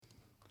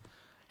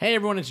Hey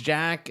everyone, it's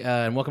Jack,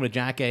 and welcome to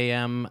Jack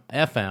AM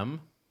FM.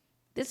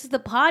 This is the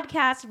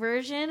podcast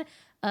version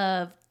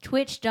of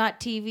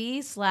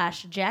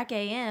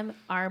twitch.tv/JackAM,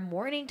 our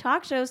morning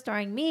talk show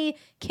starring me,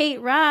 Cait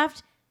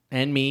Raft.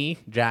 And me,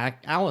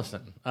 Jack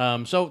Allison.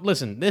 So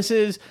listen, this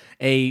is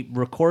a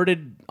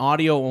recorded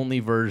audio-only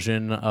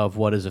version of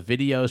what is a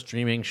video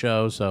streaming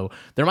show, so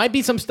there might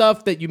be some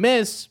stuff that you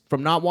miss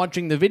from not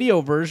watching the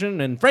video version,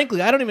 and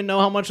frankly, I don't even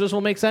know how much this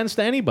will make sense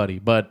to anybody,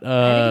 but...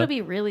 I think it'll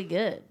be really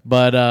good.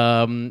 But,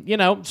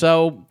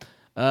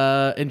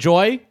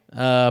 enjoy,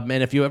 and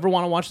if you ever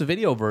want to watch the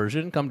video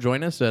version, come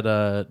join us at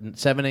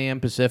 7 a.m.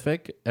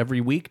 Pacific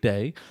every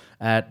weekday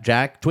at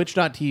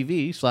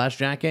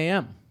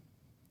twitch.tv/JackAM.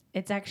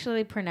 It's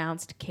actually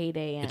pronounced Cait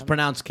AM. It's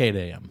pronounced Cait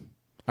AM.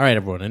 All right,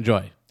 everyone,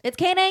 enjoy. It's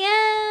Cait AM!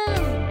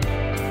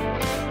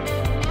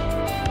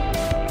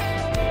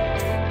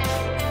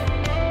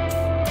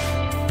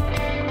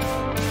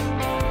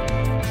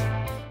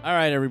 All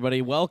right,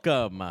 everybody,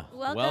 welcome.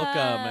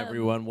 Welcome,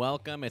 everyone.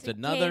 Welcome. It's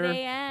another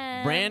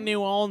brand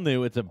new, all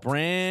new. It's a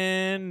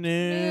brand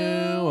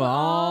new,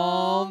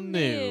 all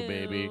new,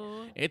 baby.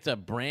 It's a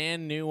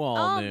brand new,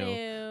 all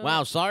new.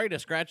 Wow, sorry to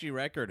Scratchy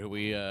Record, who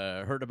we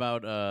heard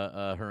about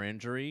her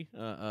injury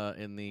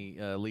in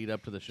the lead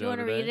up to the show. Do you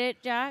want to read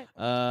it, Jack?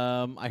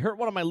 I hurt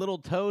one of my little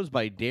toes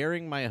by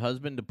daring my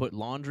husband to put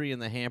laundry in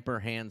the hamper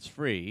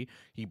hands-free.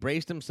 He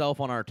braced himself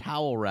on our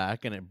towel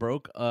rack, and it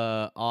broke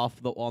off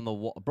the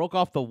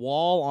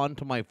wall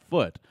onto my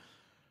foot.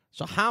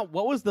 So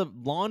what was the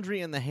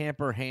laundry in the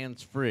hamper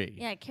hands-free?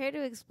 Yeah, care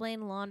to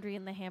explain laundry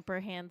in the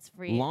hamper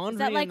hands-free? Laundry Is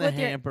that like in the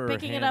hamper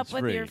picking it up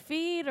with your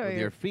feet or with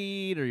your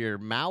feet or your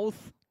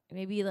mouth?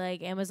 Maybe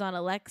like Amazon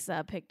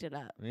Alexa picked it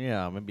up.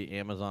 Yeah, maybe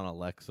Amazon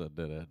Alexa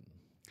did it.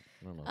 I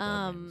don't know what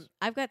that means.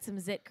 I've got some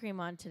zit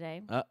cream on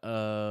today.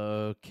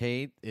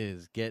 Cait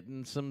is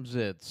getting some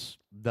zits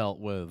dealt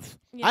with.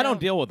 I don't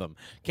deal with them.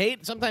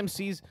 Cait sometimes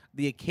sees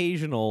the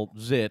occasional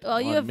zit. Well,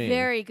 you have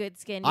very good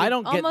skin. I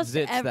don't get almost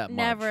zits that much.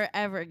 Never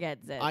ever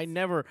get zits. I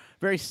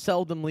very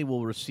seldomly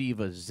will receive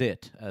a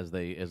zit, as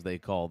they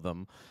call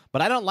them.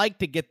 But I don't like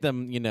to get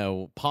them,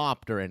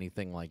 popped or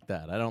anything like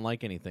that. I don't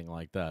like anything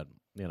like that,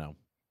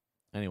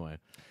 Anyway,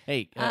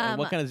 hey,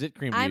 what kind of zit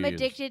cream do you use? I'm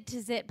addicted to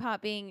zit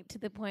popping to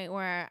the point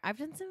where I've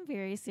done some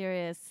very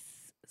serious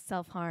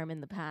self-harm in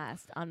the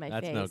past on my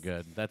face. That's no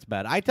good. That's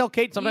bad. I tell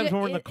Cait sometimes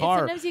when we're in the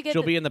car,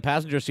 she'll be in the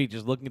passenger seat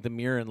just looking at the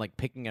mirror and like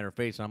picking at her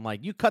face. And I'm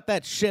like, you cut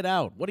that shit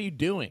out. What are you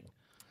doing?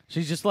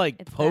 She's just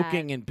like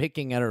poking and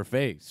picking at her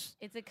face.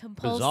 It's a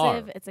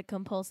compulsive. It's a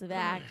compulsive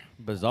act.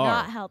 Bizarre.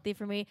 Not healthy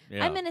for me.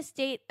 Yeah. I'm in a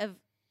state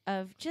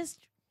of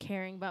just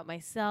caring about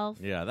myself.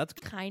 Yeah, that's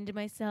kind to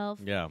myself.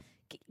 Yeah.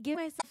 Give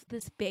myself the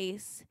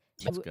space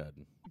That's good.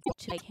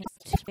 to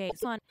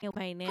space on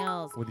my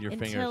nails with your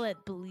until fingers.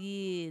 it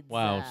bleeds.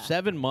 Wow,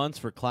 7 months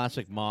for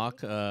Classic Mock,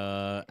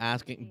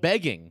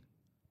 begging,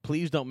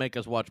 please don't make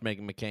us watch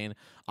Meghan McCain.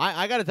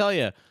 I got to tell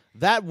you,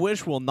 that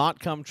wish will not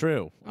come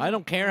true. I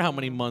don't care how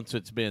many months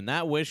it's been.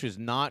 That wish is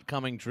not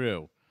coming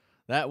true.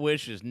 That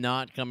wish is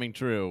not coming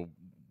true.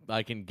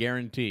 I can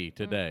guarantee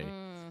today.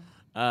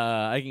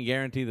 I can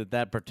guarantee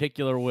that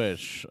particular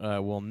wish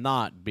will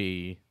not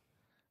be...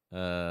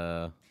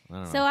 I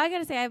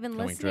gotta say, I've been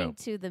listening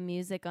to the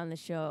music on the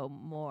show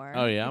more.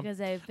 Oh yeah,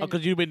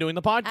 because you've been doing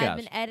the podcast. I've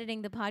been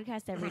editing the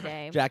podcast every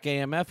day. Jack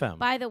AM FM.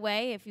 By the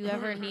way, if you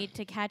ever need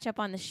to catch up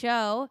on the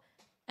show,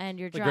 and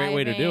you're driving, a great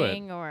way to do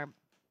it. Or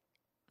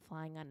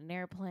flying on an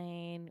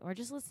airplane, or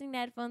just listening to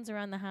headphones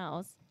around the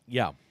house,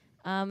 yeah,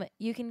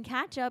 you can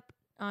catch up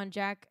on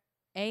Jack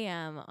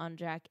AM on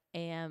Jack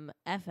AM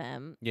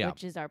FM,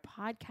 which is our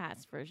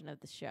podcast version of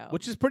the show.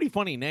 Which is a pretty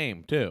funny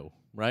name too,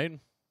 right?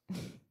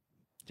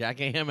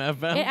 Jack AM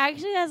FM. It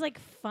actually has like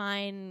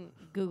fine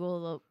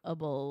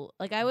Googleable.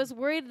 Like I was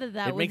worried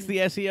that it makes the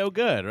SEO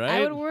good,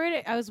 right?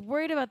 I was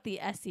worried about the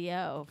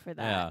SEO for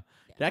that. Yeah,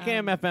 Jack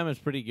AM FM is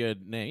pretty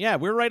good name. Yeah,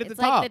 we're right at the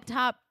top. It's like the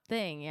top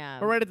thing. Yeah,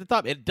 we're right at the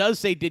top. It does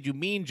say, "Did you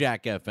mean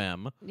Jack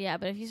FM?" Yeah,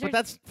 but if you search, but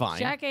that's fine.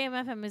 Jack AM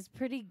FM is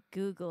pretty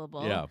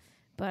Googleable. Yeah,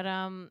 but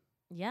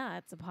yeah,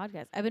 it's a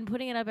podcast. I've been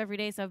putting it up every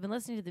day, so I've been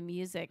listening to the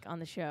music on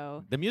the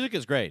show. The music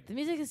is great. The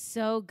music is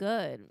so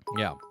good.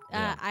 Yeah.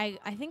 I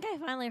think I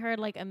finally heard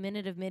like a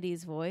minute of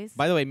Mitty's voice.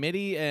 By the way,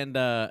 Mitty and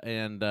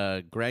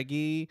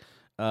Greggy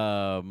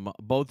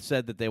both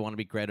said that they want to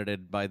be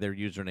credited by their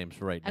usernames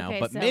for right now. Okay,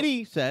 but so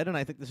Mitty said, and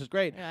I think this is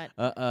great,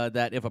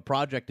 that if a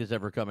project is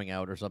ever coming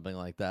out or something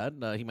like that,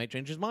 he might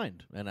change his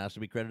mind and ask to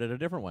be credited a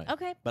different way.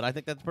 Okay. But I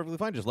think that's perfectly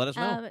fine. Just let us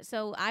know.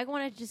 So I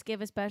want to just give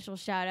a special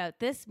shout out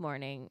this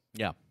morning.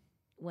 Yeah.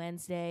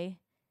 Wednesday,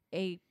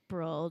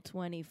 April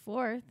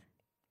 24th.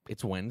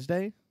 It's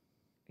Wednesday?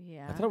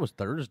 Yeah. I thought it was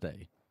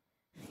Thursday.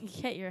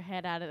 Get your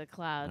head out of the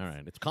clouds. All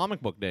right. It's comic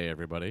book day,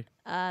 everybody.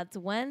 It's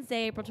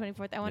Wednesday, April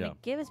 24th. I want to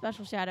give a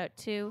special shout out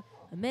to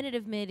A Minute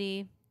of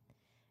Mitty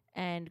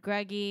and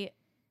Greggy.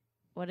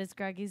 What is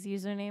Greggy's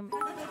username?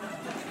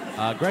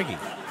 Greggy.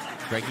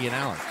 Greggy and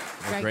Alex.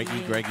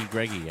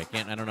 Greggy.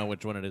 I don't know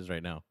which one it is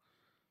right now.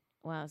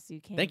 Wow, so you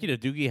can't. Thank you to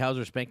Doogie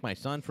Howser Spank My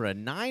Son for a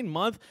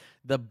 9-month,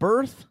 the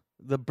birth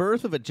The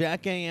birth of a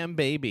Jack AM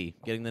baby,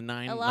 getting the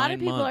nine. A lot of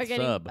people are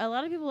getting. Sub. A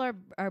lot of people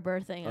are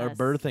birthing Are us.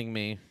 birthing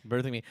me.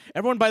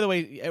 Everyone, by the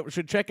way,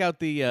 should check out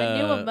the new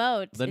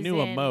emote. The new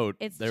emote.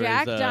 It's There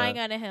Jack is, dying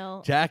on a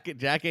hill. Jack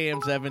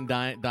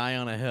AM7 die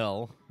on a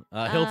hill.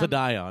 Hill to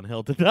die on.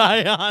 Hill to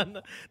die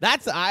on.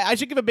 That's I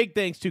should give a big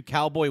thanks to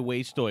Cowboy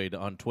Wastoid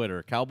on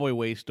Twitter. Cowboy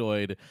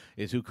Wastoid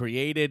is who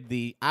created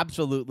the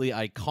absolutely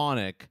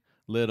iconic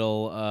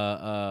little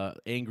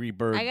Angry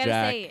Bird I gotta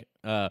Jack. say,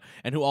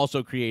 And who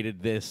also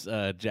created this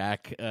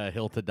Jack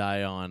Hill to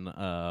die on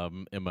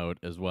emote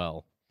as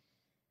well.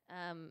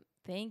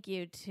 Thank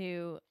you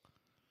to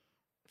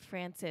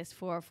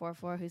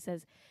Francis444 who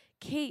says,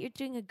 Cait, you're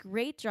doing a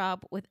great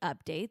job with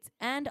updates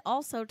and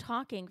also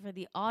talking for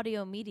the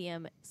audio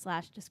medium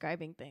 /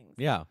 describing things.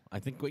 Yeah, I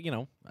think,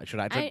 should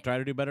I try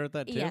to do better at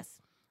that too?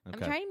 Yes. Okay.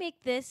 I'm trying to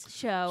make this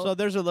show. So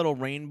there's a little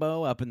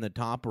rainbow up in the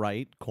top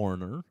right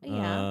corner.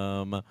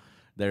 Yeah.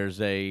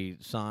 There's a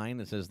sign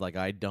that says,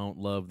 I don't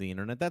love the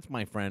internet. That's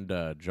my friend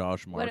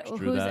Josh Marks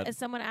drew that. Is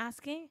someone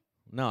asking?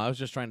 No, I was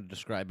just trying to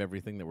describe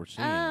everything that we're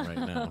seeing right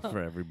now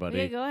for everybody.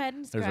 Yeah, go ahead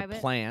and describe There's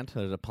a plant.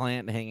 There's a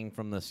plant hanging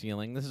from the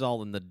ceiling. This is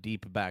all in the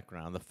deep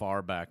background, the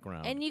far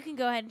background. And you can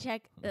go ahead and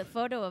check the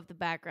photo of the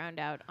background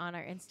out on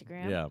our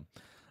Instagram. Yeah.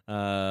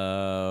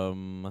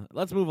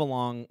 Let's move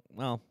along.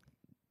 Well,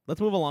 let's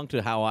move along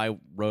to how I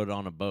rode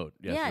on a boat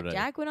yesterday. Yeah,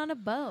 Jack went on a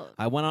boat.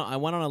 I went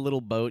on a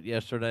little boat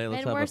yesterday.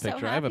 Let's have a picture.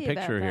 So I have a happy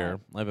picture about here.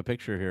 I have a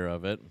picture here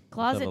of it.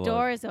 Closet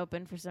door is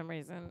open for some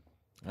reason.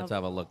 Let's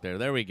have a look there.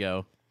 There we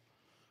go.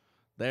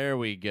 There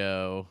we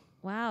go.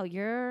 Wow,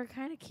 you're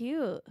kind of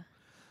cute.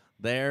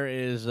 There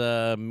is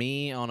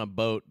me on a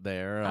boat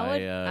there.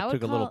 I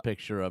took a little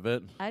picture of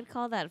it. I'd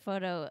call that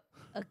photo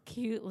a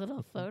cute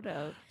little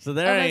photo. So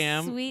there I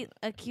am.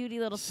 A cutie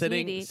little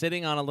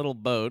sitting on a little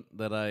boat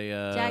that I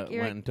Jack,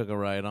 went and took a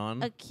ride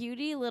on. A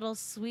cutie little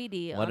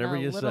sweetie Whatever on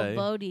a you little say.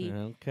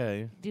 boaty.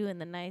 Okay. Doing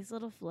the nice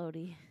little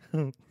floaty.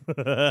 What?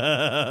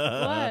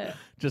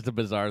 Just a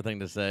bizarre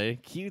thing to say.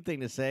 Cute thing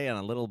to say on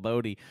a little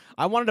boaty.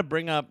 I wanted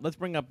to let's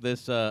bring up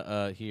this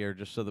here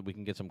just so that we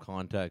can get some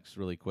context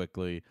really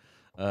quickly.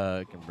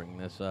 I can bring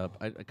this up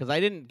because I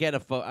didn't get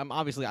a photo.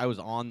 Obviously I was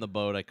on the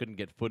boat. I couldn't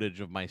get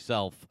footage of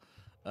myself,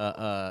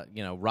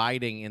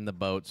 riding in the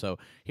boat. So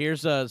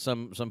here's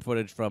some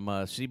footage from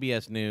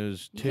CBS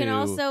News.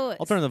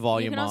 I'll turn the volume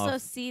off. You can also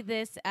see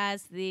this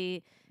as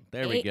the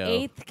There we go.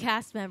 8th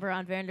cast member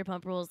on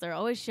Vanderpump Rules. They're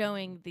always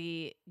showing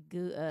the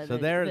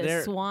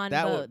swan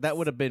boats. That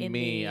would have been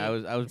me. I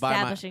was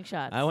establishing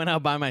shots. I went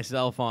out by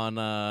myself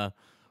on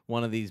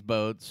one of these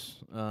boats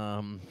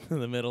in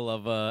the middle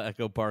of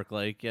Echo Park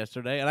Lake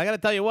yesterday, and I got to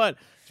tell you what,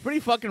 it's pretty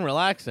fucking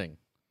relaxing.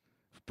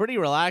 It's pretty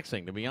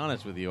relaxing, to be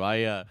honest with you.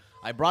 I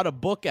brought a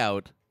book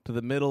out to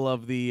the middle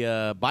of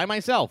the by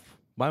myself.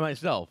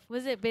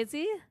 Was it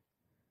busy?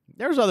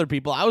 There's other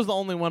people. I was the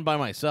only one by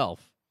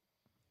myself.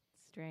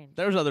 Strange.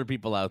 There's other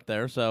people out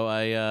there, so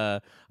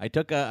I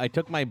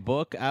took my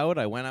book out.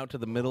 I went out to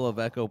the middle of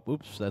Echo.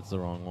 Oops, that's the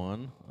wrong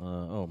one.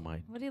 Oh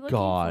my What are you looking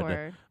God!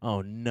 for?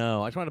 Oh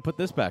no! I was trying to put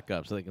this back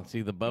up so they can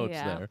see the boats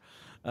Yeah. there.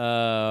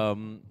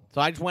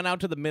 So I just went out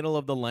to the middle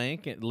of the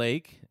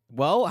lake.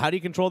 Well, how do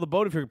you control the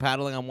boat if you're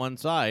paddling on one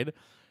side?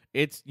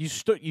 It's you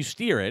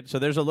steer it. So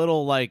there's a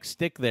little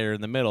stick there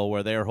in the middle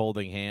where they're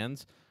holding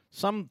hands.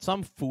 Some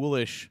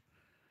foolish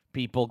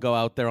people go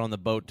out there on the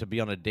boat to be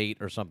on a date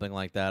or something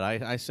like that.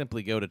 I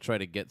simply go to try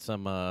to get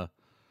some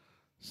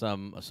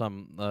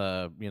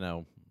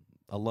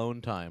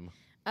alone time.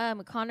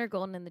 Connor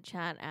Golden in the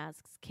chat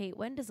asks, Cait,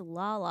 when does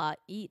Lala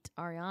eat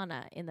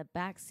Ariana in the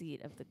back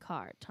seat of the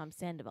car Tom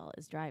Sandoval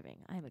is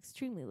driving? I am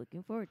extremely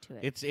looking forward to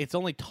it. It's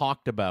only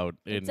talked about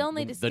in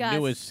the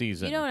newest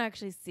season. You don't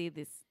actually see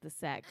the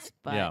sex,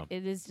 but Yeah.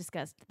 it is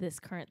discussed this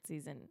current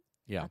season.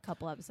 Yeah. A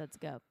couple episodes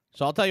ago.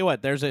 So I'll tell you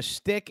what. There's a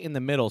stick in the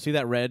middle. See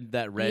that red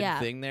Yeah.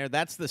 thing there?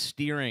 That's the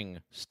steering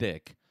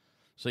stick.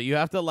 So you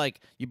have to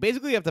you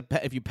basically have to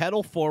if you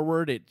pedal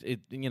forward,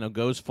 it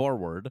goes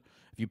forward.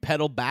 If you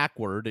pedal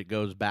backward, it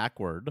goes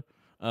backward.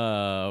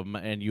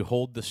 And you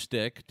hold the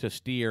stick to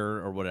steer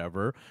or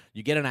whatever.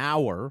 You get an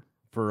hour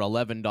for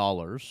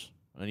 $11.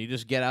 And you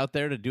just get out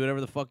there to do whatever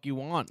the fuck you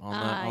want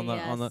on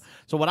the.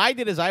 So what I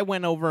did is I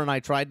went over and I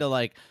tried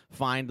to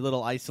find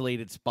little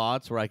isolated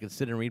spots where I could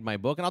sit and read my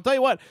book. And I'll tell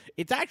you what,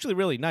 it's actually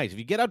really nice. If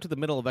you get out to the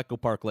middle of Echo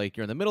Park Lake,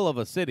 you're in the middle of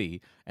a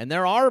city, and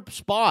there are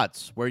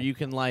spots where you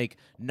can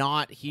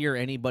not hear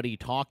anybody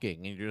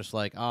talking, and you're just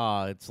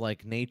it's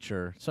like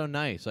nature. It's so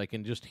nice. I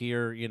can just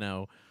hear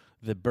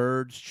the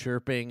birds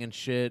chirping and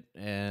shit,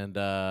 and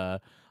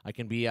I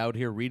can be out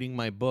here reading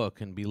my book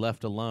and be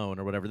left alone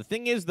or whatever. The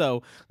thing is,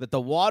 though, that the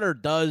water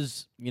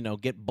does,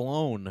 get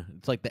blown.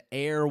 It's like the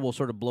air will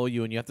sort of blow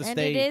you, and you have to stay.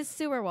 And it is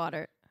sewer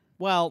water.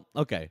 Well,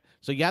 okay.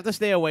 So you have to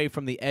stay away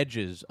from the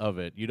edges of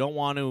it. You don't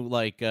want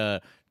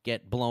to,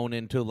 get blown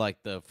into,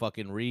 the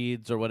fucking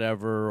reeds or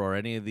whatever, or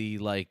any of the,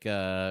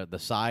 the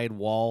side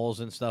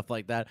walls and stuff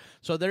like that.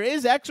 So there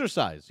is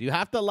exercise. You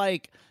have to,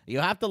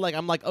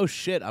 I'm like, oh,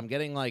 shit, I'm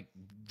getting,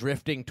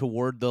 drifting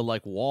toward the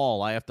like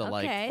wall. I have to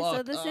Okay,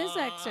 so this is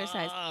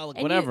exercise.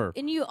 Like, whatever.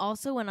 And you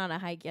also went on a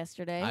hike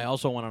yesterday. I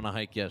also went on a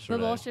hike yesterday.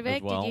 But Bolshevik,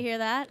 as well. did you hear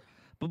that?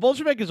 But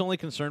Bolshevik is only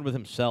concerned with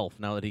himself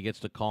now that he gets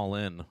to call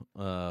in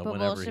whenever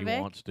Bolshevik?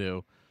 he wants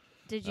to.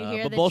 Did you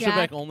hear but that Bolshevik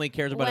Jack only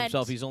cares about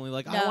himself. He's only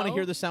like, I want to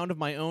hear the sound of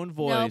my own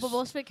voice. No, but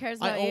Bolshevik cares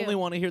about you. I only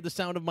want to hear the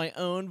sound of my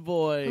own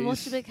voice. But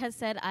Bolshevik has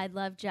said, I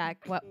love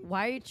Jack.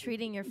 Why are you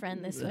treating your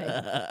friend this way,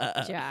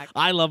 Jack?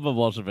 I love a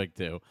Bolshevik,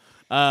 too.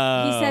 He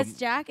says,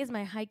 Jack is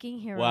my hiking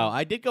hero. Wow,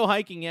 I did go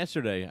hiking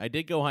yesterday.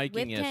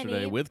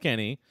 With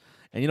Kenny.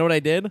 And you know what I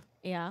did?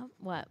 Yeah,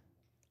 what?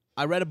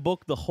 I read a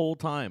book the whole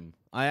time.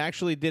 I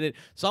actually did it.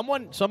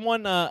 Someone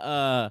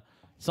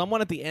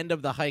at the end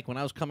of the hike, when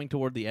I was coming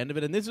toward the end of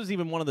it, and this was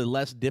even one of the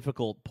less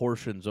difficult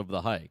portions of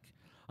the hike.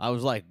 I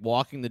was like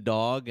walking the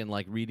dog and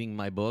like reading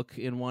my book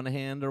in one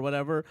hand or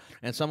whatever,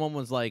 and someone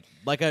was like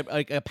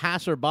a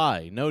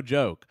passerby, no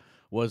joke,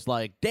 was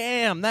like,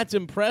 "Damn, that's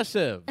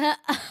impressive."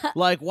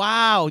 Like,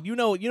 wow, you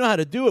know how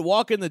to do it,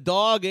 walking the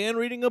dog and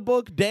reading a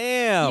book.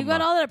 Damn. You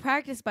got all that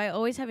practice by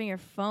always having your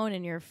phone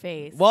in your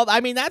face. Well, I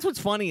mean, that's what's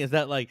funny is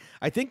that like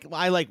I think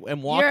I like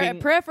am walking. Your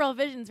peripheral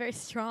vision is very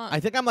strong. I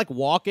think I'm like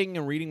walking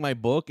and reading my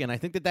book, and I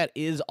think that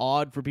is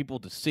odd for people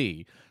to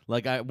see.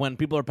 Like when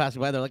people are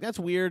passing by, they're like, "That's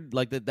weird."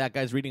 Like that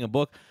guy's reading a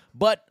book,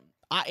 but.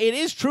 It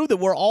is true that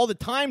we're all the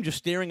time just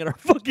staring at our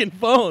fucking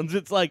phones.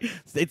 It's like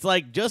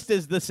just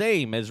as the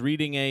same as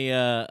reading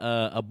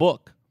a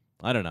book.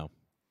 I don't know.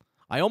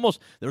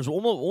 There was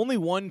only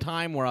one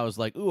time where I was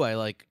like, ooh, I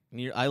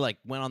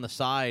went on the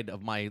side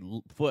of my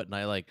foot and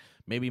I like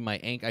maybe my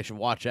ankle. I should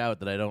watch out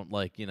that I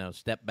don't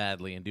step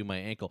badly and do my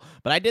ankle.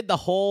 But I did the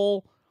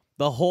whole.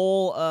 You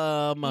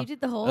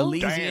did the whole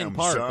Elysian Damn,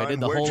 Park. son, I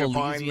did the where'd whole you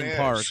find Elysian this?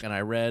 Park, and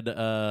I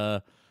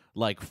read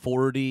like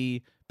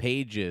 40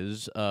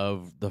 pages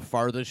of The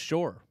Farthest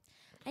Shore.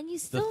 And you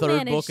still third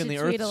managed book to in the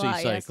tweet a Earthsea lot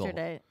cycle.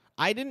 yesterday.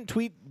 I didn't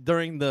tweet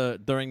during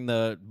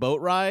the boat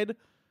ride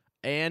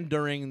and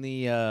during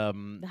the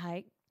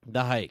hike.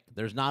 The hike.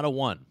 There's not a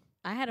one.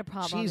 I had a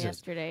problem Jesus.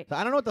 yesterday.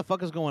 I don't know what the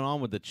fuck is going on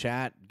with the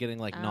chat getting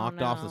like I knocked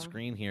don't off the know.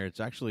 screen here. It's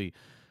actually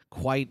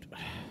quite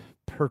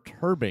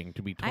perturbing,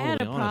 to be I totally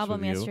had a honest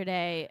problem with you.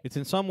 yesterday. It's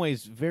in some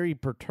ways very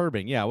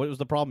perturbing. Yeah, what was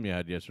the problem you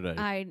had yesterday?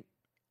 I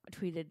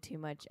tweeted too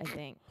much, I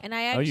think. And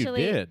I Oh,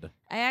 actually you did?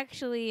 I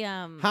actually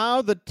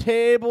How the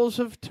tables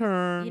have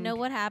turned. you know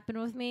what happened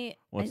with me?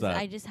 What's that?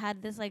 I just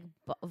had this like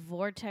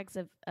vortex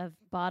of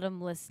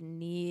bottomless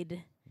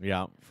need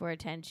Yeah. for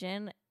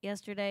attention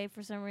yesterday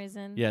for some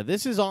reason. Yeah,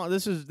 this is not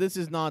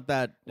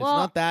that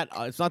Well,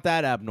 it's not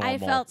that abnormal. I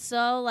felt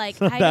so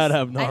like not I that just-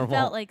 abnormal. I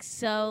felt like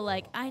so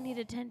like I need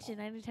attention.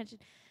 I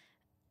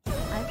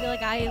feel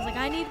like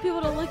I need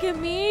people to look at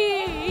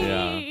me.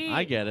 Yeah,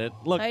 I get it.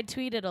 Look, So I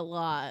tweeted a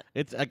lot.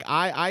 it's like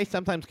I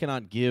sometimes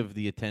cannot give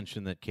the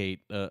attention that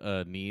Cait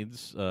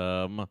needs.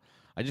 I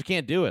just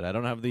can't do it. I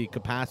don't have the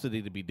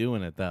capacity to be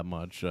doing it that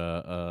much.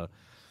 So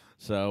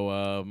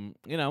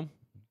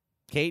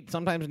Cait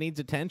sometimes needs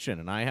attention,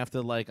 and I have to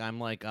I'm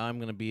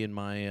gonna be in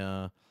my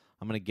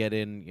I'm gonna get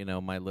in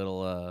my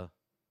little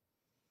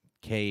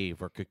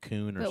cave or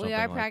cocoon or But something we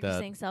are like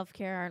practicing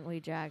self-care, aren't we,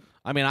 Jack?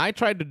 I mean, I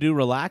tried to do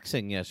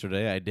relaxing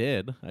yesterday. I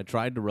did. I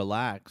tried to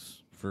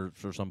relax for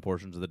some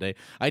portions of the day.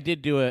 I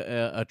did do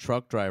a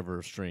truck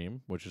driver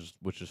stream, which is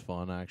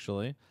fun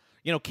actually.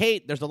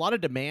 Cait, there's a lot of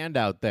demand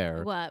out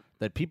there What?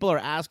 that people are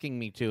asking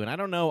me to, and I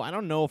don't know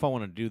if I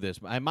want to do this.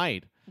 I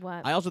might.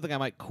 What? I also think I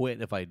might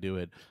quit if I do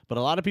it. But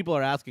a lot of people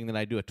are asking that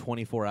I do a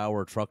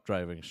 24-hour truck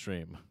driving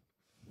stream.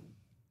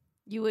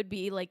 You would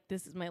be like,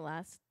 this is my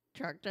last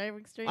truck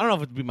driving stream? I don't know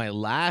if it would be my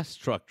last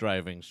truck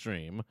driving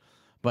stream,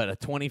 but a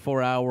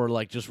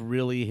 24-hour, just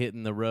really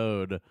hitting the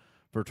road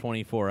for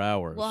 24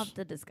 hours. We'll have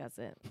to discuss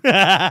it. Jack,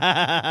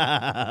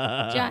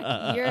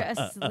 you're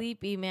a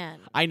sleepy man.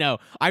 I know.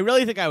 I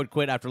really think I would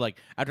quit after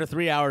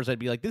 3 hours. I'd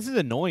be like, this is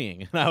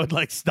annoying. And I would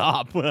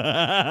stop.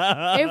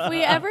 If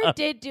we ever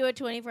did do a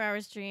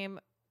 24-hour stream,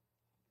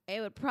 it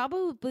would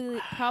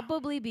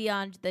probably be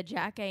on the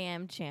Jack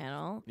AM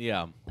channel.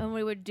 Yeah. And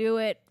we would do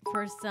it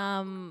for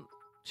some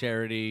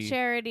Charity.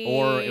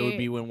 Or it would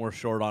be when we're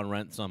short on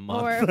rent some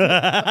month. or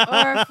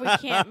if we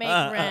can't make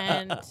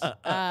rent.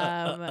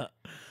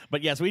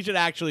 But yes, we should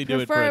actually do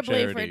it for a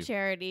Preferably charity. for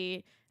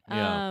charity.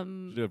 Yeah.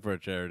 Do it for a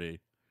charity.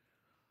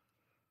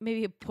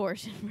 Maybe a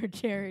portion for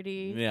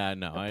charity. Yeah, I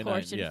know. A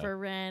portion for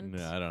rent.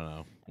 Yeah, I don't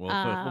know.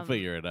 We'll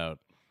figure it out.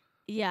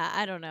 Yeah,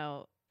 I don't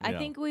know. I Yeah.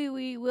 think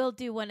we will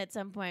do one at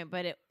some point,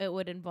 but it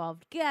would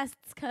involve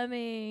guests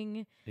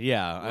coming.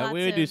 Yeah, Lots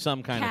we would do of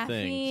some kind of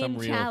thing, some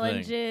caffeine real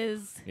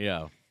challenges. thing.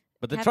 Yeah,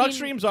 but the Caffeine- truck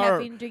streams are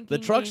caffeine drinking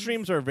the truck games.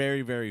 streams are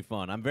very, very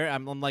fun. I'm very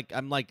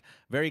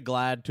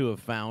glad to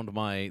have found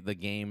the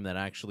game that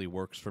actually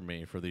works for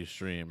me for these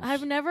streams.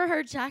 I've never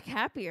heard Jack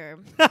happier.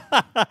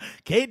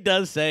 Cait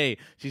does say,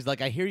 she's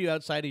like, I hear you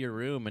outside of your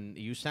room and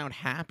you sound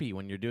happy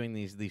when you're doing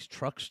these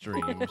truck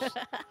streams.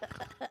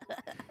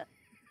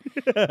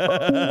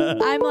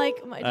 I'm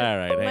like my, All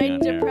right, hang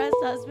on here. depressed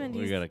husband.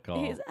 We got a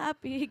call. He's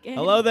happy again.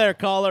 Hello there,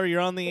 caller. You're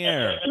on the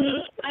air.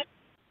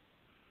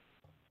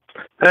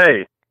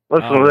 Hey,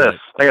 Listen All to this. right.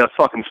 I got a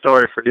fucking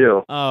story for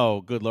you.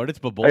 Oh, good Lord. It's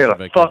I got a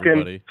Bolshevik, fucking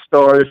everybody.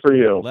 story for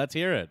you. Let's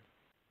hear it.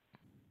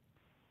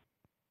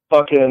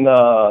 Fucking,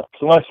 so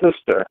my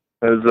sister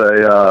is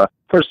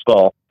first of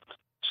all,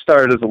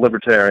 started as a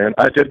libertarian.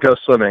 I did go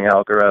swimming,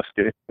 Al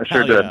Goreski. I sure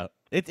Hell did. yeah.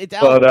 It's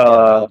But,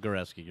 Al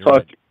Goreski. You're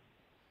right.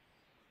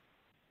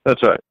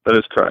 That's right. That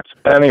is correct.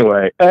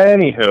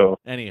 Anywho,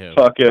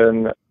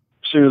 fucking,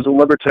 she was a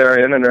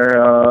libertarian in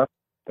her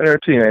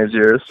teenage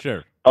years.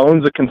 Sure.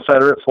 Owns a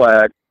Confederate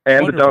flag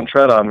and Wonderful. a "Don't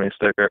Tread on Me"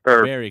 sticker,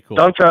 or Very cool.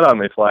 "Don't Tread on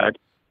Me" flag.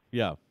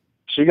 Yeah.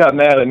 She got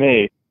mad at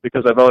me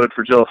because I voted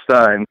for Jill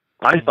Stein.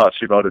 I thought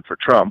she voted for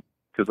Trump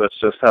because that's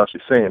just how she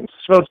seems.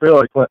 She votes for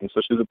Hillary Clinton,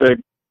 so she's a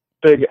big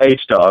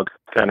H-dog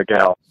kind of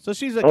gal. So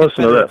she's a Listen to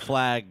Confederate this.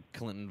 flag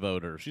Clinton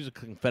voter. She's a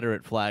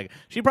Confederate flag.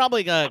 She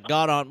probably got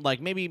on,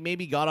 like,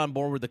 maybe got on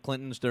board with the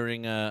Clintons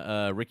during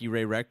Ricky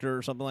Ray Rector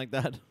or something like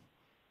that.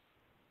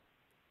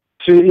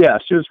 She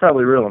was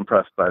probably real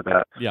impressed by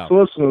that. Yeah. So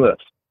listen to this.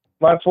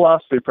 My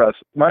philosophy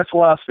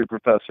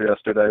professor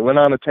yesterday went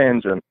on a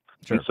tangent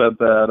and said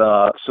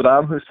that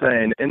Saddam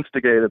Hussein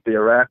instigated the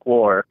Iraq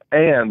War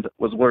and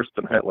was worse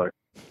than Hitler.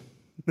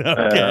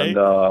 Okay. And,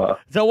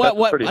 so what?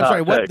 that's a pretty I'm sorry.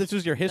 hot What? take. This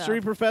was your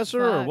history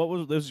professor, or what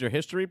was this? Was your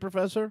history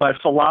professor? My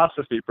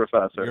philosophy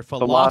professor. Your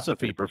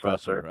philosophy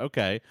professor.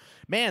 Okay.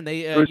 Man,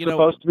 they Who's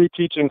supposed to be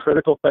teaching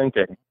critical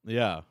thinking.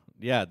 Yeah.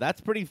 Yeah, that's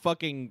pretty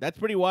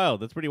wild.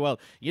 That's pretty wild.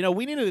 You know,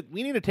 we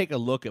need to take a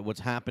look at what's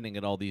happening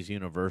at all these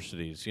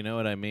universities. You know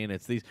what I mean?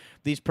 It's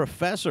these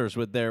professors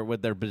with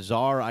their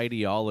bizarre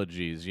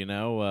ideologies, you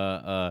know.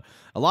 A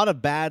lot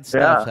of bad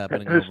stuff's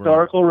happening.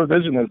 Historical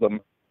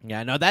revisionism.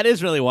 Yeah, no, that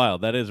is really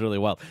wild. That is really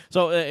wild.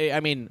 So, I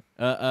mean,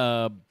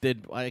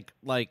 did like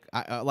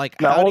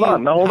now hold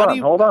on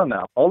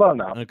now.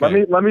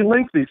 Okay. Let me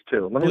link these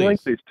two.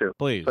 Link these two.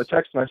 Please. So I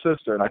text my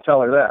sister and I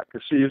tell her that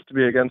because she used to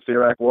be against the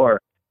Iraq War.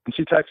 And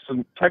she texts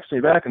me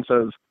back and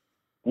says,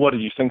 "What, do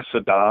you think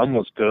Saddam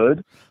was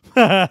good?"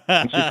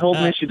 And she told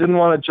me she didn't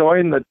want to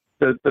join the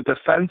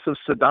defense of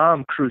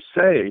Saddam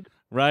crusade.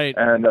 Right.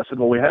 And I said,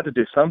 well, we had to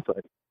do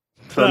something.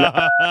 So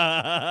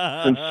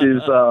now, since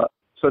she's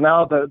so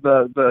now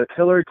the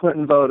Hillary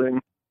Clinton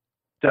voting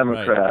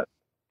Democrat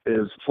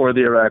is for the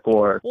Iraq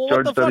War. Well,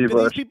 George W.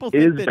 Bush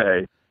is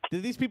gay.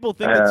 Did these people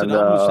think that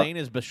Saddam Hussein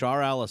is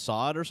Bashar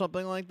al-Assad or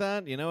something like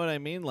that? You know what I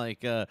mean?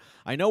 Like,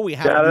 I know we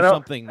have to do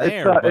something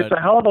there. It's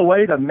a hell of a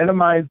way to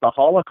minimize the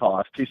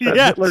Holocaust. He said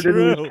Hitler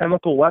didn't use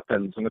chemical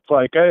weapons. And it's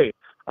like, hey,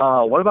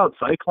 what about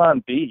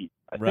Zyklon B?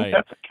 I think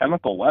that's a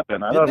chemical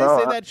weapon. I don't know. Didn't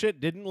they say that shit?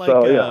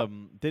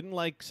 Didn't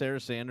like Sarah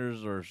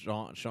Sanders or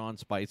Sean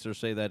Spicer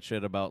say that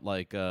shit about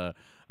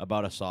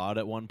Assad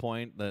at one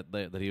point,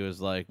 that he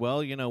was like,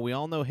 well, you know, we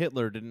all know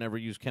Hitler didn't ever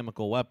use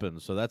chemical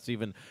weapons, so that's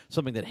even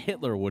something that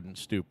Hitler wouldn't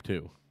stoop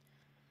to.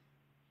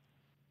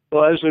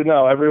 Well, as you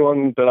know,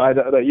 everyone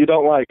that you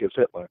don't like is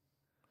Hitler.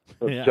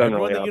 Yeah,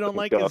 everyone that you don't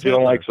like is Hitler. If you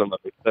don't like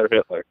somebody, they're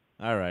Hitler.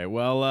 All right,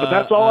 well, but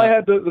that's all I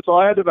had to. That's all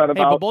I had to vent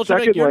about. Hey, but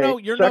Bolshevik, you're no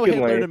secondly,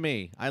 Hitler to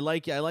me. I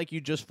like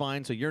you just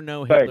fine, so you're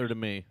no Hitler to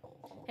me.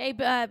 Hey,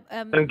 but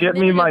and get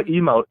me my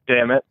emote,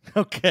 damn it.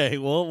 Okay,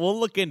 we'll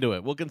look into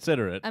it. We'll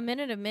consider it. A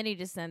Minute of Minnie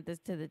just sent this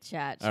to the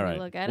chat. Should all right, we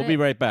look at we'll it? be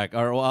right back.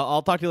 All right, well,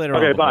 I'll talk to you later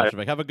on. Bye.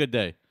 Bolshevik. Have a good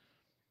day.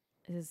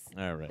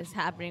 All right. It's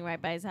happening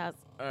right by his house.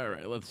 All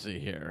right, let's see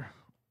here.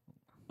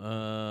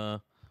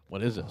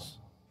 What is this?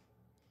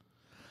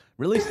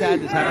 Really sad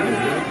this happened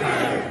in real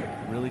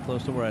time, really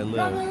close to where I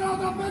live.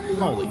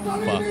 Holy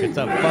fuck, it's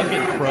a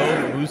fucking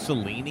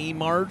pro-Mussolini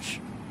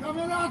march?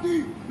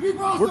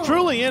 We're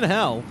truly in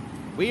hell.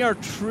 We are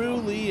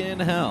truly in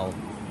hell.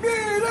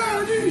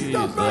 Jesus.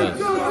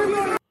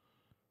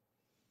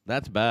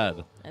 That's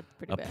bad. That's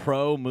pretty bad. A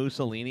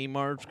pro-Mussolini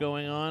march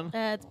going on?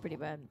 That's pretty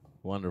bad.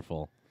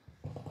 Wonderful.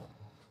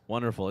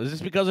 Wonderful. Is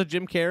this because of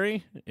Jim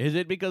Carrey? Is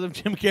it because of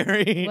Jim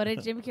Carrey? What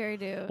did Jim Carrey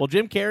do? Well,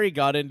 Jim Carrey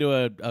got into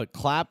a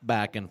clap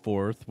back and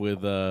forth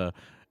with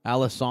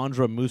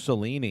Alessandra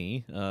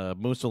Mussolini,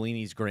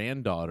 Mussolini's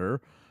granddaughter,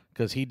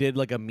 because he did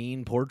like a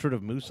mean portrait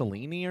of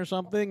Mussolini or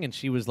something, and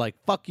she was like,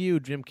 "Fuck you,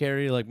 Jim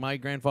Carrey, like my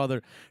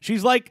grandfather."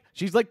 She's like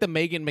the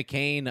Meghan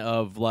McCain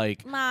of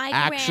like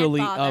actually,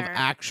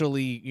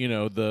 you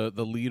know,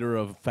 the leader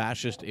of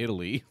fascist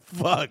Italy.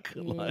 Fuck.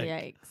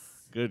 Yikes.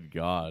 Good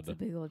God. It's a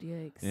big old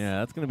yikes. Yeah,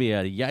 that's going to be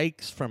a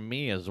yikes from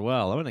me as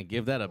well. I'm going to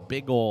give that a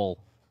big old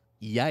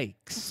yikes.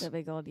 It's a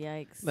big old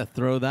yikes. I'm going to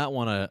throw that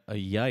one a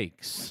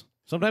yikes.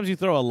 Sometimes you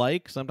throw a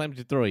like, sometimes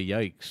you throw a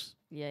yikes.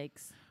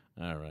 Yikes.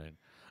 All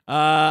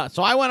right.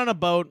 So I went on a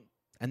boat,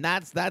 and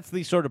that's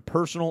the sort of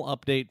personal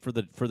update for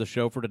the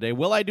show for today.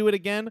 Will I do it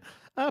again?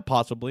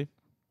 Possibly.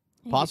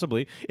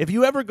 Possibly. If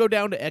you ever go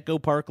down to Echo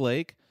Park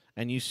Lake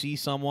and you see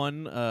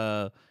someone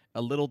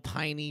a little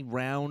tiny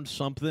round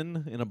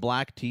something in a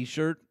black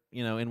T-shirt,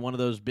 you know, in one of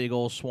those big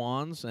old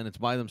swans, and it's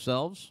by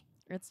themselves.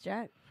 It's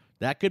Jack.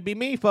 That could be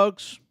me,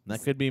 folks.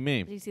 That could be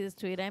me. Did you see this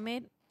tweet I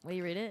made? Will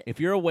you read it? If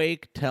you're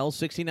awake, tell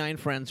 69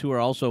 friends who are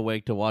also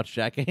awake to watch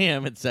Jack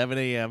AM at 7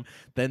 a.m.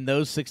 Then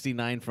those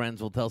 69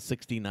 friends will tell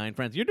 69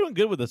 friends. You're doing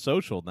good with the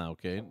social now,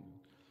 Cait.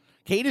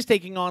 Cait is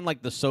taking on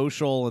like the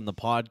social and the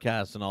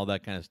podcast and all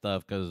that kind of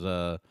stuff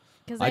because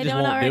Because I I just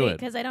don't won't do already. it.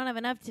 Because I don't have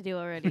enough to do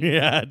already.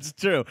 Yeah, it's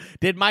true.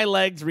 Did my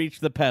legs reach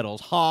the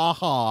pedals? Ha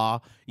ha.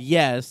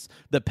 Yes,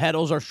 the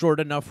pedals are short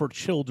enough for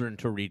children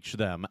to reach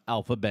them.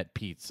 Alphabet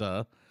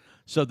pizza.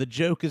 So the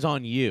joke is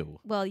on you.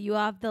 Well, you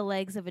have the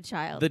legs of a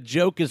child. The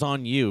joke is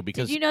on you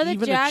because Did you know that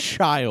even Jack, a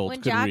child when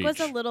could Jack reach. was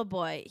a little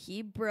boy,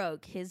 he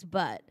broke his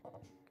butt.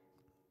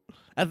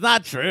 That's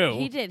not true.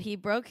 He did. He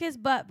broke his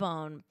butt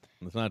bone,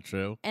 That's not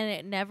true. and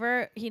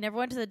he never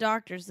went to the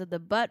doctor, so the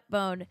butt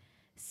bone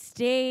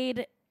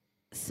stayed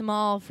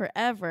small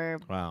forever.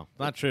 Wow,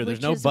 not true. There's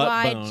Which no is butt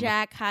why bone.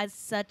 Jack has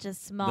such a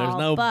small There's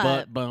no butt.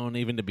 butt bone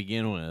even to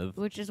begin with.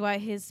 Which is why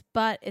his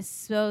butt is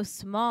so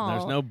small.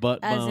 There's no butt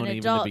as bone an even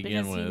adult to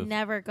begin because he with.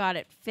 never got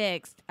it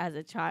fixed as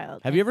a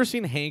child. Have you ever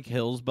seen Hank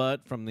Hill's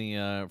butt from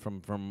the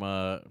from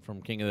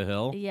King of the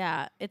Hill?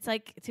 Yeah, it's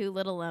like 2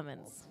 little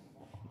lemons.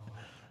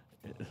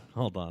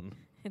 Hold on.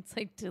 It's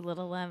like 2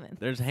 little lemons.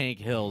 There's Hank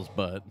Hill's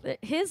butt.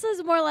 His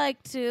is more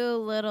like 2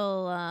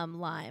 little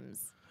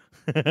limes.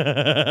 He's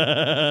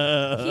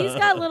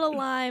got little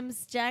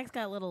limes. Jack's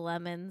got little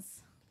lemons.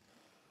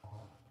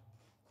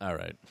 All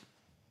right.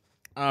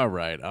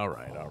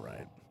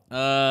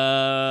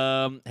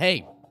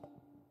 Hey,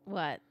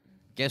 What?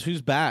 guess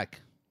who's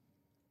back?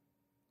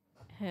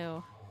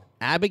 Who?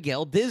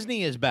 Abigail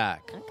Disney is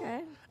back.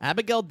 Okay.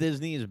 Abigail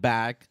Disney is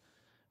back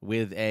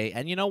with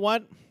and you know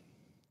what?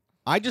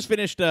 I just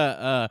finished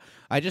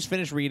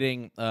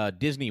reading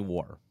Disney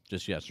War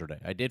just yesterday.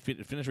 I did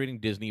finish reading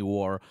Disney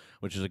War,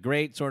 which is a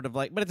great sort of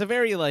like, but it's a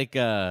very it's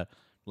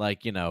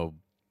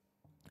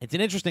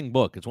an interesting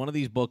book. It's one of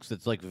these books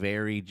that's like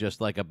very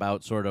just like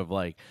about sort of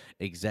like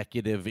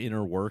executive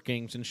inner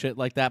workings and shit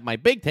like that. My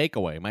big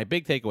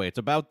takeaway, it's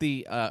about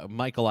the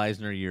Michael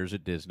Eisner years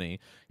at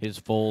Disney, his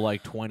full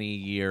like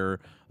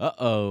 20-year,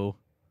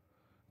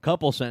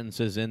 couple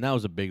sentences in. That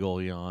was a big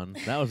old yawn.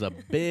 That was a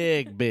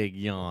big, big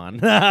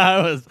yawn.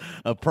 I was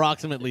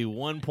approximately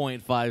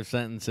 1.5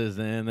 sentences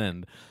in,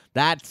 and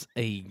that's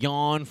a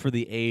yawn for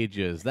the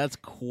ages. That's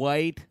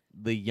quite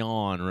the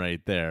yawn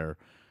right there.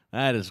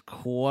 That is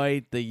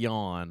quite the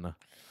yawn.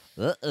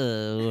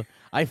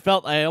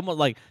 I almost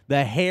like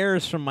the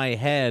hairs from my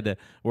head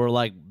were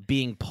like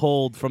being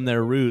pulled from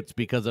their roots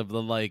because of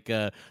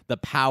the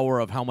power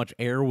of how much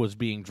air was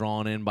being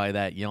drawn in by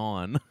that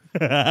yawn.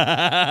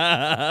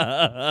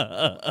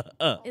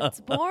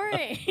 It's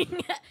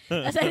boring.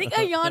 I think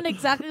I yawned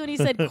exactly when he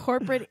said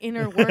corporate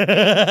inner workings.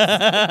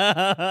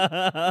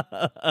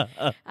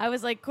 I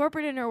was like,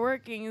 corporate inner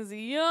workings,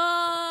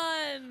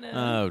 yawn.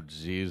 Oh,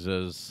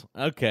 Jesus.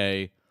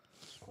 Okay.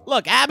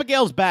 Look,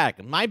 Abigail's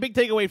back. My big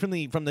takeaway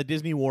from the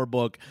Disney War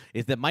book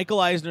is that Michael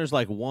Eisner's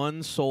like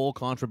one sole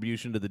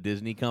contribution to the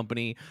Disney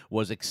company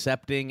was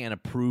accepting and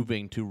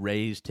approving to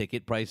raise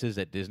ticket prices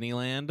at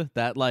Disneyland.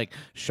 That like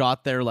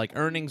shot their like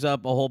earnings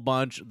up a whole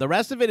bunch. The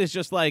rest of it is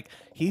just like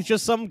he's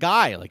just some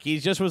guy. Like he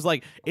just was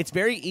like, it's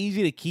very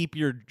easy to keep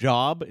your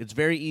job. It's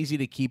very easy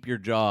to keep your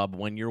job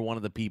when you're one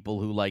of the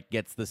people who like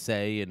gets the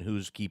say in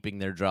who's keeping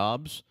their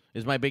jobs.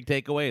 Is my big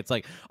takeaway. It's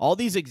like all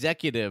these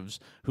executives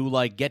who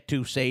like get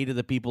to say to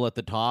the people at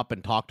the top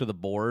and talk to the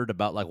board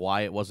about like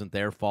why it wasn't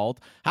their fault.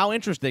 How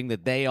interesting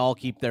that they all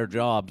keep their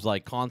jobs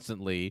like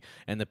constantly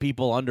and the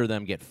people under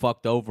them get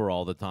fucked over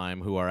all the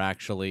time who are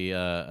actually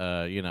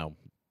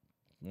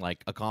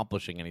like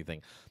accomplishing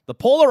anything. The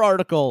Polar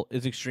article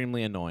is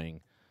extremely annoying.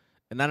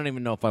 And I don't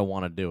even know if I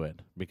want to do it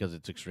because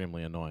it's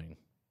extremely annoying.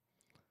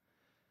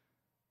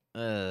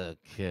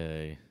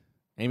 Okay.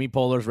 Amy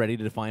Poehler's ready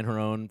to define her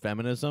own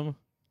feminism.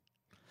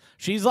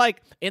 She's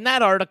like, in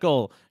that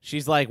article,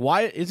 she's like,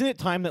 why isn't it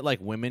time that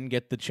like women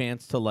get the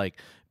chance to like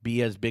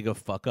be as big of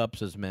fuck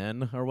ups as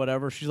men or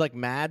whatever? She's like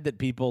mad that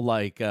people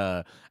like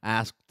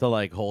ask to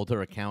like hold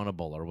her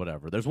accountable or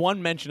whatever. There's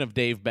one mention of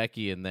Dave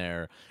Becky in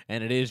there,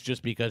 and it is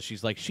just because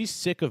she's like, she's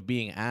sick of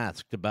being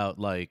asked about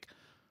like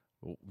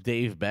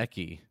Dave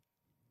Becky.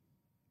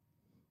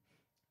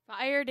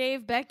 Fire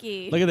Dave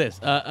Becky. Look at this.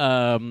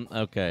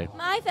 Okay.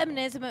 My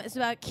feminism is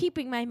about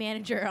keeping my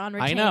manager on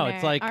retainer. I know,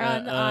 it's like,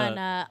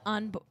 or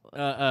on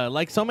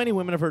like so many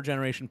women of her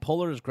generation,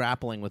 Poehler is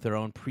grappling with her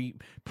own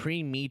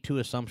pre-Me Too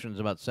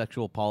assumptions about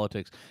sexual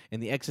politics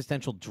and the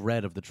existential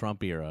dread of the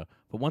Trump era.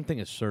 But one thing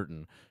is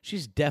certain,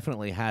 she's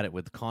definitely had it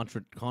with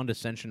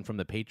condescension from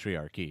the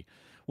patriarchy.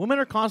 Women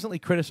are constantly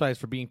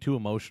criticized for being too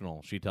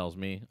emotional, she tells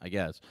me, I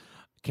guess.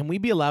 Can we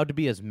be allowed to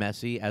be as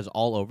messy, as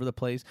all over the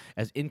place,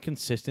 as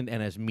inconsistent,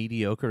 and as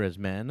mediocre as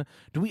men?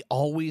 Do we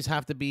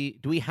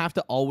have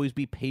to always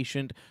be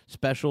patient,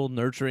 special,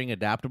 nurturing,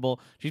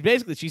 adaptable?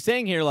 She's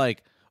saying here,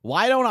 like,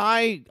 why don't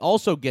I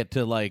also get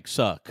to like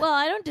suck? Well,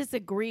 I don't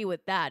disagree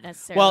with that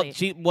necessarily.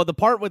 Well, the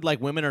part with like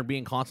women are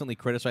being constantly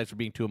criticized for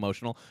being too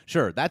emotional.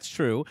 Sure, that's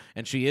true,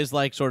 and she is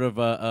like sort of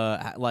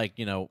I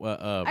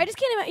just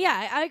can't imagine.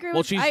 Yeah, I agree.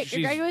 Well, I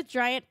agree with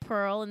Giant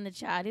Pearl in the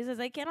chat. He says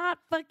I cannot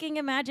fucking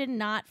imagine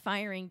not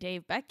firing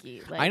Dave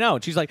Becky. Like, I know.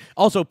 She's like,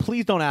 also,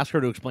 please don't ask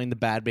her to explain the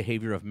bad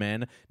behavior of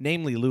men,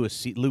 namely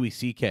Louis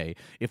C.K.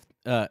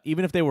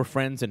 Even if they were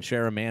friends and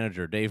share a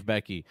manager, Dave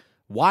Becky.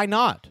 Why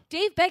not?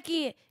 Dave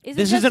Becky isn't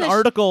This just is an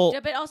article.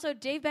 But also,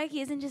 Dave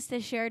Becky isn't just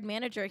a shared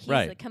manager. He's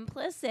Right.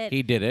 complicit.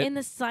 He did it. in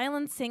the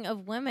silencing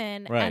of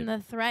women Right. and the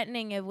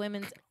threatening of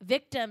women's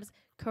victims'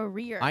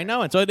 career. I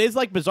know, and so it is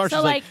like bizarre. So,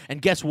 She's like, like,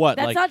 and guess what?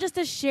 That's Like, not just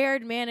a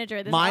shared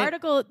manager. This My-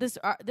 article,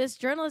 this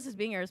journalist is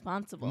being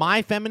irresponsible.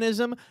 my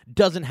feminism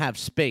doesn't have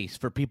space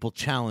for people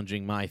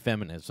challenging my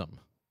feminism.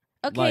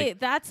 Okay, like-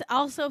 that's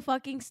also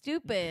fucking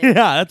stupid. Yeah,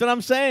 that's what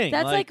I'm saying.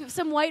 That's like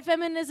some white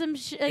feminism,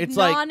 It's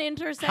like,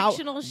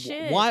 non-intersectional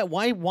shit.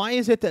 Why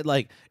is it that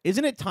like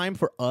isn't it time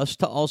for us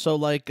to also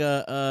like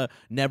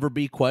never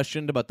be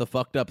questioned about the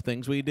fucked up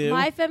things we do?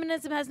 My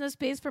feminism has no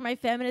space for my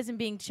feminism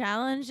being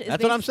challenged.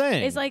 That's what I'm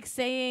saying. It's like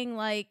saying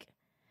like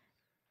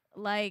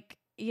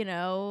you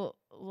know,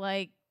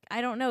 like I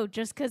don't know,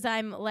 just because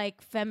I'm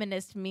like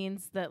feminist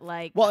means that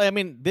like. Well, I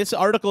mean, this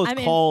article is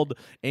called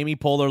Amy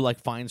Poehler like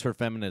finds her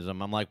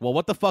feminism. I'm like, well,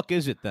 what the fuck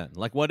is it then?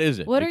 Like, what is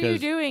it? What are you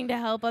Because doing to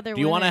help other women?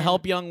 do you want to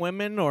help young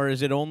women, or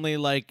is it only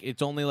like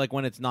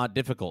when it's not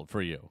difficult for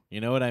you?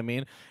 You know what I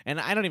mean? And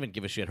I don't even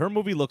give a shit. Her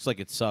movie looks like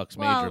it sucks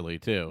Well, majorly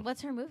too.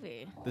 What's her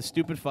movie? The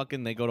stupid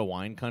fucking they go to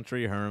wine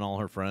country, her and all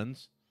her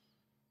friends.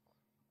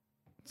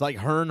 It's like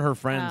her and her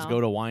friends Oh.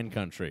 go to wine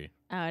country.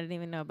 Oh, I didn't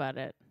even know about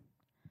it.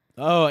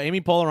 Oh,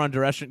 Amy Poehler on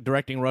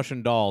directing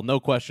Russian Doll. No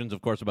questions,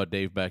 of course, about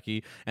Dave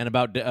Becky and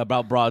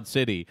about Broad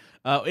City.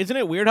 Isn't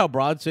it weird how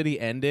Broad City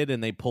ended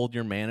and they pulled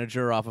your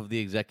manager off of the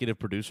executive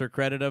producer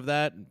credit of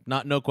that?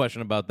 No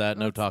question about that.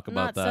 No talk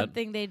about that. Not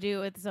something they do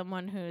with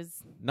someone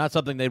who's. Not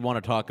something they'd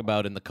want to talk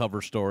about in the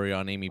cover story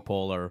on Amy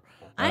Poehler.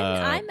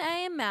 I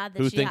am mad that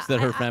who she thinks that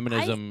her I-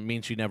 feminism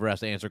means she never has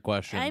to answer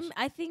questions.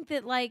 I think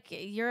that like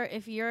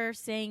if you're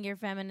saying your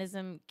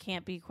feminism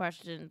can't be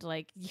questioned,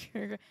 like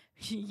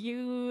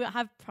you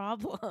have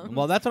problems.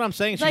 Well, that's what I'm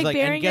saying. It's She's like like,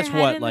 and burying your guess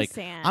head what? in the Like,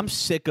 sand. I'm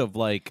sick of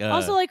like.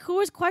 Also, like, who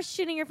is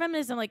questioning your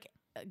feminism? Like,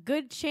 a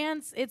good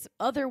chance it's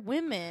other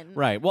women.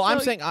 Right. Well, I'm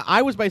So- saying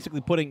I was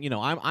basically putting.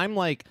 I'm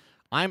like.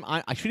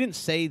 She didn't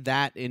say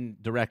that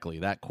indirectly,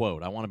 that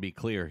quote. I want to be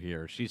clear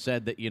here. She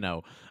said that,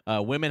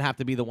 women have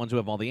to be the ones who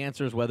have all the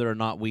answers, whether or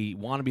not we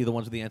want to be the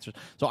ones with the answers.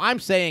 So I'm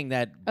saying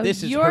that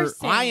this is you're her.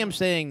 saying- I am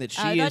saying that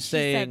I she thought is she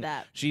said saying,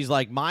 that. she's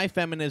like, my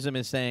feminism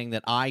is saying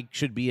that I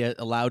should be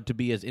allowed to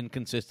be as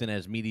inconsistent,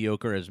 as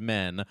mediocre as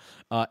men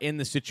in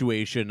the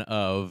situation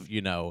of,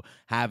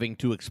 having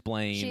to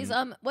explain She's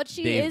what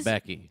she Dave is.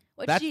 Becky.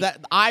 what That's she-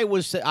 that I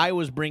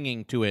was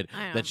bringing to it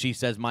I know. that she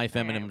says my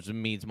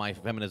feminism means my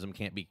feminism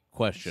can't be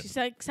questioned. She's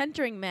like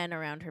centering men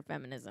around her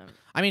feminism.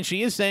 I mean,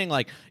 she is saying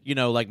like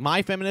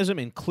my feminism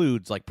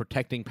includes like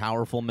protecting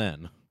powerful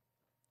men.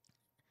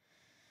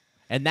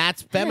 And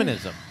that's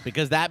feminism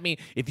because that means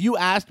if you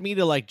asked me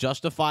to like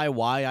justify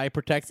why I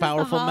protect This is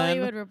powerful the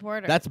Hollywood men,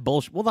 Reporter. that's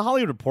bullshit. Well, the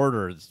Hollywood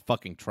Reporter is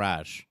fucking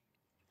trash.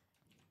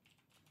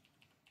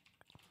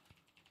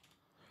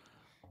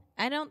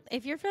 I don't.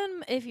 If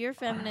your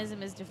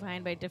feminism is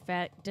defined by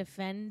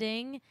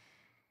defending,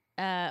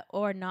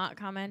 or not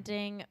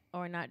commenting,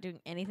 or not doing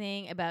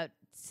anything about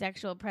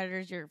sexual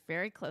predators, you're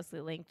very closely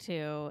linked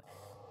to,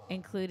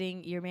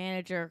 including your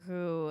manager,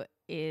 who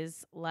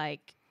is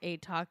like a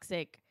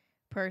toxic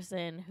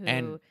person who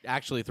And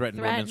actually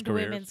threatened women's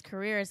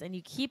careers. and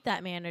you keep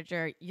that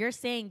manager. You're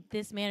saying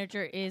this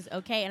manager is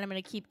okay, and I'm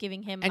going to keep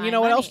giving him. And my you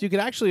know what money. else? You could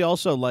actually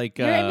also like.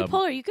 You're Amy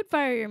Poehler. You could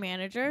fire your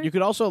manager. You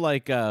could also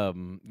like, I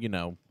don't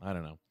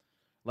know.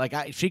 Like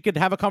she could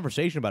have a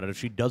conversation about it if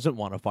she doesn't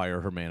want to fire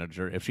her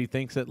manager. If she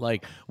thinks that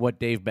like what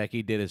Dave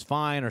Becky did is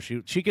fine, or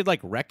she could like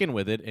reckon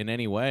with it in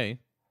any way.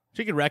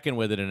 She could reckon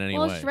with it in any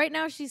way. Right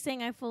now she's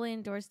saying I fully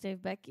endorse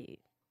Dave Becky.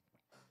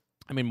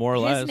 I mean, more or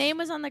less. His name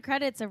was on the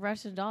credits of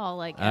Russian Doll,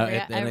 like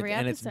and every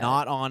episode. it's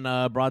not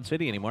on Broad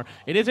City anymore.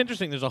 It is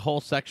interesting. There's a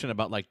whole section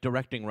about like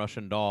directing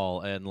Russian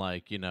Doll and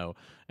like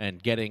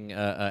and getting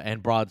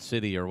and Broad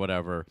City or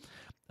whatever.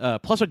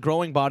 Plus a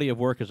growing body of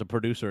work as a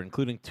producer,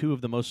 including 2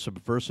 of the most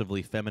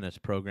subversively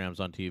feminist programs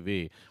on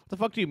TV. What the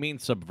fuck do you mean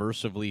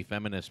subversively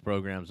feminist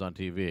programs on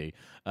TV?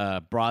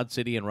 Broad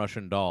City and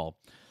Russian Doll.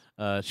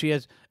 She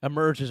has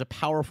emerged as a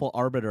powerful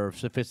arbiter of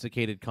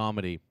sophisticated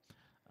comedy.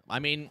 I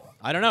mean,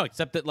 I don't know,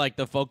 except that like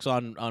the folks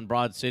on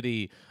Broad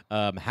City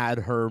had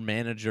her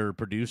manager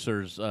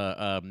producer's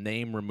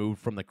name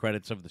removed from the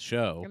credits of the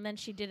show. And then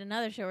she did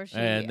another show where she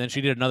And then she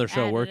did another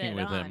show added working it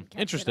with on, him. kept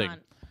it Interesting. on.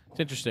 It's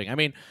interesting. I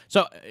mean,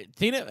 so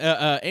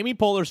Amy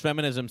Poehler's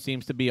feminism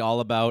seems to be all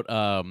about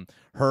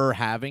her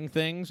having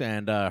things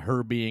and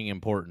her being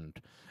important.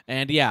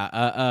 And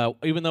yeah,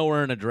 even though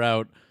we're in a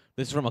drought,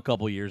 this is from a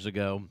couple years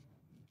ago.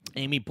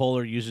 Amy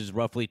Poehler uses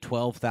roughly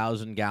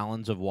 12,000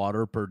 gallons of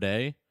water per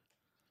day.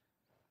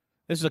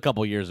 This is a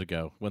couple years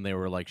ago when they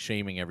were like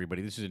shaming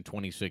everybody. This is in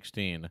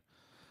 2016.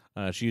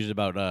 She uses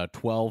about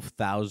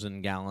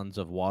 12,000 gallons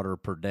of water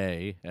per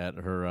day at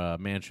her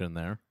mansion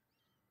there.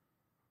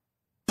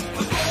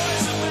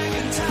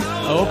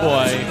 Oh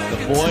boy,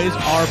 the boys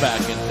are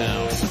back in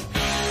town.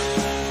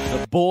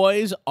 The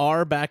boys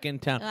are back in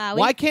town.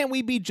 Why can't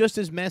we be just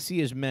as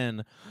messy as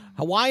men?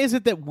 Why is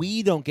it that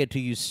we don't get to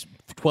use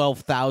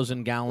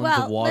 12,000 gallons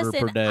of water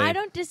per day? I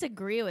don't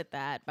disagree with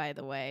that, by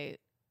the way.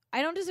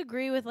 I don't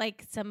disagree with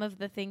like some of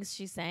the things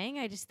she's saying.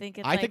 I just think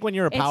I think when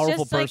you're a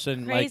powerful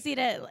person,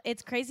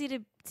 it's crazy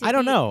to I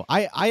don't know.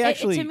 I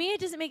actually to me it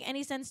doesn't make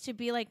any sense to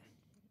be like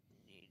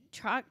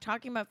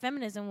talking about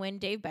feminism when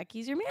Dave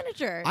Becky's your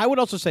manager. I would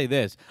also say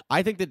this.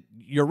 I think that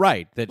you're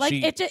right that like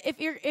she.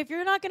 If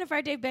you're not going to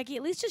fire Dave Becky,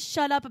 at least just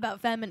shut up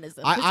about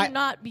feminism. Because you're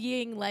not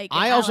being like.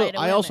 I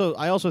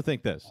also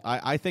think this.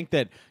 I think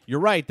that you're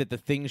right that the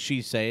things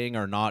she's saying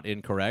are not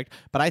incorrect,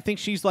 but I think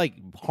she's like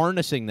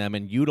harnessing them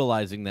and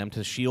utilizing them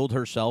to shield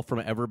herself from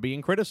ever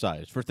being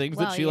criticized for things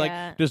that she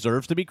like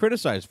deserves to be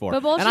criticized for.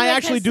 And I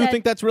actually do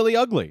think that's really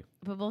ugly.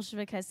 But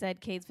Bolshevik has said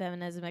Cait's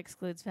feminism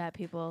excludes fat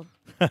people.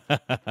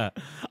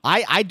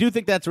 I do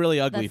think that's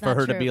really ugly for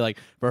her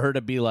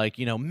to be like,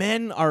 you know,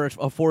 men are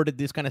afforded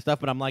this kind of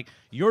stuff, but I'm like,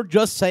 you're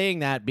just saying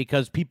that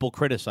because people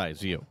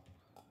criticize you.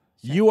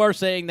 You are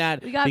saying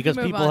that because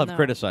people have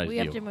criticized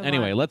you.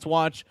 Anyway, let's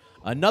watch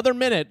another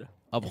minute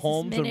of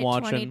Holmes and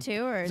Watson. It's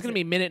going to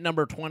be minute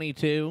number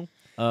 22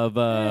 of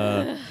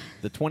the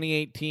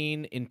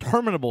 2018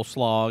 interminable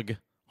slog,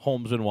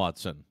 Holmes and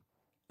Watson.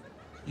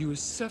 You were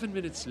 7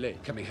 minutes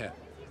late coming here.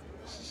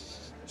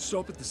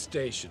 Stop at the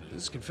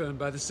stationer's, confirmed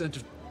by the scent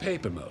of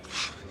paper malt.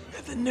 You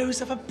have the nose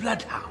of a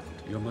bloodhound.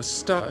 Your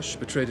moustache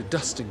betrayed a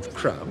dusting of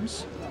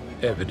crumbs.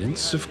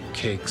 Evidence of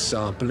cake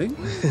sampling.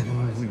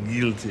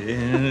 Guilty.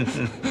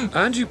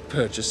 And you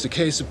purchased a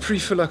case of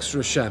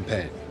Prefluxtra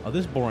champagne. Oh,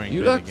 this boring.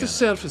 You lack the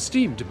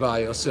self-esteem to buy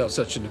yourself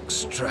such an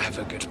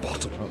extravagant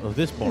bottle. Oh,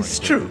 this boring. It's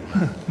true.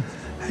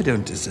 I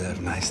don't deserve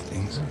nice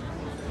things.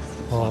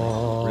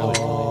 Oh. Really?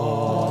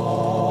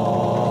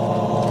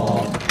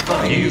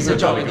 For he's a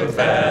jolly good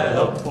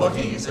fellow, for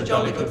he's a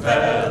jolly good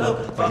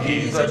fellow, for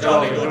he's a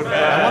jolly good fellow.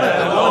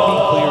 I want to be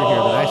clear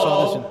here that I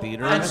saw this in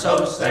theater. And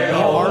so say they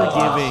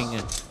are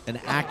giving an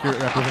accurate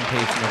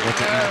representation of what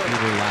the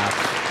in-theater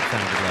laughs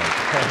sounded like.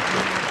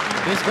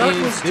 This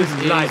is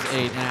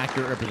an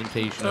accurate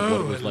representation of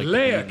what it was like to be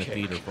in the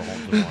theater for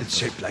Holmes and Watson. It's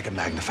shaped like a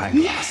magnifying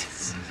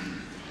glass.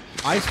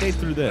 I stayed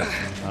through this.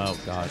 Oh,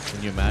 God.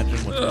 Can you imagine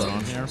what's going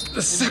on here?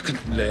 The second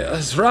layer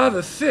is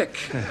rather thick.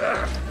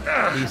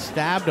 He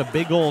stabbed a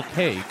big old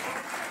cake.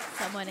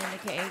 Someone in the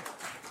cake.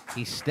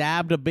 He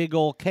stabbed a big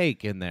old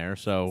cake in there,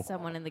 so...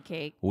 Someone in the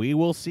cake. We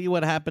will see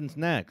what happens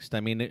next.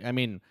 I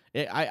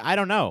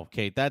don't know,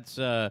 Cait. That's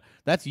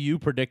you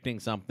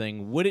predicting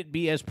something. Would it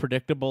be as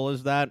predictable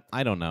as that?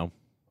 I don't know.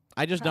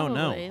 I just don't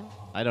know.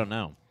 I don't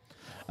know.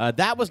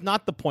 That was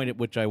not the point at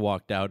which I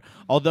walked out,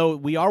 although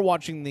we are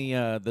watching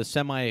the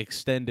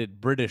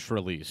semi-extended British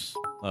release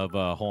of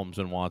Holmes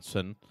and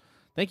Watson.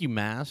 Thank you,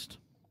 Mast.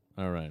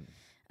 All right.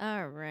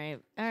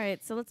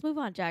 So let's move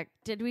on, Jack.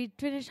 Did we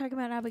finish talking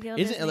about Abigail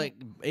Isn't Disney? it like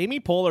Amy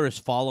Poehler is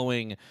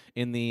following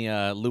in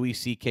the Louis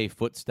C.K.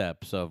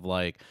 footsteps of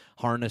like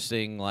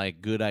harnessing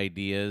like good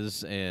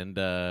ideas and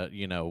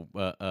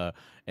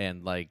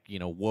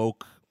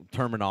woke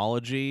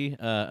terminology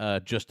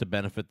just to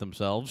benefit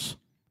themselves?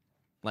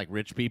 Like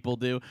rich people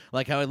do,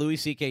 like how Louis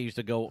C.K. used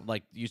to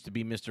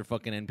be Mr.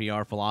 fucking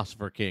NPR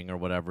philosopher king or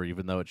whatever,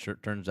 even though it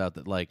turns out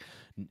that like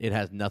it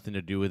has nothing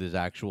to do with his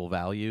actual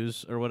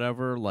values or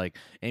whatever. Like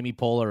Amy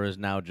Poehler is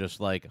now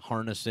just like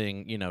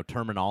harnessing,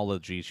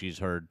 terminology she's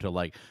heard to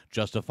like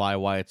justify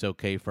why it's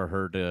okay for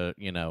her to,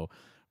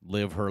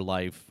 live her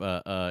life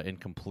in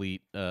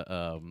complete,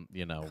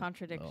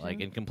 contradiction, like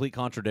in complete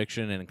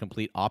contradiction and in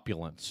complete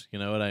opulence. You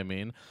know what I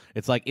mean?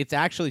 It's like it's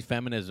actually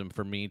feminism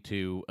for me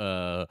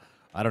to.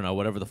 I don't know,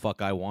 whatever the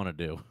fuck I want to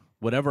do.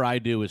 Whatever I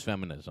do is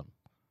feminism.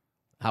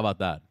 How about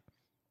that?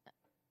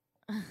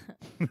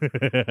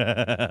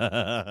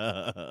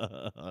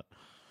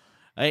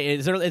 Hey,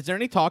 is there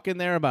any talk in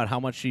there about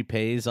how much she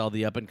pays all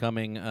the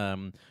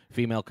up-and-coming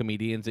female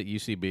comedians at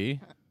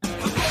UCB?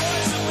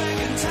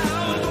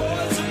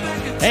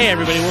 Hey,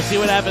 everybody, we'll see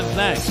what happens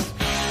next.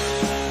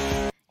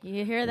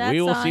 You hear that?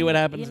 We will see what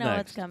happens next. You know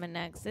what's coming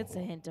next. It's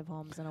a hint of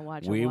Holmes and a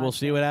watch. We will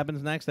see what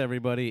happens next,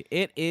 everybody.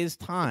 It is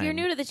time. If you're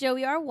new to the show,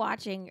 we are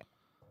watching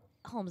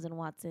Holmes and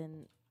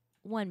Watson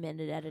 1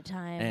 minute at a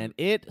time. And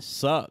it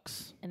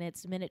sucks. And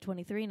it's minute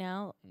 23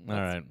 now. All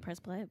right. Press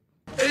play.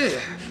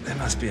 There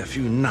must be a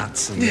few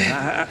nuts in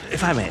there,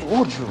 if I may.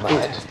 Would you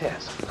mind?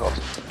 Yes, of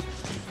course.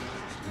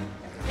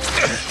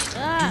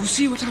 Do you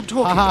see what I'm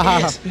talking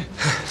about?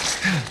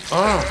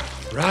 Yes.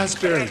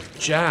 Raspberry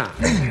jam.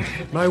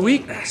 My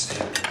weakness.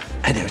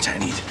 I know what I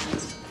need.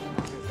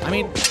 I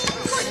mean,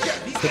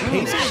 the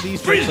pacing of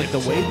these jokes, like the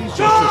way these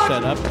jokes are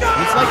set up,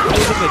 it's like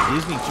pacing a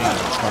Disney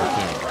Channel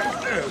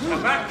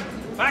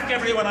cartoon. Back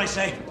everyone, I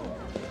say.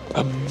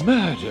 A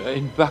murder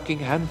in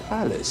Buckingham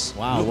Palace.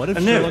 Wow, what if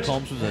Sherlock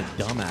Holmes was a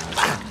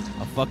dumbass?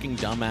 A fucking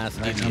dumbass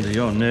idiot. Under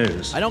your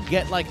nose. I don't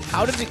get,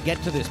 how did it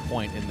get to this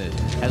point in this?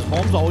 Has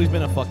Holmes always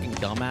been a fucking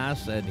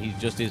dumbass and he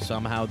just is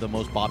somehow the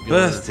most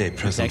popular Birthday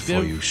present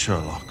detective? for you,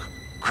 Sherlock.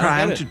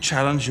 Crime to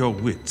challenge your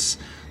wits.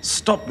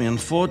 Stop me in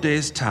 4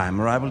 days' time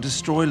or I will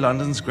destroy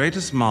London's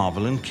greatest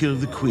marvel and kill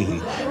the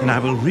Queen, and I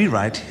will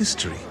rewrite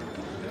history.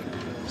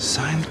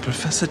 Signed,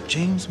 Professor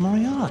James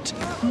Moriarty.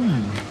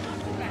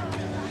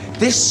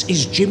 This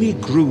is Jimmy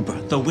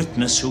Gruber, the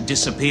witness who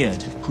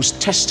disappeared, whose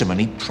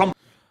testimony prompted...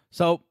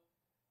 So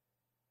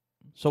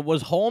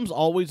was Holmes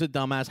always a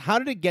dumbass? How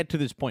did it get to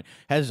this point?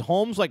 Has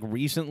Holmes like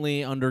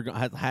recently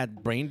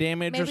had brain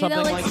damage or something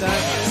like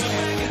that?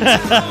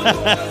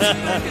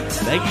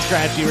 Thank you,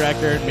 Scratchy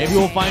Record. Maybe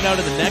we'll find out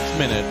in the next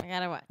minute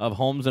of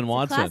Holmes and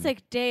Watson.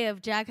 Classic day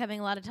of Jack having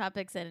a lot of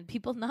topics and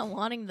people not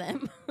wanting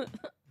them.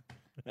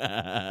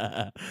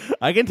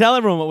 I can tell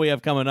everyone what we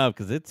have coming up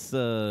because it's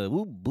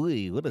oh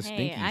boy, what a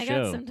stinky show. I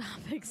got some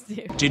topics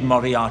too. Did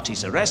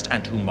Moriarty's arrest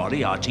and whom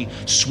Moriarty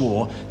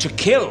swore to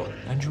kill.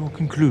 And your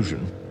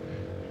conclusion?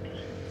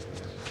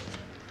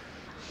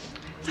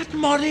 That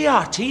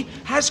Moriarty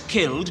has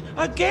killed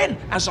again,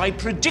 as I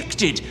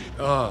predicted.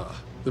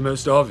 Ah, the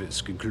most obvious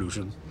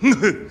conclusion.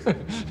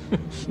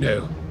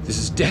 No, this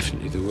is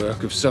definitely the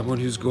work of someone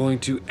who's going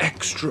to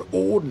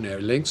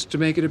extraordinary lengths to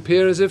make it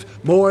appear as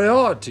if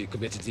Moriarty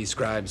committed these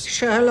crimes.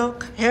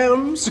 Sherlock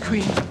Holmes, The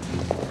Queen.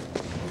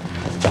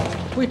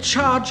 we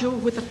charge you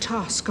with the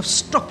task of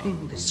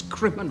stopping this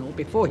criminal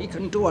before he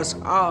can do us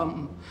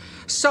harm.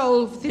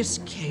 Solve this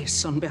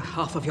case on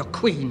behalf of your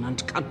queen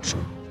and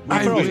country.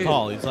 I will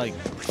call. He's like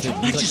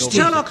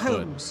Sherlock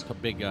Holmes a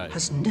big guy.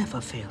 has never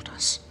failed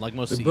us. Like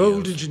most The CEOs.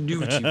 bold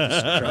ingenuity of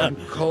this crime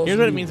calls Here's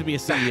what it me means to be a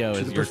back CEO: to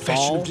is the you're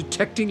profession tall of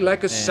detecting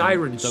like a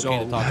siren it's okay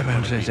to song. talk I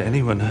won't let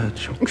anyone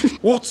hurt you.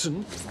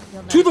 Watson,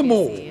 You'll to never the be a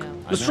mall.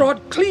 CEO.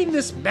 Lestrade, clean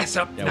this mess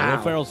up Yeah, now.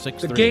 Will Ferrell's 6'3",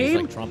 The he's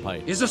game like Trump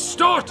height. is a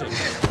starting.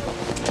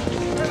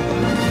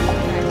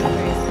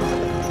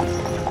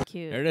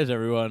 Cute. There it is,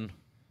 everyone.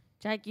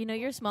 Jack, you know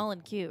you're small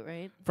and cute,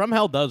 right? From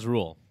Hell Does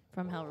Rule.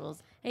 From Hell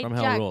Rules. Hey, From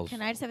Hell Jack, Rules.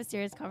 can I just have a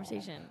serious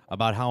conversation?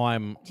 About how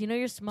I'm Do you know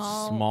you're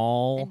small,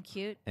 small and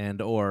cute?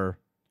 and or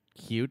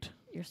cute.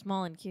 You're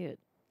small and cute.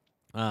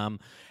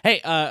 Hey,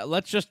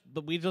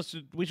 we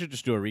should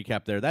just do a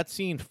recap there. That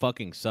scene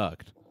fucking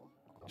sucked.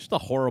 Just a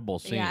horrible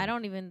scene. Yeah, I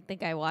don't even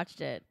think I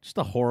watched it. Just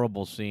a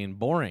horrible scene.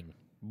 Boring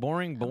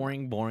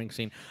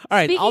scene. All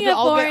right, Speaking of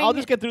I'll boring,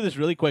 just get through this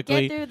really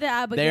quickly. Get through the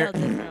Abigail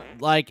Disney.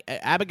 Like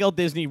Abigail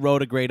Disney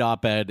wrote a great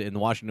op-ed in the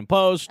Washington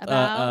Post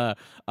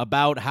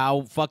about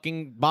how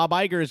fucking Bob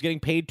Iger is getting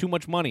paid too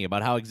much money,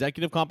 about how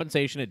executive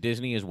compensation at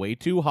Disney is way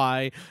too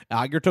high.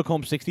 Iger took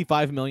home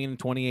 $65 million in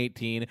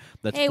 2018.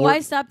 That's Hey, why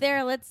stop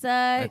there? Let's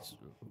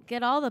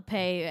get all the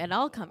pay at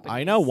all companies.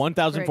 I know,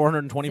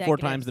 1,424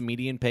 times executives. the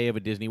median pay of a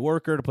Disney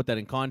worker. To put that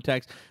in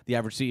context, the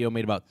average CEO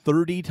made about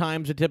 30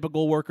 times a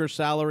typical worker's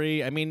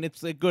salary. I mean,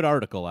 it's a good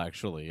article,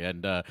 actually.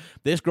 And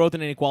this growth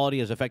and inequality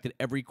has affected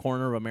every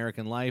corner of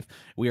American life.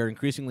 We are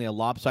increasingly a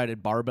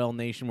lopsided barbell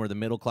nation where the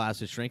middle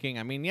class is shrinking.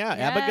 I mean, yeah,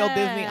 Abigail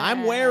Disney,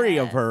 I'm wary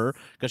of her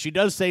because she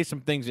does say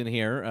some things in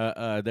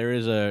here.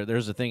 There's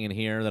a thing in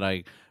here that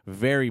I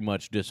very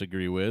much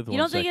disagree with. You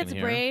don't think it's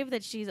brave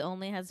that she's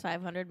only has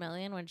 $500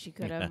 million when she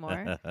could have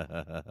more?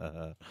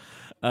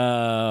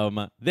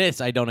 This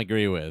I don't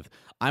agree with.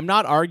 I'm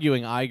not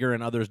arguing Iger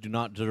and others do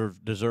not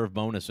deserve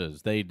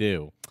bonuses. They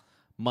do.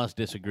 Must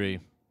disagree.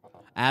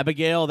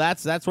 Abigail,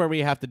 that's where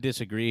we have to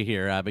disagree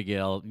here,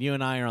 Abigail. You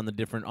and I are on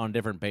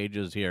different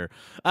pages here.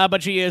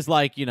 But she is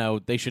like,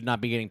 they should not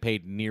be getting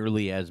paid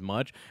nearly as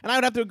much. And I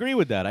would have to agree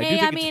with that. I do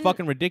think it's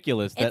fucking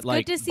ridiculous that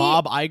like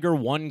Bob Iger,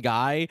 one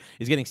guy,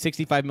 is getting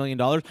 $65 million.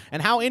 And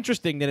how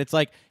interesting that it's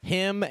like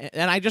him,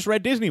 and I just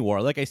read Disney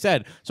War, like I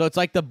said. So it's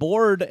like the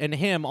board and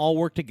him all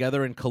work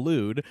together and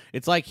collude.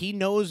 It's like he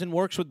knows and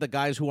works with the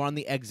guys who are on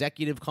the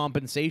executive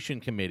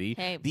compensation committee.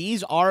 Hey.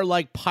 These are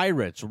like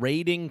pirates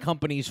raiding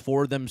companies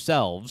for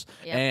themselves.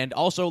 Yep. And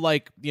also,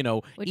 like,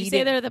 would you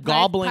say they're the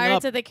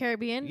Pirates of the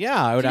Caribbean?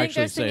 Yeah, I would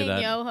actually say singing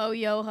that. Yo ho,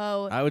 yo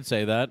ho. I would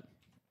say that.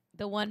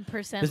 The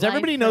 1%. Does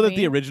everybody know that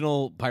the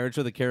original Pirates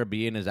of the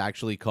Caribbean is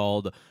actually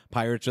called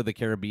Pirates of the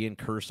Caribbean: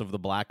 Curse of the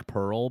Black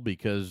Pearl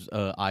because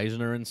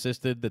Eisner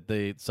insisted that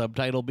the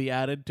subtitle be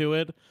added to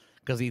it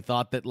because he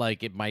thought that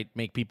like it might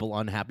make people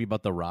unhappy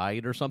about the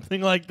ride or something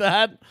like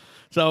that.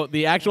 So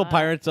the actual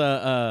Pirates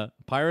of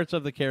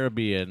the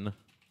Caribbean,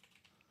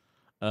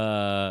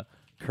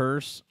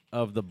 Curse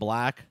of the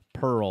Black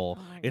Pearl.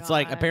 It's God.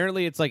 like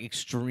apparently it's like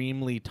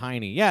extremely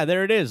tiny. Yeah,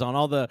 there it is on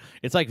all the.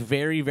 It's like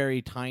very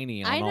very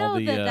tiny on I know all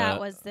the. that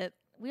was the.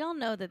 We all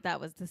know that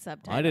was the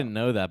subtitle. I didn't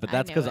know that, but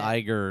that's knew because it.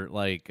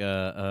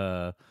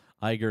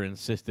 Iger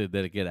insisted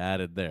that it get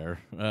added there.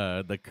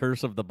 The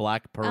Curse of the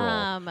Black Pearl.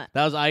 Um,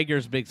 that was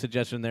Iger's big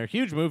suggestion there.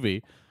 Huge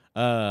movie.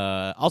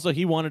 Also,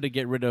 he wanted to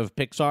get rid of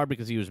Pixar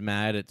because he was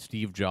mad at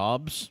Steve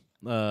Jobs.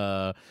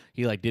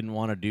 He like didn't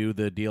want to do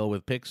the deal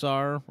with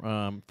Pixar.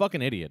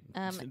 Fucking idiot.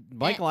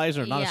 Michael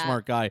Eisner, not a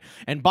smart guy.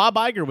 And Bob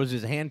Iger was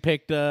his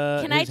handpicked.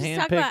 Can I just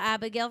talk about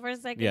Abigail for a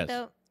second, Yes.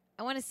 though?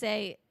 I want to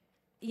say,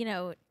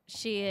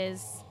 she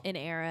is an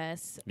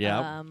heiress.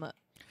 Yeah.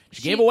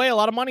 She gave away a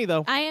lot of money,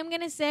 though. I am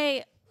gonna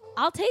say,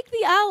 I'll take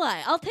the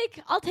ally. I'll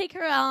take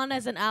her on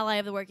as an ally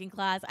of the working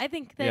class. I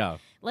think that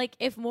like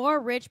if more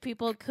rich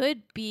people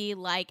could be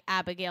like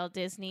Abigail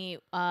Disney,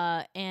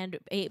 and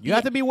you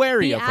have to be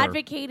wary of her.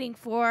 Advocating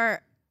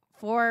for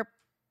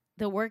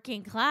the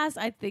working class,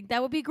 I think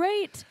that would be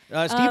great.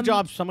 Steve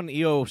Jobs, someone in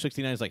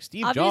EO69 is like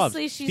Steve Jobs.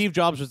 Obviously, Steve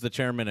Jobs was the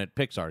chairman at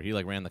Pixar. He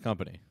like ran the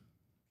company.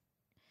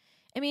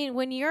 I mean,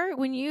 when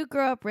you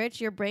grow up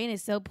rich, your brain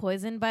is so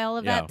poisoned by all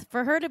of that.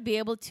 For her to be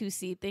able to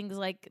see things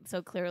like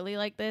so clearly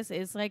like this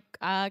is like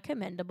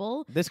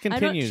commendable. This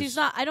continues.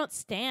 I don't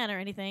stan or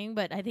anything,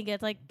 but I think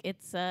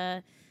it's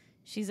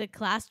she's a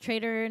class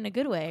traitor in a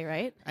good way,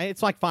 right?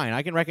 It's like fine.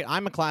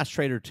 I'm a class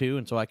traitor too,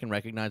 and so I can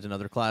recognize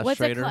another class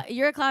traitor.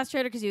 You're a class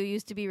traitor because you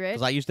used to be rich.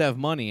 Because I used to have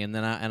money, and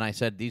then I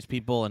said these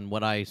people and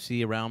what I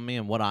see around me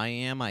and what I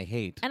am, I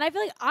hate. And I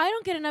feel like I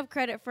don't get enough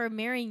credit for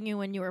marrying you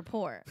when you were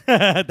poor.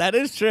 That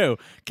is true.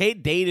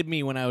 Cait dated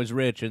me when I was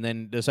rich, and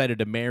then decided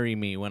to marry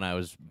me when I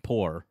was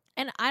poor.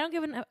 And I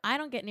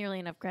don't get nearly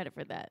enough credit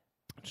for that.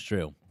 It's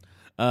true.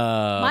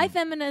 My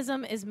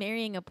feminism is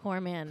marrying a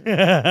poor man.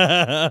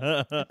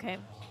 Okay.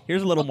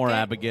 Here's a little more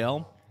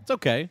Abigail. It's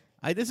okay.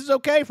 This is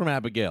okay from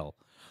Abigail.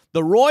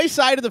 The Roy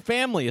side of the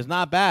family is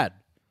not bad.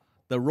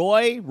 The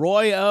Roy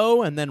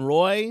O, and then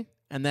Roy,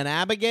 and then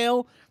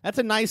Abigail. That's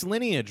a nice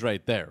lineage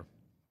right there.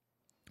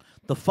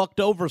 The fucked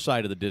over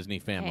side of the Disney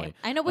family. Okay.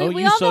 I know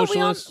we all know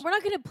we're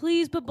not going to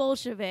please the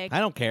Bolshevik. I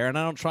don't care, and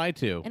I don't try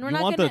to. And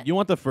you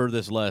want the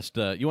furthest left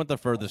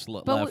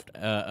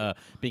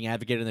being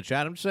advocated in the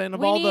chat. I'm just saying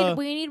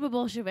we need the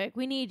Bolshevik.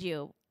 We need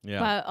you. Yeah.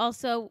 But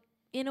also,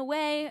 in a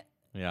way,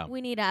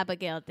 we need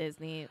Abigail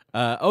Disney.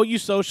 You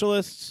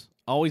socialists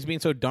always being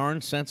so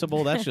darn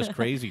sensible. That's just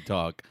crazy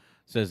talk,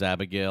 says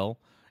Abigail.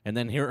 And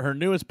then her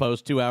newest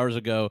post 2 hours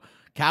ago,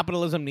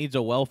 capitalism needs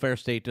a welfare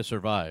state to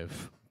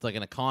survive. It's like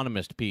an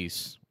Economist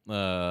piece.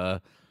 So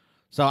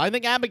I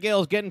think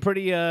Abigail's getting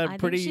pretty radicalized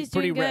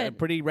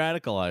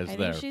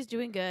there. I think she's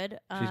doing good.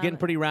 She's getting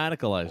pretty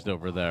radicalized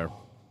over there.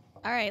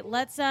 All right,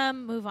 let's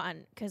move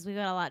on because we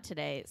got a lot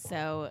today.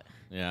 So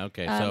yeah,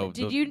 okay.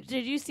 Did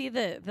you see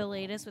the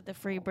latest with the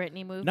Free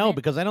Britney movement? No,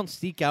 because I don't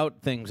seek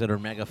out things that are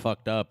mega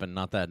fucked up and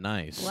not that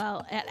nice.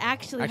 Well, it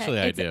actually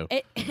I do.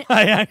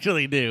 I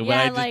actually do, but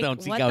I just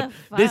don't seek out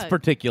this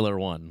particular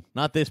one.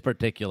 Not this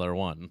particular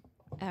one.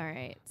 All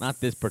right. Not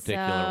this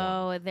particular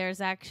one. So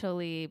there's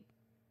actually,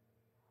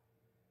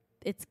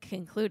 it's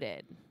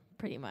concluded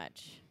pretty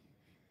much.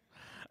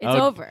 It's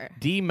over.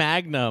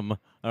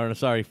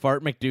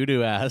 Fart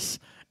McDoodoo ass.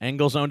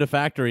 Engels owned a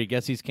factory.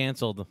 Guess he's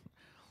canceled.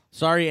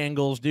 Sorry,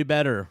 Engels. Do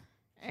better.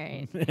 All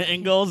right.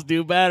 Engels,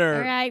 do better.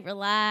 All right,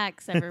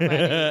 relax, everybody.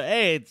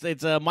 Hey,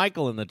 it's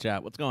Michael in the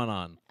chat. What's going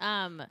on?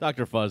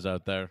 Dr. Fuzz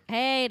out there.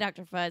 Hey,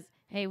 Dr. Fuzz.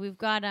 Hey, we've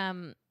got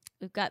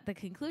the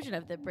conclusion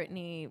of the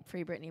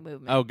Free Britney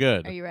movement. Oh,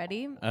 good. Are you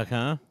ready?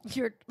 Uh-huh.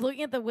 You're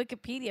looking at the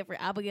Wikipedia for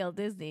Abigail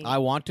Disney. I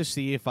want to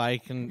see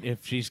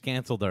if she's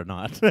canceled or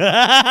not. Just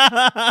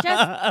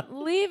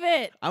leave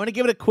it. I'm going to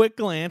give it a quick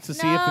glance to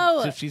see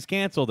if she's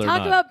canceled or not.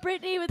 Talk about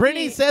Britney with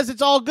Britney says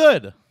it's all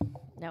good.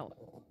 No,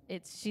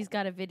 she's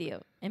got a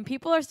video. And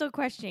people are still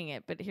questioning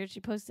it, but here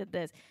she posted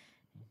this.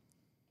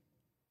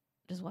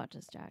 Just watch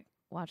this, Jack.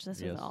 Watch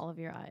this with all of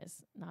your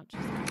eyes, not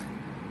just...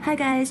 Hi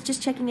guys,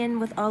 just checking in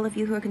with all of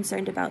you who are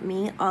concerned about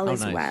me. All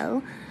is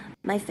well.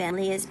 My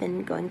family has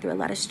been going through a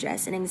lot of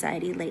stress and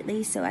anxiety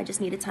lately, so I just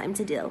needed time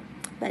to deal.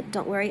 But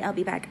don't worry, I'll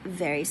be back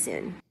very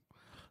soon.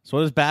 So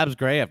what does Babs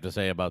Gray have to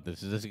say about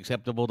this? Is this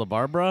acceptable to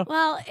Barbara?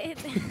 Well, it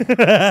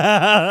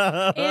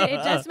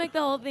does make the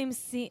whole thing,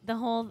 Free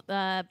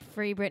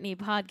Britney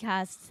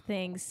podcast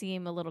thing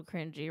seem a little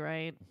cringy,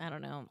 right? I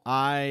don't know.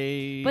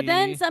 But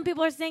then some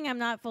people are saying I'm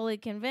not fully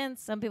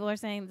convinced. Some people are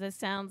saying this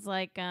sounds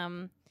like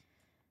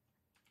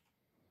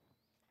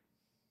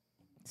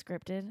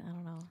scripted. I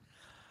don't know.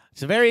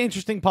 It's a very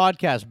interesting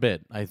podcast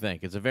bit, I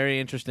think. It's a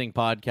very interesting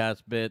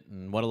podcast bit,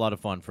 and what a lot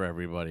of fun for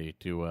everybody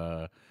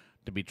to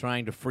be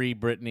trying to free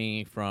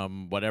Britney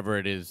from whatever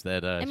it is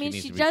that she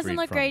needs to be doesn't freed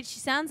look from. great. She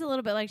sounds a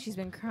little bit like she's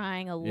been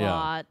crying a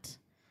lot.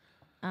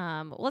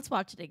 Let's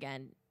watch it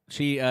again.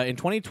 She in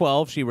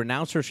 2012, she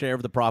renounced her share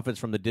of the profits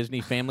from the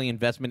Disney family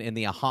investment in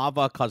the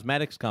Ahava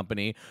Cosmetics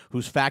Company,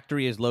 whose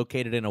factory is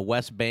located in a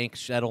West Bank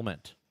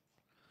settlement.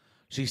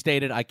 She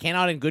stated, I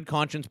cannot in good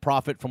conscience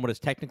profit from what is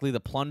technically the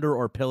plunder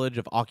or pillage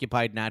of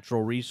occupied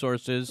natural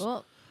resources.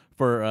 Well,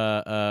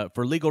 For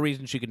legal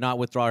reasons, she could not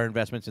withdraw her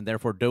investments and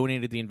therefore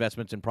donated the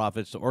investments and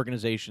profits to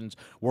organizations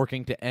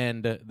working to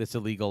end this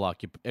illegal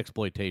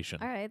exploitation.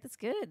 All right, that's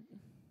good.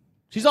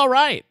 She's all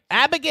right.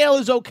 Abigail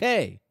is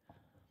okay.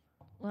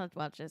 We'll have to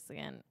watch this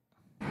again.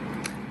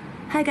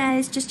 Hi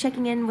guys, just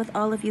checking in with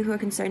all of you who are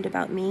concerned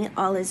about me.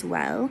 All is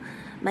well.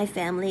 My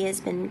family has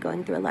been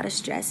going through a lot of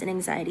stress and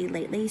anxiety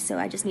lately, so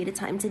I just needed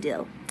time to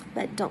deal.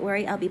 But don't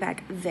worry, I'll be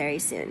back very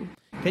soon.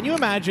 Can you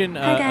imagine?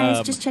 Hi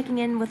guys, just checking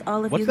in with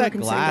all of you who are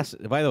concerned. What's that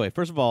glass? By the way,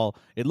 first of all,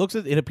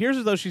 it appears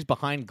as though she's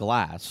behind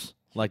glass.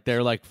 Like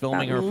they're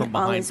filming her from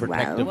behind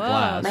protective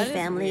glass. My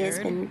family has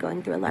been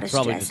going through a lot of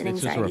stress and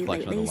anxiety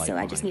lately, so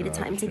I just needed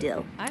time to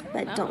deal.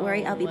 But don't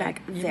worry, I'll be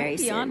back very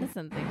soon.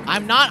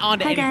 I'm not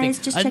onto anything. Guys,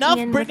 just Enough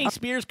checking in Britney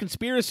Spears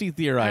conspiracy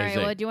theorizing. All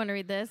right, well, do you want to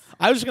read this?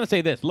 I was just going to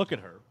say this. Look at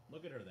her.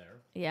 Look at her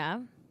there. Yeah.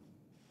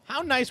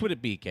 How nice would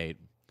it be, Cait,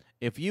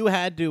 if you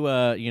had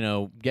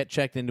to, get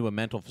checked into a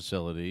mental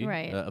facility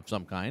Right. of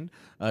some kind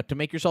to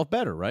make yourself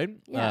better, right?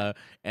 Yeah.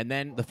 And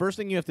then the first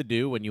thing you have to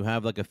do when you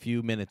have like a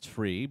few minutes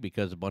free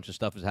because a bunch of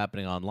stuff is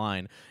happening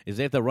online is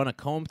they have to run a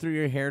comb through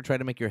your hair, try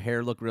to make your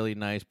hair look really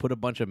nice, put a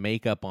bunch of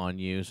makeup on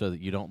you so that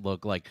you don't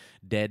look like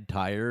dead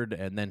tired,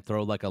 and then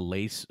throw like a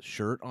lace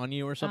shirt on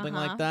you or something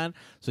like that.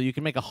 So you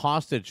can make a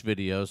hostage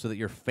video so that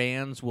your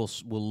fans will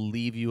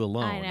leave you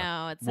alone I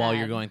know, it's while sad.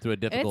 you're going through a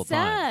difficult It's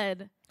time.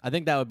 sad. I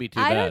think that would be too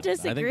I bad. don't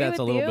disagree I think that's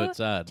a with little you. bit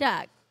sad.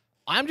 Jack,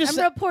 I'm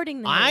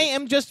reporting the I news.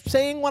 am just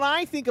saying what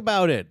I think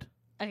about it.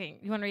 Okay,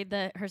 you want to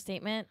read her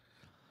statement?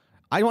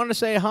 I want to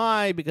say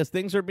hi because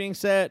things that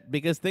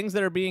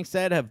are being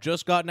said have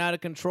just gotten out of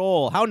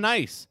control. How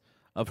nice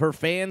of her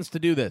fans to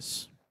do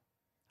this.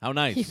 How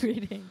nice. Keep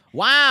reading.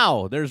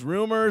 Wow, there's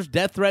rumors,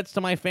 death threats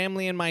to my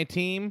family and my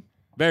team.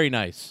 Very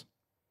nice.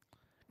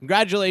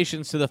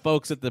 Congratulations to the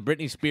folks at the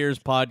Britney Spears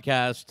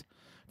podcast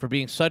for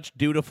being such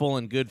dutiful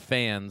and good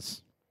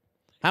fans.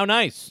 How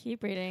nice.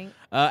 Keep reading.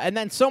 And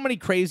then so many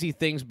crazy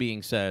things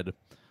being said.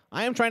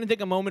 I am trying to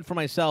take a moment for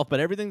myself, but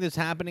everything that's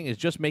happening is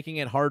just making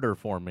it harder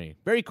for me.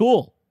 Very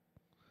cool.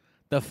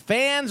 The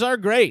fans are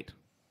great.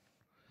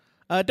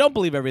 Don't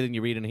believe everything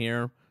you read in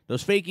here.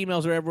 Those fake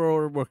emails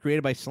were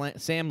created by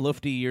Sam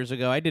Lufty years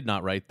ago. I did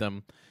not write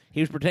them. He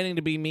was pretending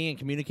to be me and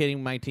communicating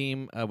with my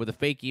team with a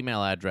fake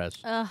email address.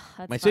 Ugh,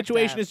 that's My fucked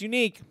situation up. is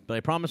unique, but I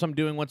promise I'm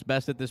doing what's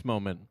best at this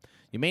moment.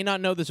 You may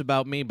not know this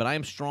about me, but I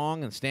am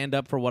strong and stand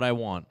up for what I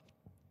want.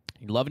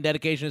 Love and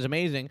dedication is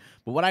amazing,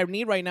 but what I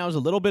need right now is a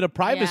little bit of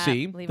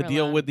privacy leave to her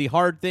deal alone. with the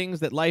hard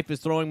things that life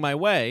is throwing my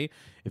way.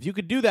 If you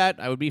could do that,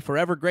 I would be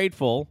forever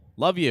grateful.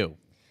 Love you.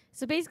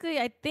 So basically,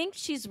 I think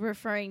she's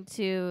referring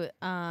to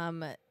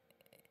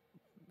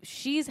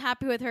she's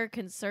happy with her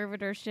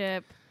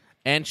conservatorship.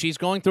 And she's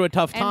going through a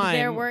tough time.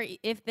 And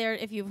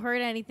if you've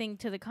heard anything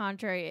to the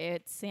contrary,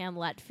 it's Sam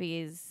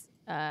Letfie's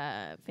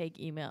fake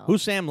email.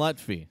 Who's Sam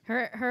Lutfi?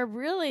 Her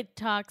really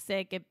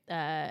toxic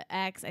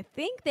ex. I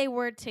think they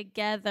were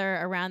together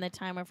around the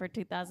time of her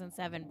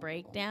 2007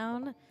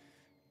 breakdown.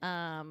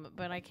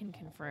 But I can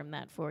confirm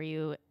that for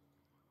you.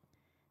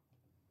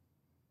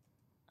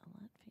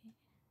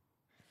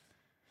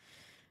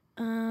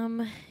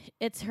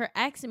 It's her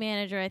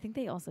ex-manager. I think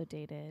they also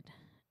dated.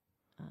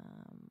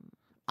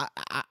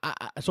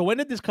 So when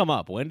did this come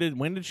up? When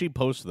did she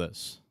post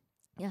this?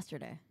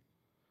 Yesterday.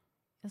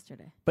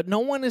 But no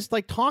one is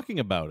like talking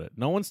about it.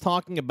 No one's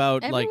talking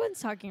about Everyone's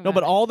talking No,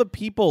 about but it. all the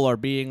people are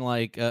being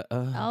like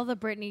all the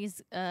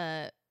Britney's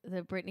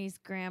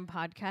Graham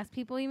podcast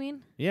people, you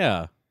mean?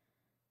 yeah.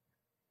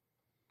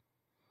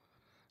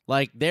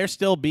 Like they're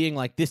still being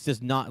like this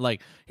is not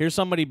like here's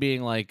somebody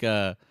being like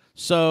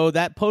so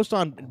that post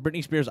on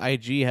Britney Spears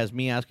IG has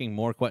me asking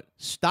more questions.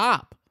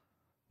 Stop.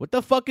 What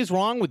the fuck is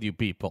wrong with you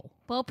people?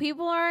 Well,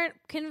 people aren't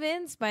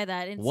convinced by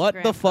that Instagram What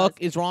the fuck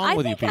post. is wrong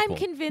with you people? I'm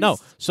convinced. No,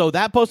 so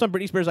that post on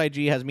Britney Spears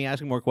IG has me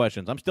asking more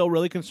questions. I'm still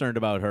really concerned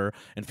about her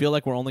and feel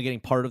like we're only getting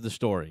part of the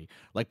story.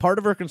 Like part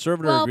of her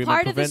conservator agreement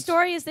part of the prevents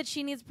story is that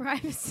she needs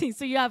privacy.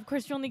 So yeah, of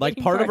course you're only like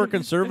getting part of her the story.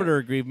 conservator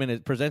agreement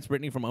it prevents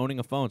Britney from owning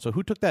a phone. So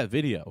who took that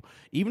video?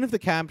 Even the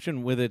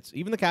caption with its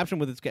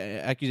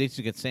accusations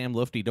against Sam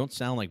Lufty don't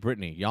sound like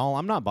Britney. Y'all,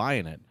 I'm not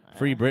buying it.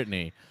 Free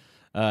Britney.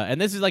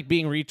 And this is like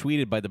being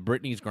retweeted by the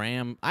Britney's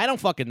Graham. I don't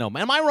fucking know.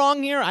 Am I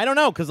wrong here? I don't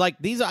know because like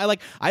these I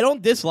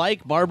don't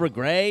dislike Barbara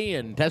Gray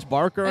and Tess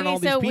Barker and Okay, all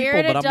these so people,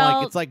 Weird but I'm like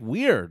Adult- it's like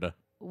weird.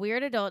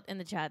 Weird Adult in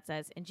the chat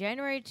says, in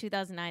January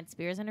 2009,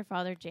 Spears and her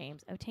father,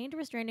 James, obtained a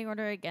restraining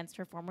order against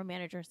her former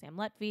manager, Sam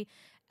Lutfi,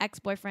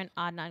 ex-boyfriend,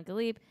 Adnan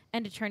Galib,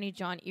 and attorney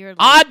John Early.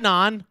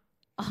 Adnan.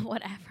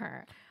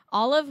 Whatever.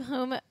 All of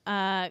whom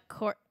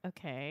court...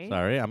 Okay.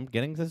 Sorry, I'm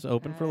getting this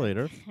open for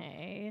later.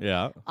 Okay.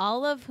 Yeah.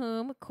 All of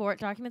whom court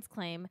documents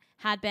claim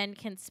had been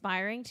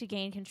conspiring to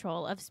gain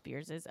control of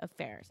Spears'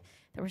 affairs.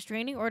 The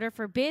restraining order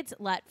forbids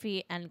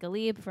Lutfi and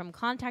Galib from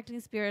contacting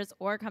Spears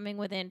or coming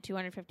within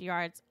 250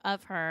 yards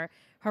of her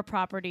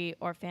property,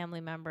 or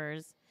family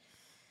members.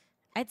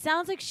 It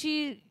sounds like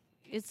she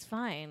is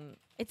fine.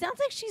 It sounds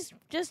like she's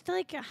just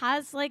like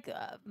has like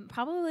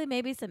probably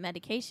maybe some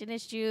medication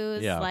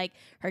issues. Yeah. Like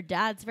her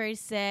dad's very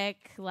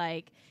sick.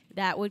 Like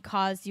that would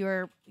cause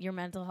your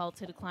mental health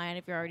to decline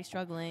if you're already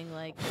struggling.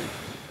 Like,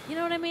 you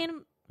know what I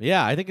mean?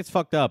 Yeah, I think it's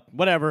fucked up.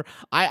 Whatever.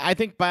 I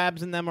think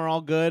Babs and them are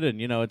all good,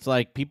 and it's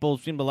like people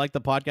seem to like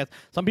the podcast.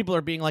 Some people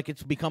are being like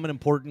it's become an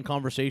important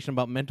conversation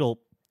about mental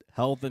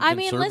health and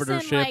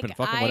conservatorship and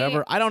fucking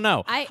whatever. I don't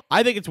know.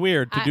 I think it's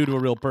weird to do to a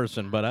real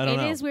person, but I don't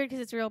know. It is weird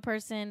because it's a real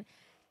person.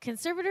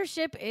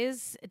 Conservatorship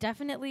is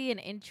definitely an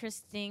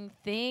interesting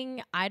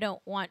thing. I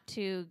don't want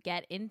to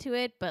get into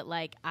it, but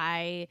like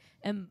I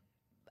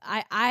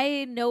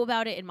know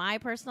about it in my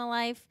personal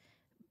life,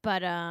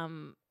 but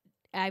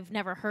I've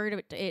never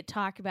heard it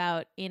talked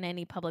about in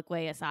any public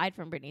way aside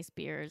from Britney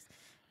Spears.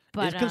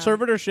 But is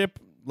conservatorship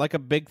like a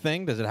big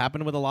thing? Does it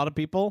happen with a lot of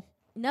people?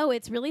 No,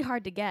 it's really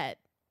hard to get.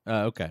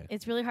 Okay.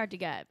 It's really hard to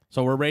get.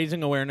 So we're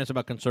raising awareness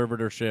about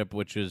conservatorship,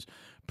 which is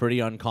pretty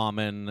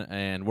uncommon,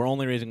 and we're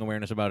only raising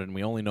awareness about it, and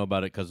we only know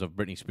about it because of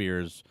Britney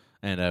Spears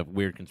and a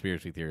weird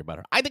conspiracy theory about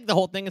her. I think the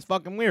whole thing is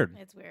fucking weird.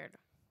 It's weird.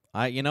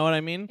 You know what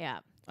I mean? Yeah.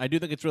 I do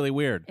think it's really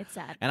weird. It's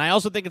sad. And I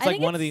also think it's like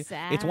one of these.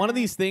 sad. It's one of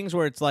these things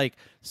where it's like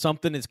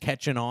something is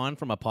catching on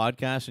from a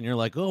podcast, and you're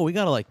like, oh, we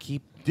gotta like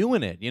keep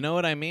doing it. You know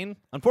what I mean?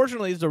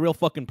 Unfortunately, he's a real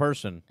fucking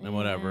person and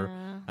whatever.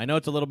 Yeah. I know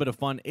it's a little bit of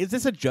fun. Is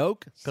this a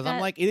joke? Because I'm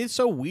like, it is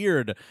so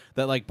weird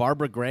that like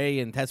Barbara Gray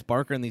and Tess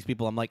Barker and these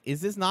people. I'm like,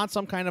 is this not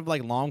some kind of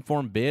like long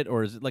form bit,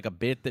 or is it like a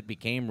bit that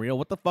became real?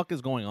 What the fuck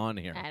is going on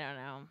here? I don't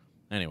know.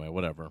 Anyway,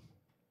 whatever.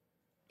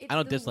 I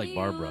don't dislike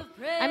Barbara.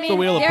 I mean, the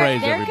Wheel of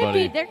Praise,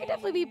 everybody. There could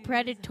definitely be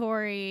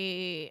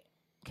predatory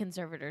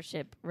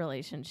conservatorship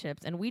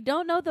relationships, and we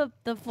don't know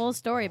the full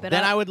story. But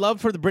then I would love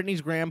for the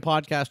Britney's Graham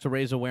podcast to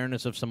raise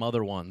awareness of some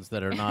other ones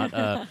that are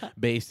not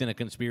based in a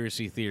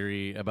conspiracy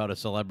theory about a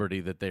celebrity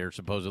that they are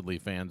supposedly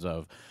fans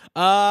of.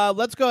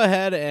 Let's go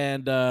ahead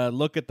and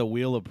look at the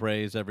Wheel of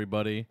Praise,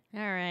 everybody. All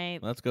right.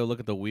 Let's go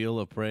look at the Wheel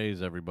of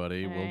Praise,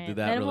 everybody. All We'll right. do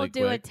that then really we'll quick.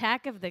 do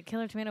Attack of the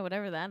Killer Tomato,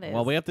 whatever that is.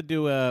 Well, we have to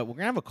do. We're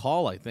gonna have a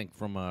call, I think,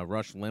 from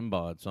Rush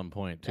Limbaugh at some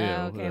point too.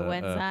 Oh, okay,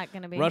 when's that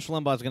gonna be? Rush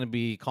Limbaugh is gonna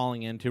be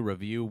calling in to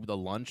review the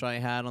lunch I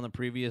had on the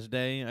previous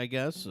day, I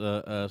guess.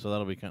 So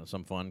that'll be kind of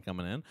some fun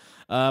coming in.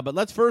 But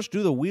let's first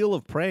do the Wheel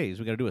of Praise.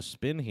 We got to do a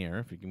spin here.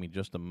 If you give me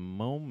just a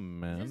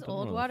moment. Is this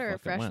old water or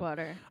fresh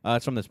water?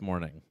 It's from this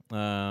morning.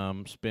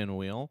 Spin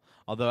wheel.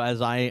 Although, as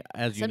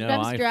you know,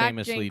 Sometimes I Jack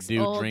famously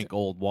do drink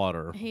old water.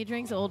 He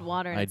drinks old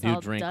water. And I it's do all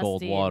drink dusty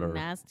old water. And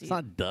nasty. It's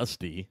not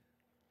dusty.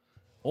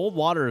 Old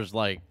water is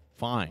like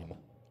fine.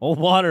 Old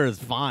water is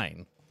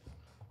fine.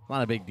 It's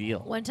not a big deal.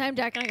 One time,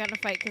 Jack and I got in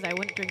a fight because I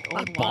wouldn't drink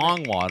old Not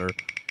water. bong water.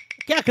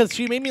 Yeah, because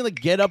she made me like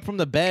get up from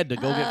the bed to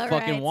go get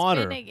fucking right,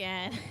 water. Spin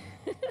again.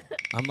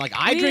 I'm like,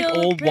 I drink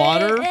Wheel old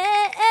water.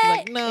 She's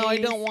like, no, I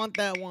praise. don't want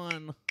that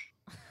one.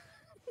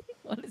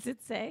 What does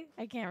it say?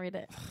 I can't read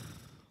it.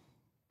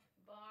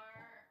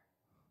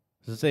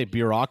 Does it say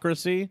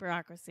bureaucracy?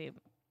 Bureaucracy.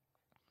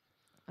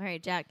 All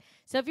right, Jack.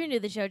 So if you're new to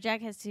the show,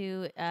 Jack has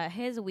to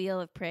his wheel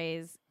of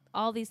praise.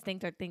 All these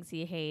things are things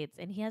he hates,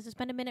 and he has to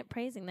spend a minute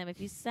praising them. If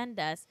you send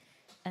us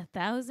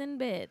 1,000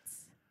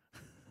 bits,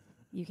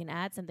 you can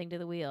add something to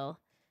the wheel.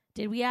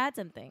 Did we add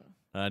something?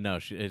 No,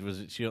 it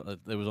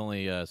was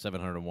only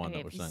 701 Okay,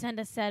 that were if you sent. send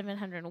us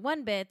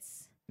 701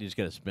 bits, You just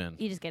get a spin.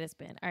 you just get a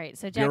spin. All right,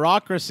 so Jack,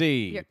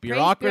 Bureaucracy. Praise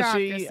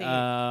Bureaucracy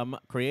bureaucracy.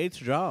 Creates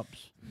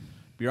jobs.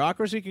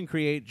 Bureaucracy can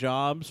create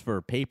jobs for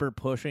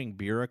paper-pushing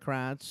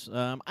bureaucrats.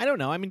 I don't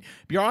know. I mean,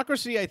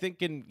 bureaucracy, I think,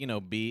 can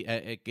be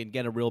it can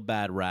get a real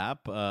bad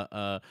rap.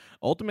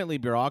 Ultimately,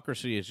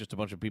 bureaucracy is just a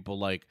bunch of people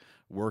like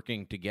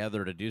working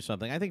together to do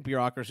something. I think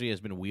bureaucracy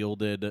has been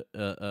wielded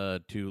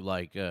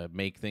to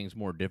make things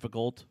more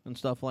difficult and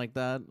stuff like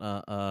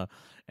that.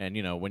 And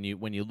when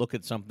you look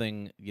at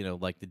something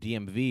like the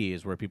DMV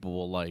is where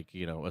people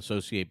will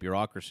associate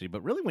bureaucracy,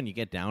 but really when you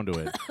get down to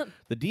it,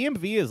 the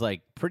DMV is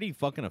like pretty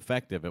fucking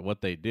effective at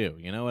what they do.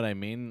 You know what I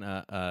mean?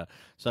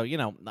 So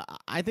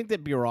I think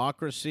that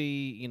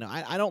bureaucracy.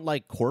 I don't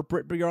like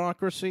corporate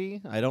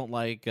bureaucracy. I don't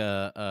like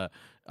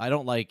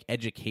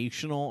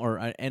educational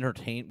or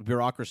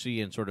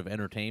bureaucracy in sort of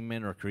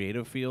entertainment or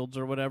creative fields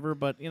or whatever.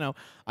 But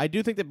I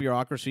do think that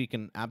bureaucracy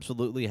can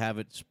absolutely have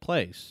its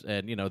place,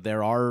 and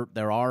there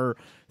are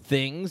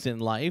things in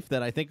life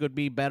that I think would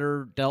be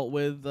better dealt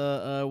with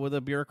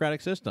a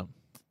bureaucratic system.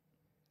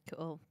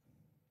 cool.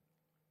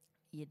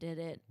 You did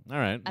it. All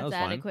right, that That's was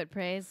fine. adequate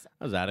praise.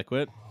 That was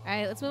adequate. All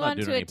right, let's move Not on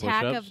doing to any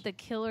Attack push-ups. of the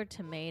Killer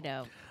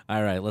Tomato.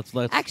 All right, let's.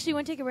 Actually,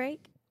 want to take a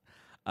break?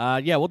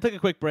 Yeah, we'll take a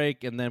quick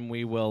break and then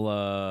we will.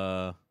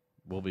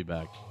 We'll be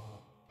back.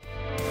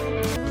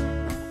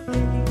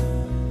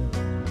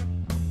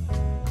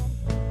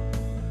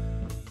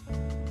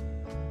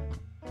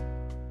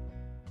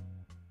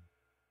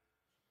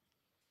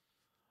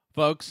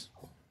 Folks,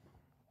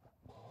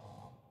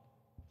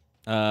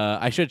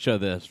 I should show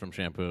this from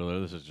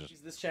Shampoo. This is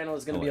just. This channel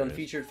is going to be hilarious.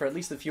 unfeatured for at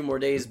least a few more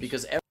days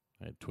because. I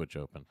had Twitch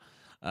open.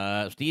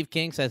 Steve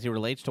King says he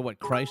relates to what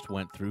Christ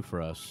went through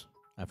for us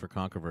after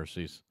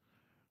controversies.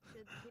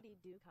 Should Kitty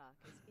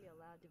Dukakis be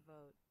allowed to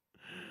vote?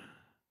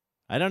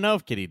 I don't know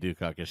if Kitty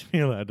Dukakis should be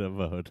allowed to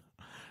vote.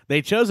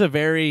 They chose a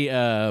very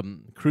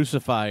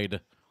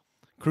crucified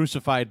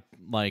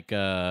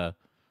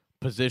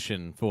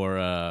position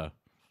for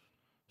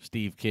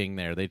Steve King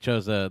there. They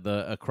chose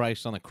a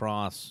Christ on the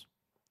cross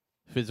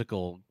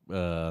physical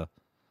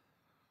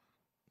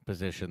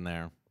position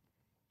there.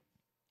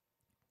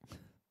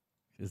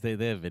 They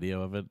have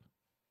video of it?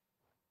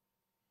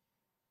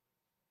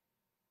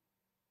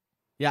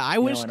 Yeah, I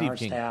wish in Steve our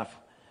King. staff,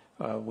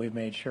 we've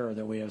made sure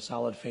that we have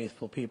solid,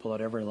 faithful people at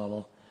every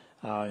level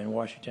in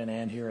Washington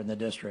and here in the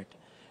district.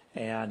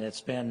 And it's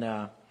been,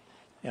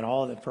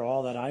 for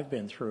all that I've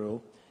been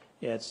through,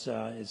 it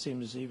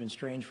seems even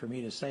strange for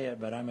me to say it,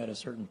 but I'm at a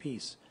certain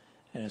peace.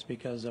 And it's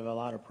because of a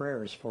lot of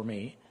prayers for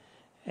me.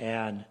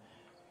 And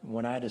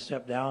when I had to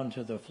step down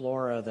to the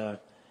floor of the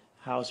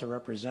House of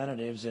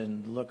Representatives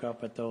and look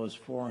up at those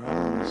 400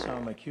 and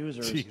some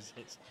accusers.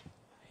 Jesus.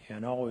 You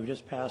know, we've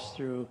just passed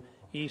through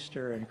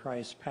Easter and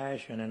Christ's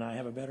Passion, and I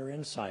have a better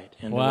insight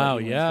into Wow,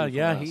 what he went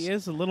through for us, he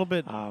is a little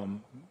bit.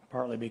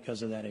 partly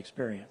because of that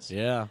experience.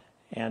 Yeah.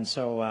 And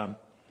so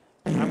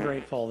I'm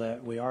grateful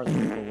that we are the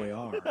people we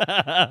are.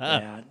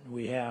 That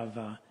we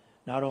have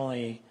not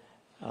only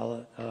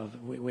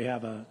we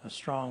have a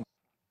strong.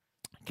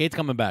 Cait's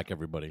coming back,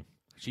 everybody.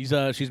 She's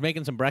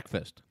making some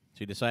breakfast.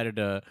 She decided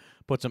to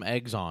put some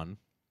eggs on.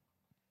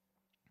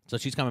 So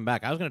she's coming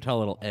back. I was going to tell a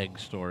little egg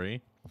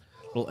story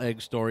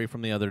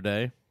from the other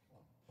day.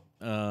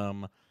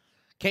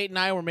 Cait and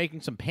I were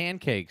making some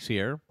pancakes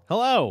here.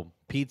 Hello,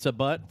 Pizza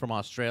Butt from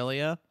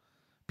Australia.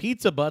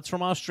 Pizza Butts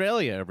from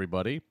Australia,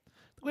 everybody.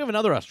 We have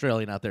another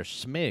Australian out there,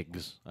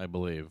 Smigs, I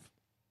believe.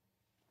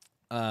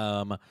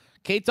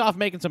 Cait's off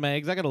making some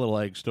eggs. I got a little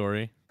egg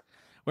story.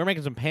 We're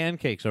making some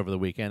pancakes over the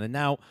weekend, and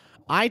now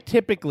I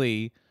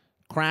typically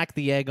crack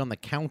the egg on the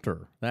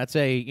counter. That's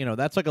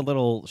like a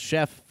little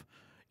chef.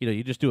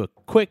 You just do a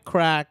quick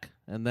crack,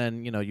 and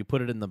then you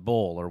put it in the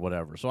bowl or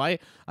whatever. So I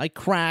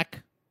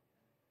crack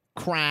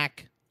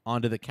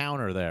onto the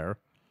counter there.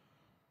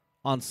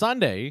 On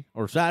Sunday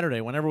or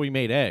Saturday, whenever we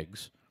made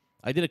eggs,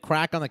 I did a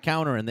crack on the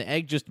counter, and the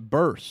egg just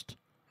burst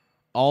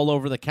all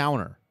over the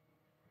counter.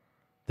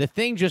 The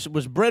thing just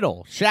was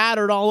brittle,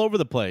 shattered all over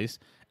the place,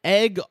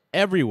 egg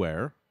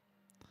everywhere.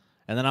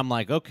 And then I'm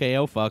like, okay,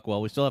 oh, fuck,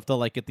 well, we still have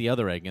to, get the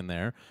other egg in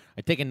there.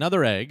 I take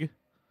another egg.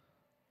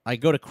 I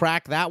go to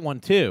crack that one,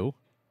 too.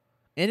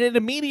 And it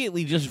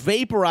immediately just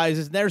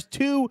vaporizes.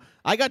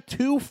 I got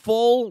 2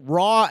 full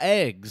raw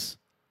eggs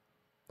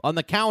on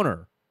the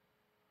counter.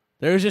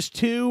 There's just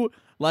 2,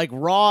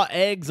 raw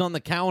eggs on the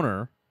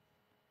counter.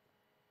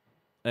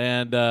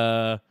 And,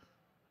 I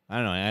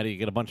don't know, I had to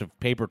get a bunch of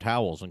paper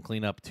towels and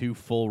clean up 2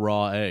 full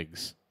raw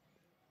eggs.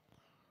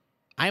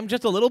 I'm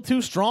just a little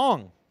too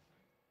strong.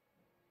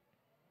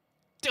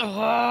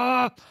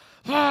 I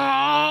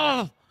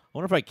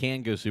wonder if I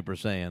can go Super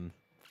Saiyan.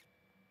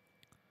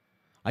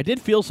 I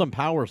did feel some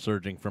power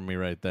surging from me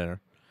right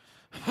there.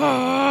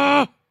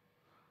 No,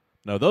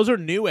 those are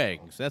new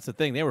eggs. That's the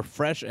thing. They were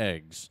fresh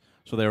eggs,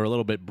 so they were a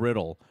little bit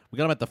brittle. We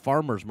got them at the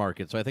farmer's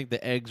market, so I think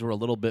the eggs were a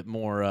little bit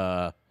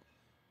more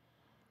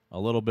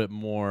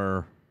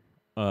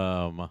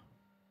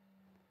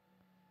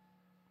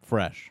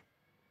fresh.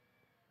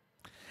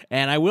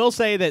 And I will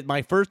say that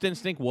my first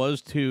instinct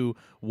was to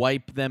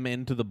wipe them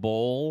into the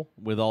bowl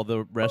with all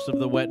the rest of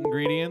the wet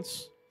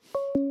ingredients.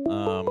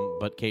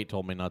 But Cait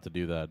told me not to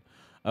do that.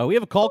 We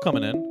have a call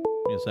coming in.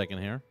 Give me a second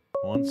here.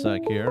 One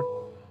sec here.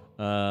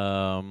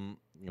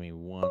 Give me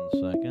 1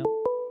 second.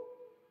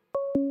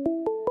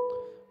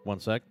 1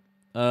 sec.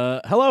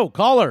 Hello,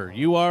 caller.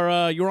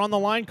 You're on the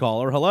line,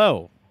 caller.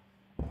 Hello.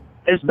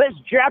 Is this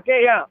Jack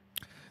AM?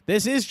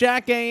 This is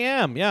Jack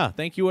AM. Yeah,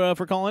 thank you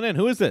for calling in.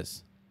 Who is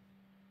this?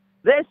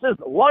 This is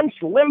Lunch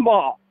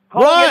Limbaugh.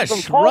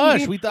 Rush.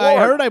 I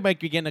heard I might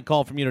be getting a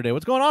call from you today.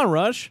 What's going on,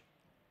 Rush?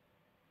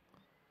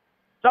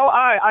 So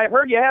I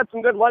heard you had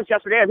some good lunch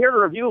yesterday. I'm here to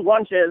review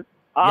lunches.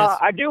 Yes.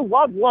 I do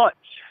love lunch.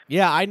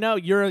 Yeah, I know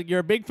you're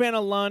a big fan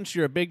of lunch.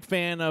 You're a big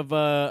fan of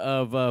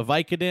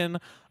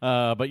Vicodin,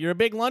 but you're a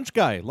big lunch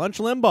guy. Lunch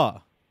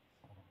Limbaugh.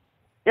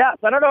 Yes,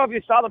 I don't know if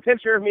you saw the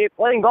picture of me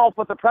playing golf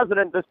with the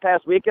president this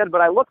past weekend,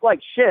 but I look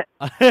like shit.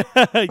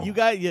 You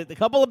got a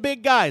couple of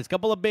big guys.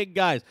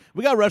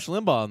 We got Rush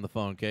Limbaugh on the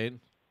phone, Cait.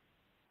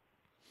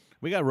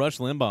 We got Rush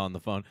Limbaugh on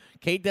the phone.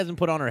 Cait doesn't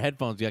put on her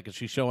headphones yet because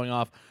she's showing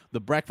off the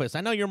breakfast.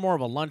 I know you're more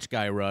of a lunch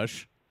guy,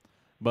 Rush,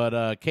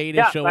 but Cait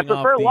is showing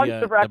off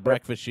the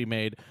breakfast she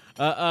made.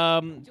 Do you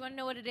want to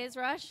know what it is,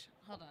 Rush?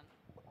 Hold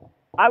on.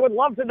 I would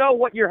love to know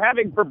what you're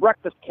having for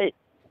breakfast, Cait.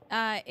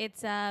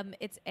 It's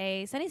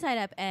a sunny side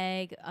up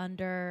egg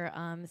under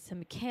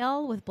some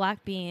kale with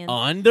black beans.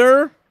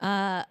 Under?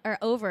 Or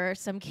over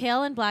some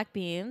kale and black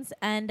beans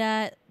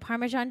and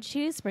Parmesan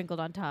cheese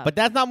sprinkled on top. But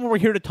that's not what we're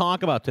here to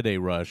talk about today,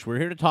 Rush. We're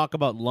here to talk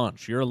about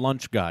lunch. You're a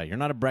lunch guy. You're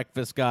not a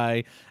breakfast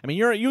guy. I mean,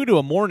 you do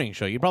a morning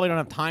show. You probably don't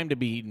have time to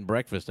be eating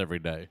breakfast every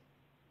day.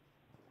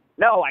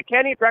 No, I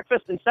can't eat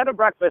breakfast. Instead of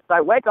breakfast,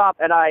 I wake up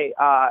and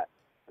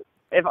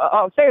if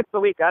I'll say it's the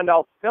weekend,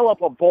 I'll fill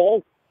up a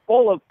bowl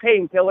full of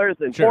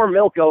painkillers and pour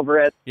milk over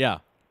it. Yeah.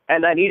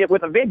 And then eat it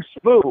with a big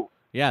spoon.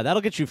 Yeah,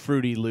 that'll get you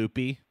fruity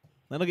loopy.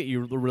 That'll get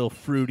you real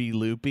fruity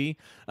loopy.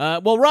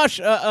 Well, Rush,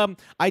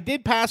 I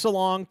did pass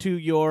along to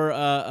your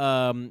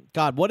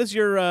God. What is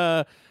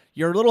your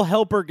little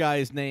helper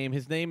guy's name?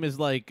 His name is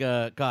Snurdly.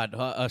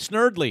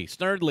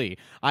 Snurdly.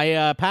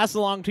 I passed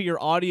along to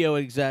your audio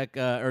exec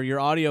or your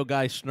audio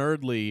guy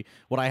Snurdly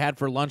what I had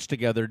for lunch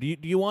together. Do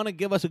you want to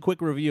give us a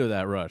quick review of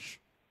that, Rush?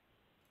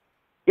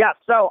 Yeah,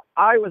 so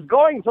I was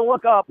going to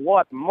look up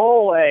what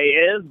mole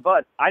is,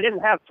 but I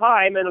didn't have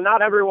time, and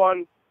not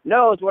everyone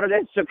knows what it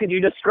is, so could you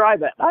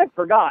describe it? I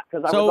forgot,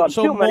 because I was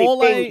on too many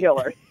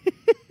painkillers.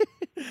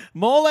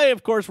 Mole,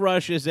 of course,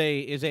 Rush is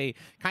a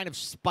kind of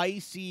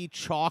spicy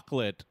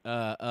chocolate,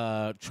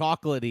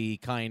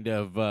 chocolatey kind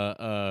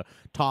of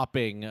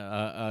topping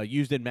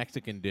used in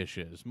Mexican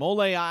dishes.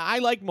 Mole, I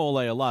like mole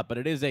a lot, but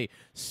it is a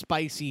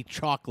spicy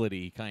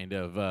chocolatey kind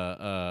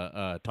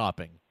of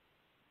topping.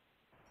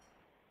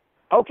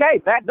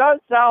 Okay, that does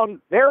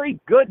sound very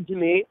good to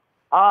me.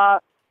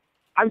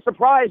 I'm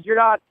surprised you're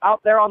not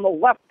out there on the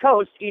left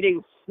coast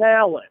eating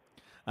salad.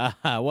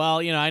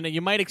 Well, you know, I know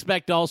you might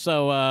expect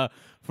also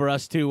for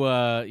us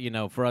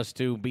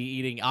to be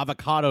eating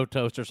avocado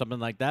toast or something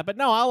like that. But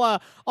no,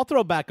 I'll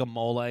throw back a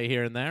mole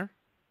here and there.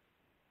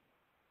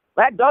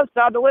 That does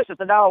sound delicious.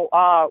 And now,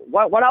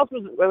 what else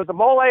was it? Was a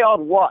mole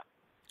on what?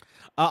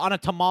 On a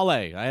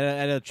tamale. I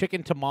had a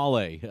chicken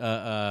tamale with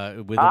a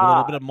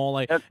little bit of mole.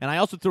 And I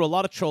also threw a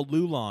lot of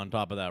Cholula on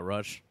top of that,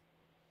 Rush.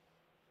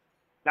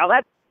 Now,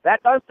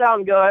 that does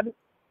sound good.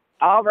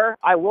 However,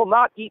 I will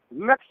not eat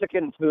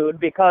Mexican food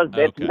because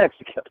it's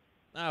Mexican.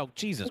 Oh,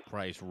 Jesus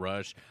Christ,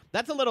 Rush.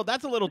 That's a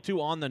little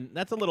too on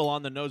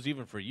the nose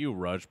even for you,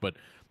 Rush. But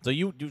so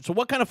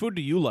what kind of food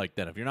do you like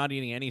then? If you're not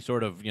eating any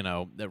sort of,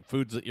 the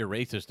foods that you're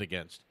racist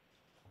against?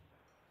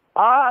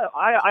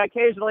 I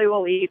occasionally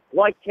will eat,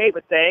 like Cait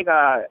was saying,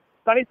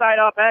 sunny side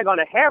up egg on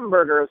a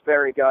hamburger is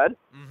very good.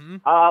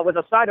 Mm-hmm. With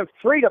a side of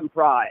freedom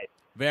fries.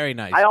 Very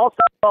nice. I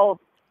also,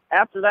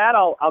 after that,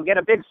 I'll get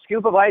a big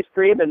scoop of ice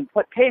cream and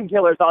put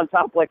painkillers on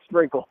top like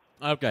sprinkles.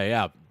 Okay,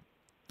 yeah.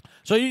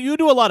 So you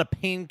do a lot of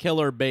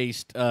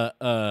painkiller-based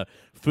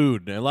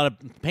food, a lot of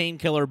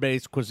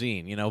painkiller-based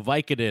cuisine,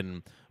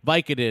 Vicodin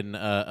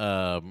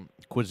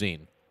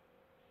cuisine.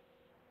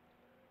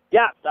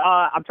 Yeah,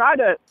 I'm trying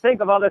to think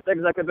of other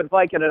things I could have been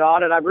Vicodin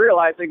on, and I'm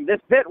realizing this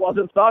bit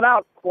wasn't thought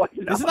out quite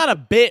enough. This is not a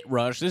bit,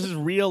 Rush. This is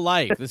real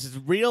life. This is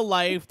real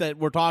life that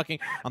we're talking.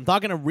 I'm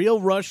talking to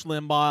real Rush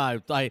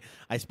Limbaugh.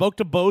 I spoke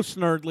to Bo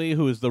Snerdley,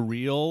 who is the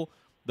real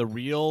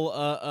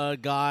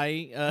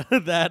guy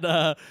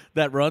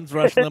that runs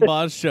Rush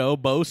Limbaugh's show,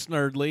 Bo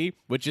Snerdley,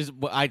 which is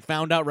I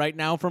found out right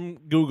now from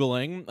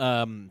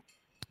Googling.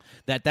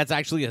 That's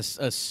actually a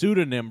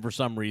pseudonym for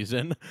some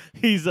reason.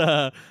 He's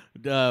Rush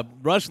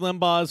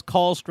Limbaugh's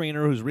call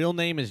screener, whose real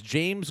name is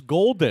James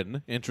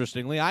Golden.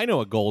 Interestingly, I know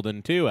a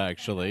Golden too,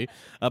 actually,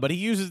 but he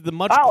uses the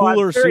much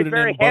cooler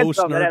pseudonym Bo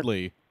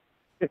Snerdley.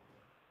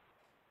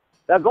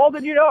 Now,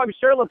 Golden, I'm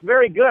sure looks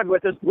very good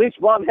with his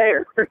bleached blonde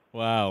hair.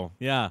 Wow,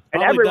 yeah,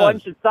 and everyone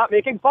should stop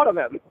making fun of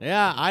him.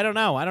 Yeah, I don't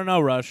know,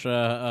 Rush.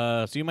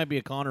 So you might be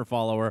a Connor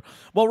follower.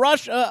 Well,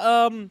 Rush,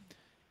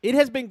 it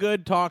has been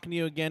good talking to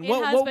you again.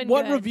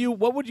 What review?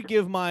 What would you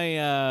give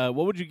my?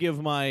 What would you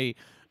give my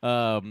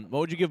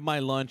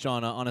lunch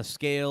on a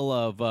scale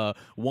of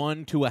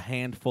 1 to a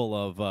handful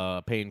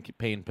of pain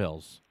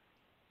pills?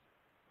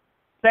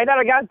 Say that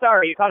again.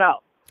 Sorry, you cut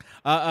out.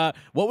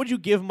 What would you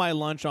give my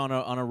lunch on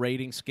a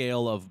rating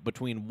scale of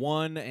between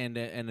 1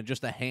 and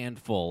just a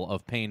handful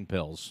of pain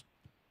pills?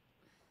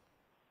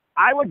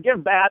 I would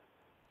give that.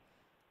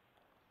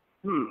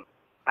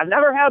 I've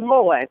never had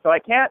mole, so I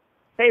can't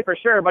say for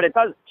sure, but it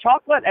does.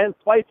 Chocolate and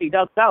spicy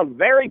does sound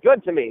very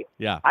good to me.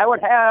 Yeah.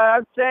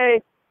 I'd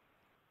say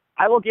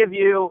I will give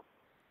you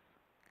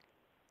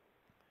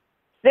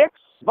 6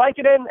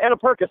 Vicodin and a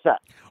Percocet.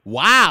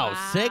 Wow.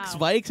 6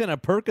 Vikes and a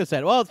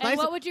Percocet. Well, it's and nice.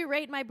 What would you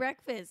rate my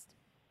breakfast?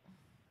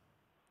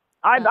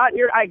 I'm not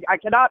here. I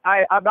cannot.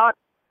 I'm not.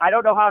 I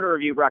don't know how to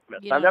review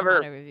breakfast. You don't I've never. know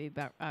how to review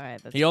all right.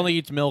 That's He only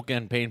eats milk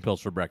and pain pills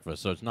for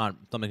breakfast, so it's not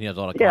something he has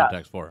a lot of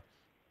context for.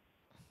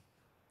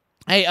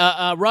 Hey,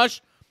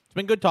 Rush, it's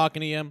been good talking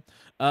to you.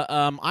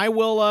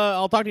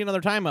 I'll talk to you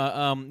another time.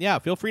 Yeah,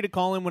 feel free to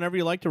call in whenever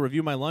you like to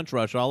review my lunch,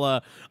 Rush.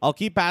 I'll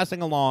keep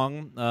passing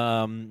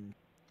along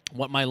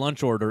what my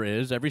lunch order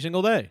is every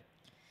single day.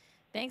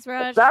 Thanks,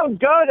 Rush. Sounds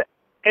good.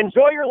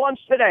 Enjoy your lunch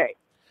today.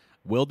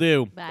 Will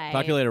do. Bye.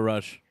 Talk to you later,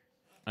 Rush.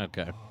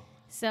 Okay.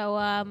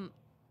 So,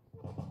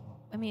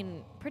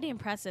 pretty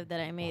impressive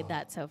that I made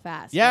that so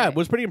fast. Yeah, right? it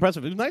was pretty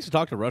impressive. It was nice to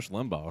talk to Rush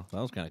Limbaugh.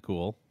 That was kind of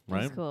cool,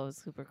 right? It was cool. It was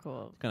super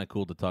cool. Kind of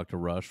cool to talk to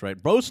Rush,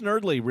 right? Bo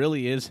Snerdley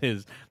really is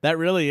that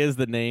really is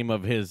the name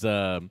of his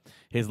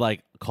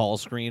like call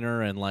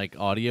screener and like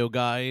audio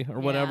guy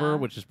or whatever,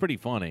 which is pretty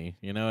funny.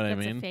 You know what I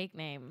mean? It's a fake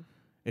name.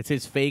 It's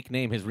his fake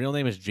name. His real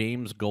name is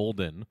James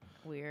Golden.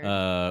 Weird.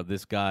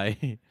 This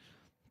guy.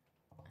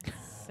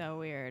 So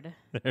weird.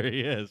 There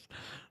he is.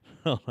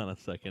 Hold on a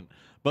second.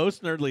 Bo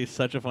Snerdley is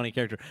such a funny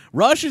character.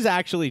 Rush is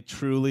actually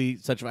truly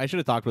such. I should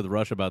have talked with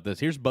Rush about this.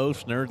 Here's Bo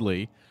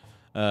Snerdley,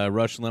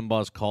 Rush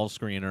Limbaugh's call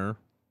screener,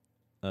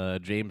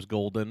 James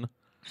Golden.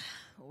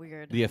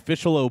 Weird. The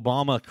official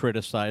Obama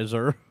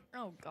criticizer.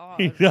 Oh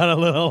God. He's got a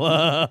little.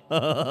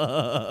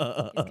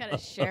 He's got a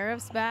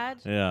sheriff's badge.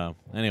 Yeah.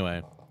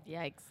 Anyway.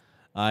 Yikes.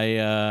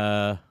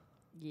 Yikes.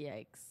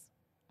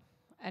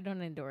 I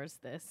don't endorse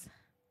this.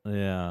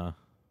 Yeah.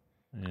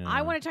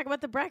 I want to talk about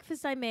the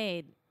breakfast I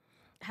made.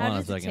 How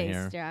does it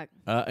taste, Jack?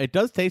 It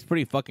does taste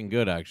pretty fucking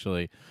good,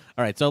 actually.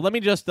 All right, so let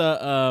me just. Did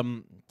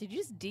you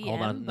just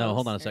DM?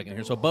 Hold on a second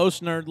here. So Bo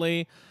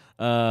Snerdley,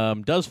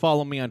 does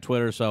follow me on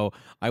Twitter, so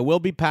I will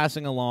be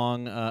passing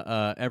along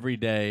every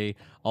day.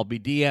 I'll be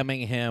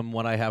DMing him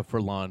what I have for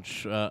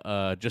lunch,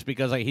 just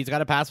because he's got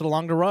to pass it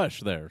along to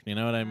Rush there. You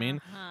know what I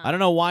mean? I don't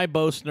know why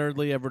Bo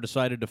Snerdley ever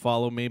decided to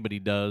follow me, but he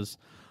does.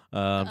 So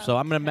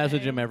I'm going to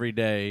message him every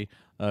day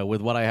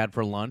with what I had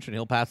for lunch, and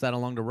he'll pass that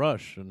along to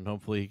Rush, and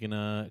hopefully he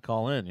can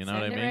call in. You know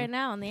what I mean? Right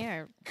now on the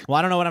air. Well,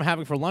 I don't know what I'm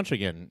having for lunch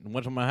again.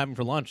 What am I having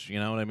for lunch? You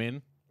know what I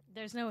mean?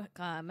 There's no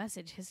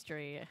message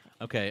history.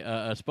 Okay,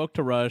 I spoke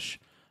to Rush.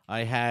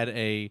 I had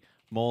a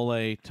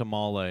mole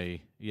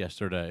tamale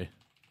yesterday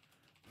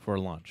for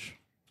lunch.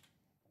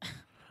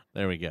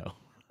 There we go.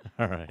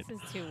 All right. This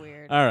is too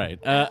weird. All right.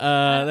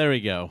 There we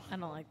go. I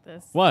don't like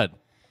this. What?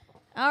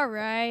 All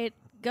right.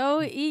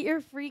 Go eat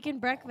your freaking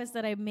breakfast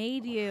that I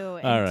made you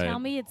and All right. tell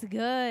me it's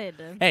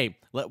good. Hey,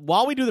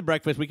 while we do the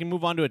breakfast, we can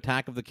move on to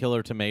Attack of the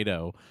Killer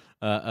Tomato,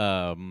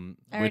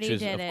 which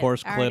is of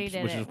course clips,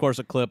 which is of course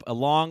a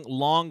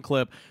long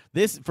clip.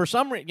 This, for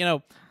some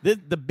reason,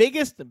 the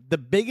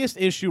biggest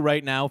issue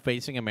right now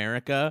facing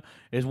America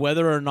is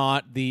whether or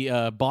not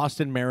the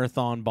Boston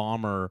Marathon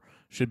bomber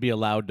should be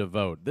allowed to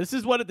vote. This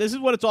is what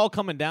it's all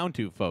coming down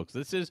to, folks.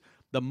 This is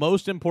the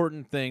most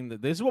important thing.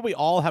 This is what we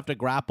all have to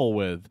grapple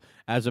with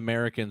as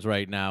Americans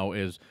right now,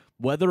 is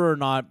whether or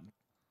not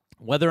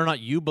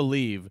you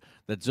believe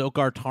that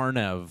Dzhokhar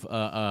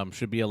Tarnev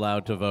should be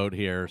allowed to vote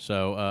here.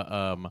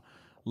 So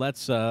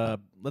let's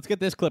get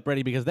this clip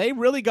ready, because they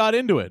really got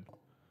into it.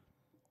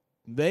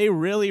 They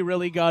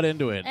really got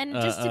into it. And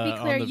just to be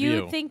clear, you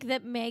View. think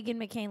that Meghan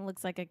McCain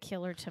looks like a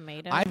killer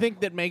tomato? I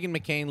think that Meghan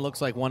McCain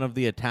looks like one of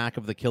the Attack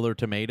of the Killer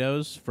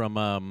Tomatoes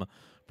from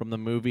the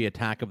movie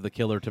Attack of the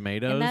Killer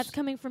Tomatoes. And that's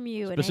coming from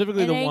you,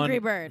 specifically an the Angry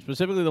one, Bird.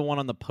 Specifically the one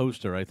on the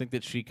poster. I think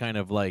that she kind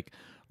of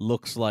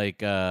looks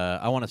like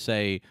I want to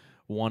say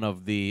one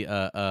of the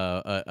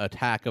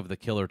Attack of the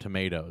Killer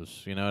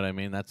Tomatoes. You know what I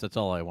mean? That's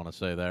all I want to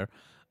say there.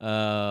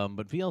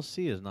 But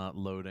VLC is not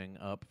loading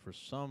up for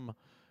some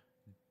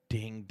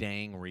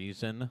dang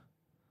reason.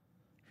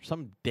 For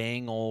some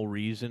dang old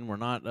reason, we're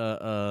not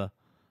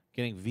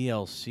getting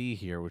VLC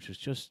here, which is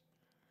just,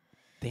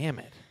 damn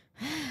it.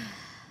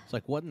 It's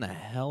like, what in the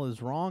hell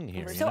is wrong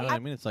here? You know what I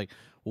mean? It's like,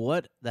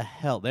 what the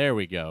hell? There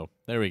we go.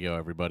 There we go,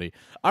 everybody.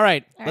 All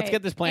right, let's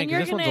get this playing,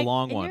 because this one's a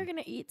long one. You're going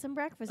to eat some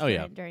breakfast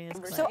during this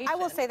clip. So I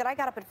will say that I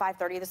got up at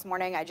 5:30 this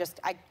morning. I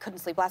couldn't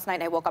sleep last night,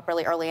 and I woke up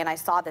really early, and I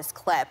saw this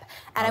clip.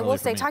 And I will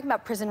say, talking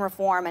about prison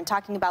reform and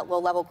talking about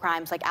low-level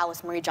crimes like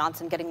Alice Marie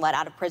Johnson getting let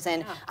out of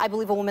prison, I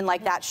believe a woman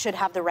like that should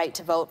have the right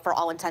to vote for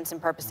all intents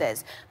and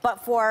purposes.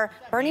 But for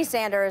Bernie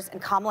Sanders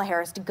and Kamala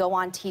Harris to go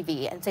on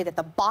TV and say that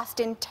the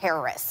Boston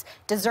terrorist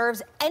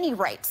deserves any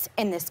rights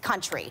in this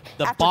country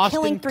after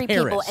killing 3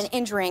 people and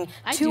injuring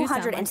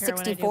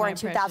 264 in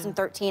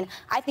 2013,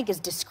 I think is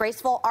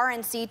disgraceful.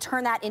 RNC,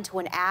 turn that into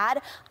an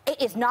ad. It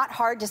is not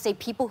hard to say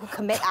people who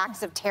commit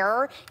acts of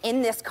terror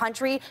in this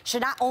country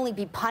should not only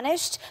be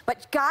punished,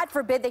 but God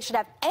forbid they should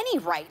have any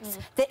rights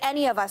that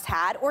any of us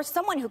had, or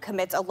someone who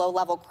commits a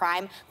low-level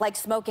crime like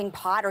smoking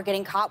pot or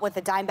getting caught with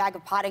a dime bag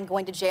of pot and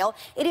going to jail.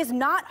 It is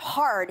not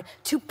hard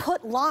to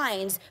put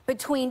lines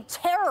between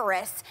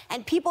terrorists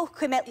and people who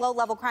commit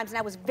low-level crimes, and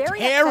I was very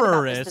upset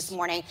about this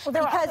morning,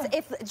 because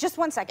just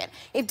one second,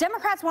 if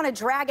Democrats want to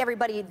drag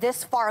everybody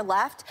this far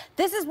left,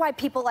 this is why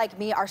people like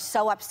me are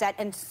so upset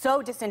and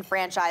so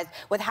disenfranchised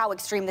with how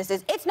extreme this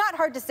is. It's not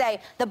hard to say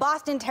the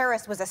Boston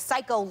terrorist was a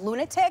psycho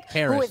lunatic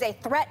who is a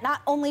threat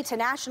not only to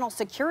national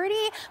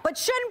security, but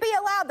shouldn't be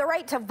allowed the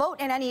right to vote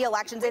in any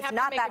elections. It's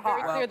not that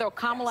hard. Very clear, though,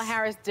 Kamala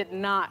Harris did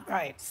not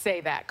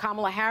say that.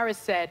 Kamala Harris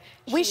said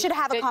we should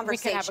have a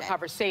conversation. We can have a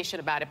conversation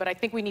about it, but I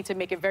think we need to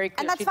make it very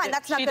clear. And that's fine.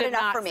 That's not good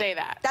enough for me. Say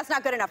that. That's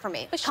not good enough for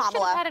me.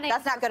 Kamala,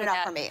 that's not good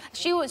enough for me.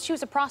 She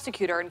was a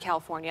prosecutor in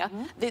California.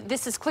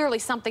 This is clearly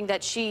something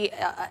that she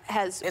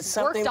has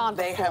worked on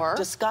they before. Have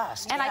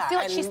discussed. And I feel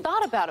like she's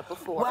thought about it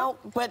before. Well,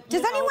 but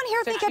does anyone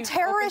here think a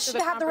terrorist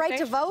should have the right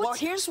to vote? Well,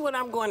 here's what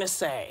I'm going to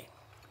say.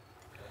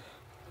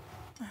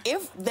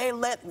 If they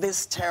let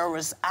this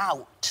terrorist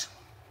out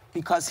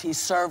because he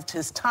served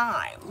his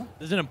time,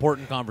 this is an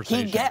important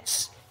conversation. He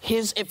gets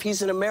his, if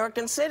he's an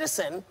American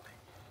citizen,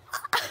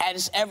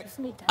 as every,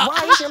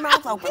 why is your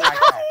mouth open like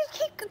that?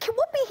 He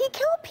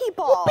killed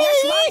people.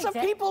 Yes, lots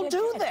of people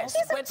do this.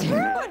 He's a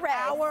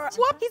terrorist.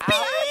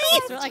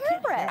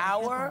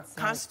 Our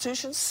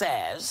Constitution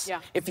says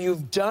if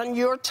you've done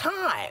your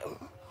time,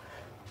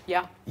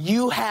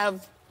 you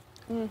have,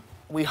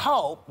 we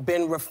hope,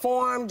 been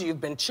reformed,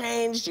 you've been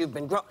changed, you've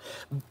been grown.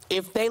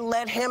 If they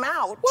let him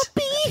out,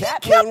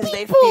 that means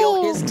they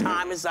feel his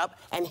time is up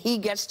and he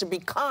gets to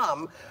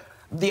become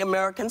the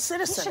American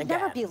citizen He should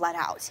again. never be let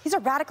out. He's a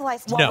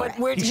radicalized No,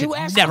 he should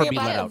never be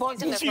let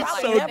out. He's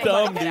so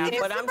dumb, dude.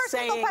 But I'm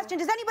saying, question: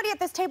 does anybody at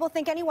this table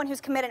think anyone who's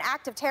committed an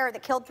act of terror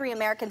that killed 3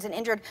 Americans and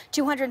injured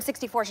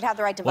 264 should have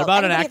the right to vote? What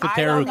about an act of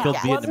terror who killed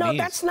Vietnamese? Well, no,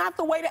 that's not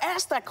the way to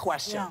ask that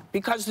question,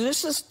 because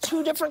this is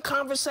 2 different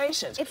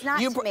conversations. It's not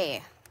to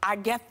me. I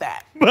get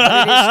that, but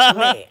it is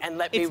to me, and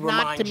let me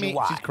remind you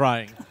why. She's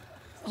crying.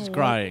 She's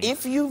crying.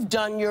 If you've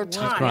done your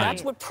time, crying.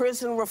 that's what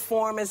prison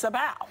reform is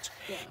about.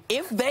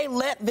 If they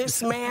let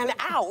this man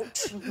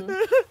out,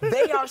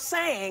 they are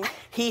saying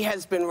he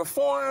has been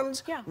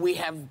reformed. We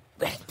have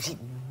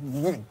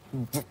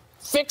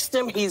fixed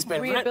him. He's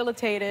been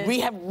Rehabilitated. We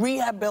have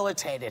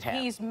rehabilitated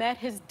him. He's met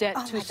his debt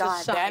Oh to my God.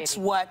 society. That's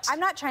what. I'm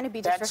not trying to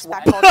be That's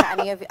disrespectful what- to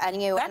any of you, and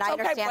I That's okay,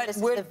 understand but this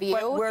is we're- the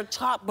view.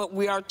 But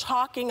we are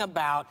talking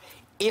about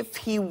if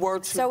he were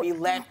to be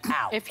let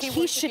out. If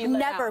he should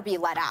never be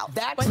let out.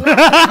 That's No, It's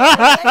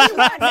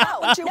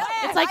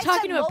like I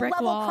talking said to a brick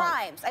low-level wall.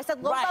 crimes. I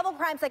said low-level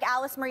crimes like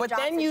Alice Marie But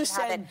Johnson then you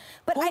should have said, it.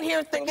 But who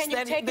here thinks can you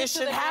that take this it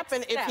to should the next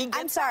happen if he step?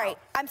 gets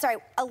I'm sorry.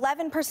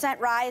 11%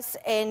 rise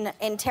in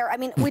terror. I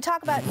mean, we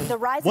talk about the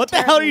rise. What in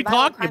the hell are terrorism you and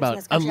violent talking crimes in about?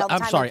 this country all the I'm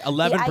time. sorry, And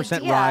 11% the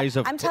idea- rise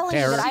of I'm telling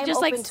terror. you that She I'm just,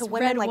 open like, to read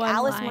women like one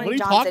Alice line. Marie What are you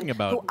Johnson, talking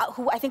about?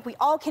 who I think we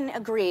all can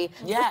agree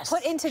Yes. was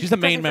put into She's the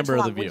main prison for member too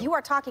of The long. When View. you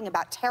are talking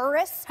about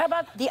terrorists. How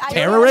about the idea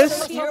Terrorists?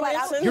 that people let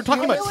out- You're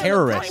talking about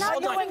terrorists. I'm not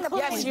Hold on. doing the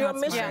Yes, point. you're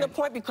missing the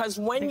point because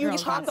when you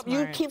girl's talk, not you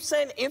smart. keep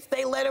saying if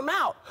they let him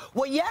out.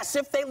 Well, yes,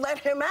 if they let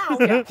him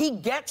out, he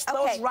gets those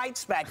Okay.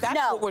 rights back. That's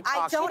No, what we're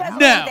talking I don't about.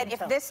 agree No. that if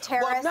this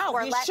terrorist Well, no,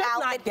 were he let should out,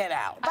 not that- get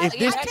out. If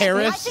this I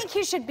terrorist- think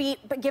he should be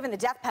given the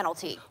death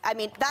penalty. I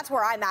mean, that's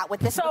where I'm at with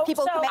this. So-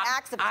 People so who commit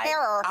acts of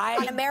terror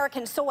on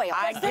American soil.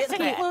 I Does this get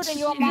that. include in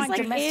your She's mind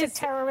like domestic is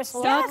terrorist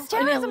law? Yes,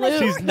 terrorism is She's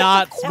serious,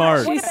 not of course.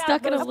 smart. She's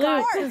stuck in a those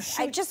guys loop. who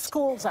shoot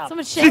schools up?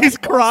 Someone She's shakes.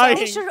 crying.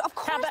 They should, of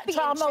How course, about be in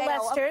child jail. Of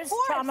molesters?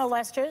 course. Child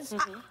molesters.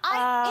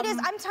 It is.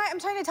 I'm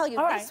trying to tell you.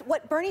 all This, right.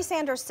 what Bernie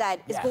Sanders said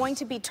is Yes. going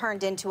to be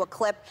turned into a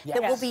clip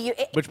that will Yes. be.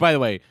 Which, by the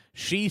way,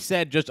 she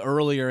said just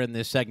earlier in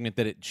this segment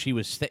that she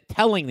was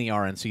telling the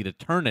RNC to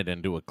turn it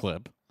into a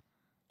clip.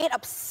 It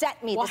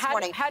upset me Well, this how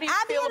morning. do you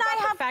Abby feel and I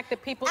about have the fact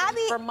that people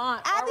Abby- in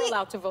Vermont Abby- are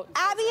allowed to vote?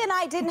 Abby and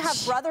I didn't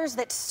have brothers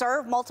that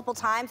served multiple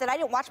times, and I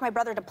didn't watch my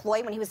brother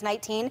deploy when he was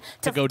 19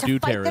 To go do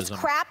fight terrorism. this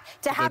crap,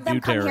 to To go have them do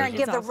come here and terrorism.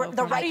 give It's also the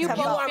funny. right to You vote.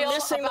 are feel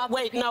missing. about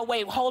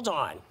Wait, hold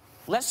on.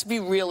 Let's be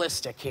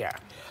realistic here.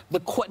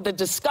 The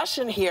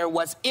discussion here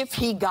was if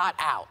he got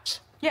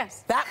out.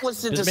 Yes. That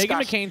was the Does discussion.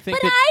 Meghan McCain think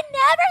But that? I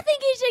never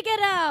think he should get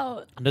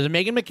out. Does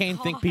Meghan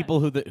McCain think people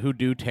who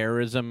do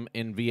terrorism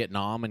in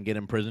Vietnam and get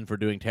in prison for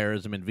doing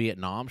terrorism in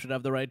Vietnam should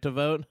have the right to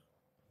vote?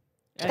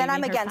 Then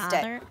I'm against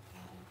it.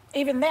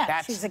 Even then,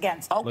 That's- she's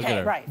against it. Look at Okay,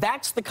 her. Right.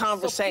 that's the So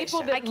conversation.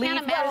 people that leave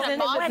imagine a prison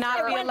monster would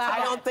not be would- allowed. I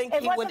don't think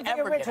It he would wasn't the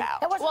ever get original-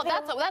 out. it wasn't Well, the-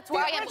 that's the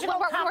where I am. original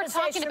We're talking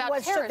conversation about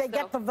was should terrorists, they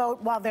get though. the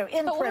vote while they're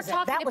in But we're prison?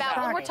 talking That was about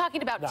when we're Bernie.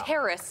 talking about No.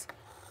 terrorists.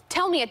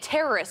 Tell me a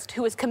terrorist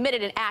who has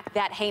committed an act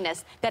that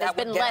heinous that has That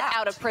would been get let out.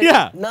 out of prison.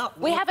 Yeah. No,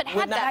 We haven't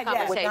we're had that not- we're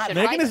not- conversation,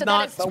 Meghan right? is So not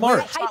that is smart. we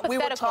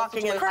were hypothetical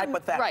talking in situation.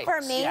 hypotheticals. Right.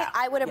 For me, Yeah,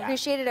 I would yeah.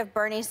 appreciate it if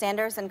Bernie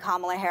Sanders and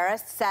Kamala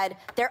Harris said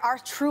there are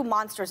true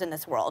monsters in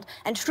this world.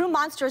 And true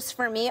monsters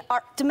for me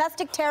are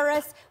domestic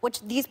terrorists,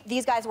 which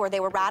these guys were. They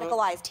were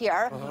radicalized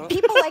here.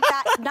 People like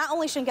that not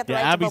only shouldn't get the Yeah,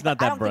 right Abby's to vote, not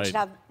but I that don't think should bright.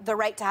 have the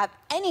right to have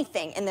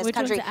anything in this Which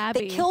country. one's Abby?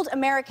 They killed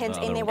Americans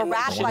Well, and they the were one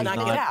radicalized. not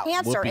They have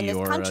cancer in Whoopi this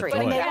or, country. Joy.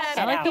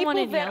 I like the one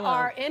in people that yellow.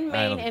 are in I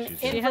Maine don't and think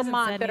she's in She hasn't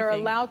Vermont said that are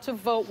anything. allowed to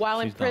vote while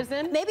in She's not.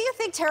 prison. Maybe you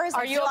think terrorism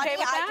Are is you funny. okay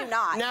with I that? do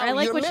not. No, I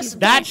like you're what missing- she's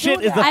That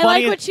shit is the I funniest.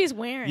 like what she's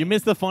wearing. You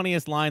missed the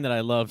funniest line that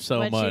I love so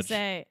What'd much. she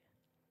say?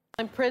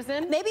 In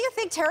prison? Maybe you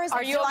think terrorism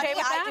Are is you funny. okay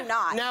with I that? do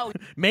not. No,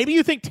 Maybe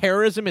you think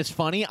terrorism is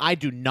funny. I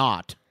do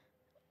not.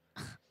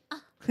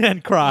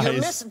 And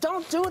cries.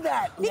 don't do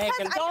that, Megan.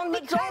 Don't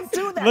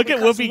do that. Look at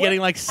because Whoopi what-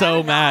 getting like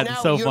so mad. No,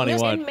 It's so you're funny.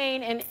 missing What? In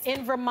Maine and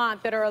in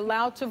Vermont that are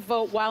allowed to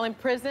vote while in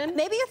prison.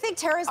 Maybe you think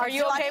terrorism Are is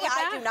you funny. okay with I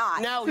that? do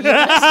not. No, you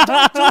just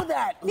don't do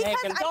that, Because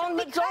Megan. I-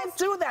 Don't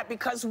do that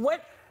because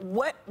what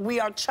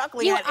we are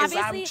chuckling You at is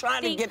I'm obviously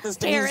trying to think get this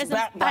thing terrorism's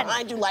back funny.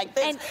 behind you like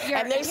this, And you're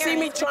and they see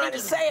me terrorist for trying to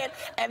thinking say it,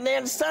 and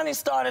then Sonny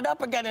started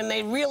up again, and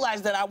they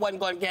realized that I wasn't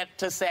going to get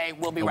to say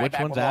we'll be Oh, right which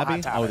back one's with more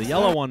Abby? hot Oh, the topics.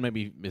 yellow one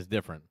maybe is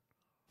different.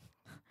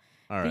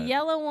 All The right.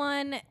 yellow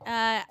one,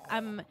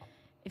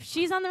 if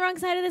she's on the wrong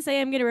side of this, I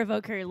am going to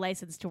revoke her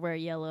license to wear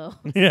yellow.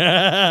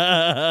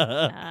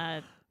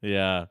 Yeah.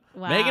 Yeah.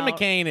 Wow. Meghan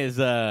McCain is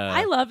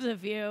I love The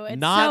View. It's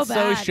not so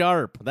bad.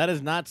 sharp. That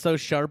is not so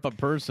sharp a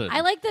person.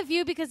 I like The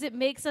View because it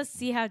makes us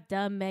see how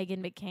dumb Meghan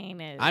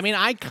McCain is. I mean,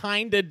 I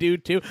kind of do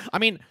too. I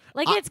mean,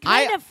 Like, I- it's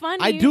kind of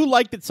funny. I do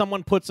like that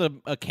someone puts a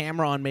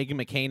camera on Meghan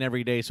McCain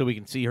every day so we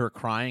can see her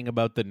crying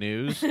about the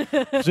news.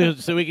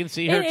 so we can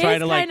see her It try is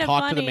to like kinda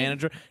talk to the funny.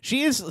 manager.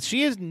 She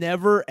has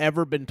never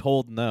ever been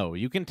told no.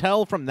 You can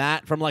tell from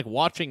like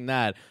watching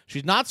that.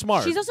 She's not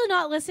smart. She's also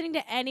not listening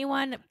to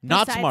anyone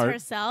Not besides smart.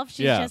 herself.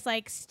 She's Yeah. just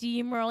like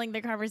steamrolling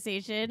the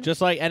conversation.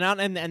 just like and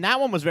that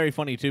one was very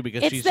funny too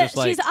because It's she's the- just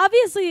like she's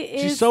obviously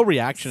she's is so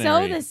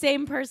reactionary. So the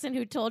same person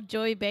who told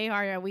Joey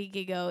Behar a week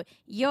ago,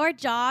 "Your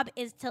job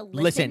is to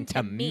Listen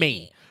to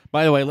me.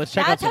 By the way, let's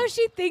check That's out. how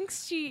she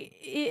thinks.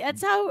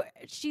 That's how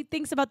she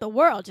thinks about the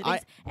world. She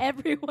thinks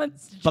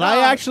everyone's job. But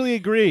I actually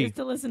agree. is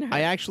to listen to her.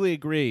 I actually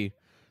agree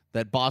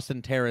that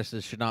Boston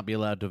terraces should not be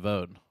allowed to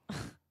vote.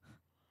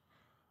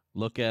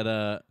 Look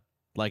at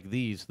like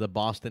these, the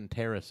Boston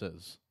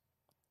terraces.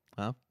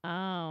 Huh?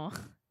 Oh.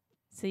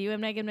 So you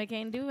and Meghan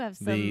McCain do have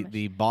some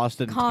The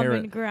Boston common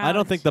Terrace. ground. I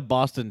don't think the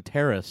Boston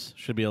Terrace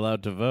should be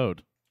allowed to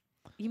vote.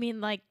 You mean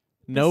like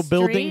No the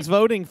buildings street-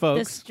 voting, The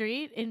folks.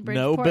 street in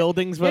Bridgeport. No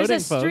buildings voting,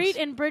 There's a folks. street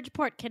in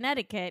Bridgeport,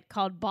 Connecticut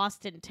called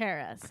Boston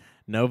Terrace.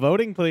 No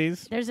voting,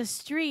 please. There's a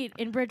street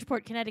in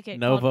Bridgeport, Connecticut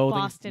No called voting.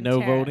 Boston No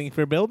Terrace. voting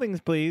for buildings,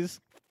 please.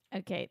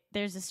 Okay,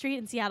 there's a street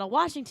in Seattle,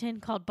 Washington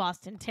called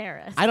Boston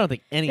Terrace. I don't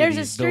think any There's of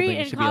a these street buildings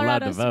in should be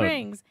allowed Colorado to vote.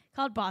 Springs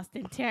called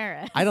Boston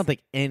Terrace. I don't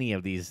think any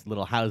of these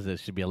little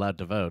houses should be allowed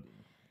to vote.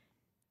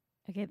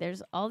 Okay,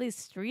 there's all these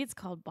streets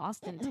called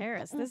Boston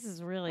Terrace. This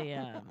is really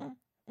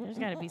there's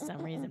got to be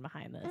some reason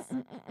behind this.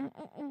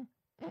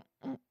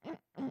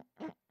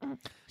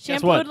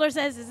 Guess what? Shampoo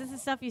says, "Is this the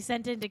stuff you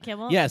sent in to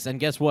Kimmel?" Yes, and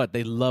guess what?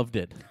 They loved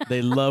it.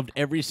 They loved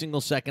every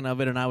single second of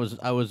it, and I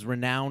was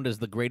renowned as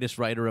the greatest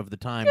writer of the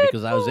time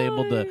because I was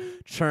able to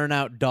churn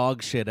out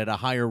dog shit at a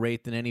higher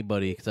rate than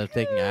anybody because I was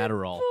taking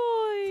Adderall.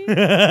 Good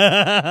boy.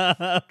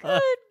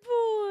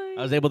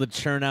 I was able to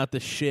churn out the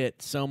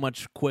shit so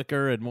much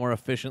quicker and more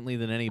efficiently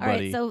than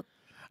anybody. so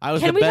I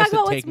was can the we talk best about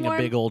at what's taking more- a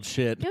big old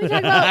shit. Can we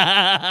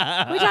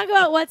talk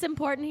about what's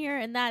important here?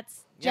 And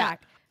that's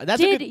Jack. That's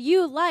a Did good-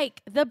 you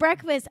like the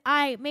breakfast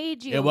I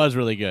made you? It was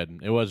really good.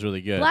 It was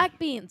really good. Black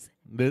beans,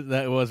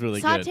 That was really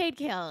good. sautéed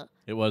kale,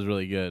 It was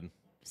really good.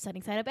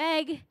 sunny side up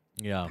egg,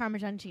 Yeah.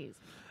 Parmesan cheese.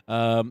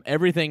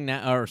 Everything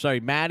now, or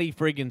sorry, Maddie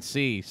friggin'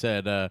 C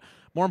said,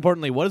 more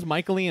importantly, what does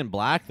Michael Ian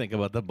Black think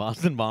about the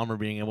Boston Bomber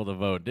being able to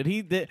vote?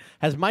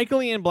 Has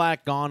Michael Ian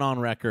Black gone on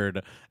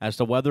record as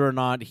to whether or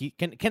not he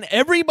can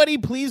everybody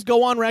please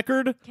go on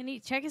record? Can you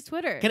check his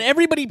Twitter? Can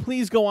everybody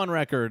please go on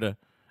record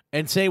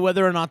and say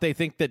whether or not they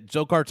think that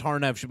Dzhokhar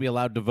Tsarnaev should be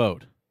allowed to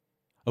vote?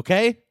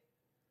 Okay?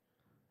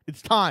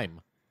 It's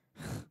time.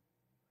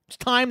 It's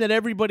time that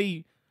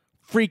everybody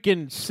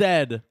freaking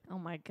said Oh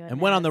my goodness.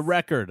 and went on the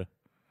record.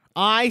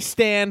 I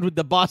stand with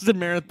the Boston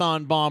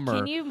Marathon bomber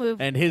Can you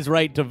move- and his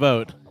right to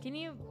vote. Can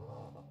you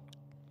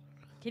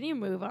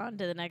move on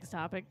to the next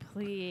topic,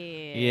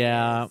 please?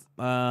 Yeah. It's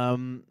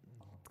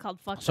called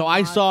fuck. So the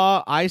I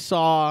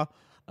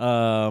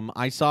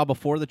Mod. saw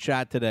before the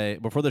chat today,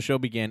 before the show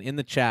began, in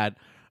the chat,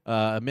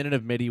 a minute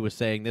of MIDI was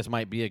saying this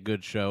might be a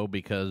good show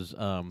because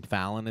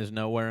Fallon is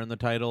nowhere in the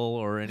title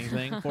or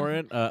anything for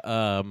it.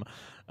 And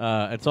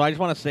so I just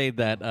want to say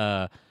that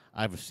I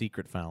have a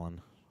secret,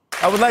 Fallon.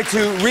 I would like to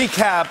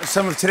recap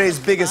some of today's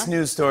biggest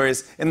news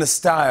stories in the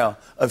style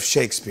of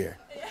Shakespeare.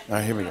 All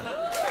right, here we go.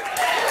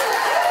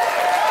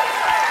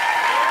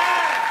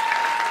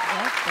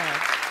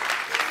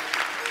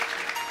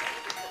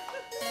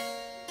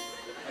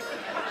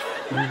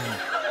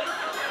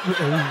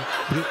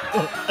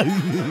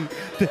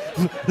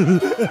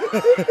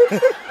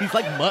 He's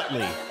like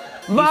Muttley.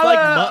 He's Muller, like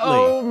Muttley.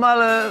 oh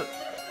Muller,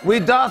 we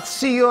doth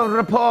see your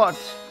report,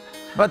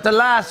 but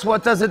alas,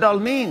 what does it all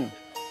mean?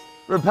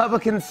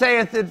 Republican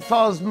saith it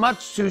falls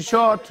much too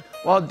short,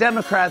 while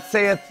Democrat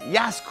saith,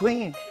 yes,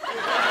 queen.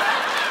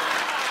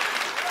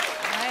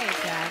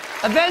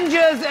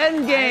 Avengers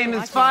Endgame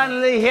is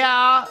finally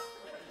here,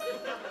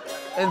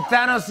 and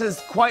Thanos is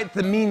quite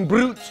the mean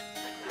brute.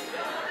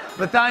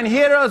 But thine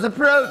heroes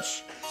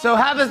approach, so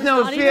have us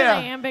no Not even fear,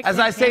 iambic as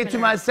I say to pentameter.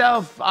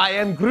 myself, I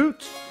am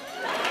Groot.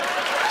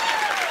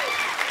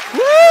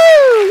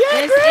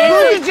 This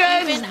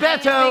Buttigieg, isn't even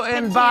Beto, iambic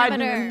and Biden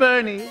pentameter. and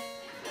Bernie.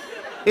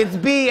 It's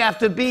B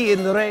after B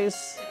in the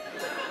race.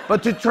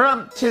 But to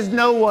Trump, 'tis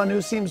no one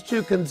who seems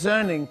too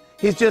concerning.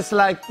 He's just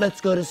like,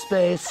 let's go to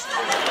space.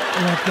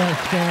 Let's go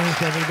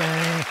space,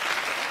 everybody.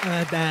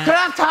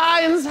 Kraft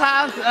Heinz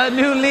has a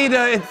new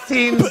leader, it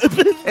seems,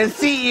 a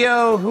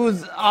CEO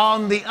who's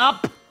on the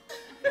up.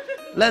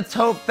 Let's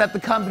hope that the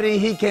company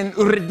he can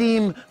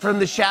redeem from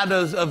the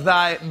shadows of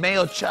thy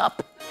male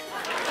chop.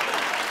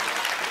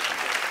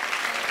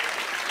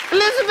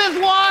 Elizabeth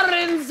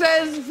Warren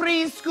says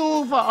free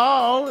school for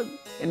all,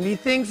 and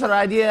methinks her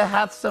idea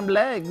hath some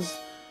legs.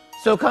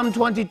 So come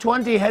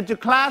 2020, head to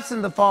class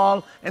in the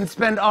fall and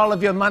spend all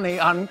of your money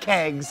on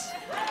kegs.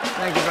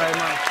 Thank you very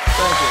much.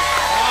 Thank you.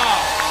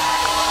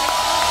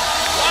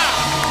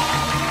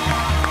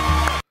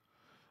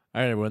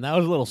 All right, everyone. That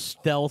was a little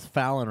stealth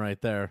Fallon right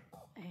there.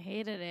 I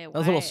hated it. That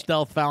was a little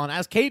stealth Fallon.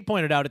 As Cait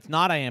pointed out, it's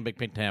not iambic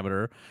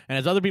pentameter, and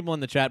as other people in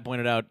the chat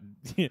pointed out,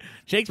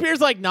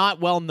 Shakespeare's like not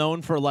well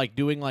known for like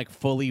doing like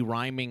fully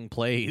rhyming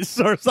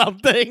plays or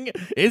something.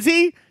 Is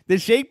he?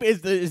 Is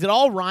it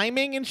all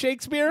rhyming in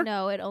Shakespeare?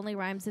 No, it only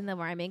rhymes in the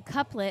rhyming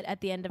couplet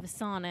at the end of a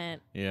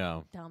sonnet.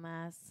 Yeah.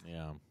 Dumbass.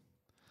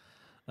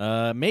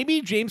 Yeah. Maybe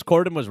James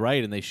Corden was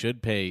right, and they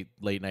should pay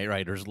late night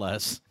writers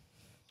less.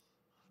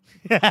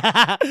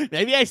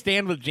 Maybe I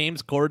stand with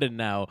James Corden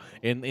now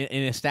in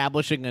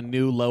establishing a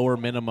new lower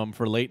minimum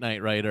for late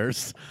night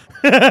writers.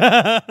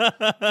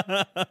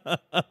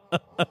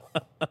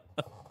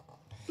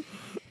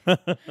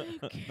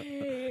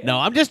 No,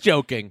 I'm just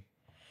joking.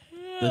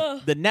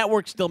 The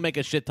networks still make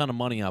a shit ton of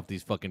money off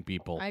these fucking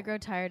people. I grow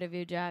tired of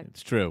you, Jack.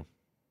 It's true.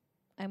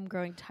 I'm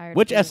growing tired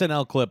Which of you.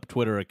 SNL clip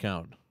Twitter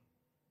account?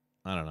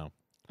 I don't know.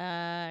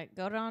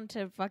 Go down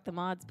to Fuck the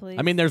Mods, please.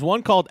 I mean, there's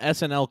one called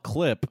SNL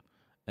clip,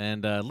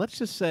 and let's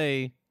just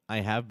say I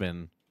have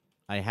been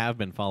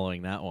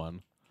following that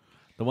one.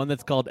 The one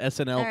that's called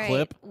SNL All right,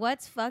 Clip.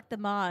 what's fuck the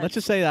mods? Let's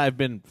just say I've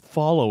been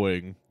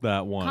following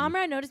that one.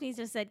 Comrade Notice Me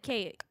just said,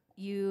 Cait,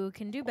 you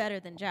can do better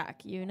than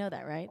Jack. You know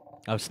that, right?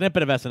 A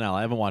snippet of SNL.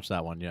 I haven't watched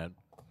that one yet.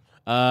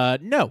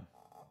 No.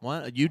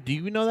 What? Do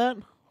you know that?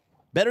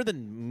 Better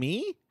than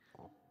me?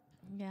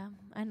 Yeah,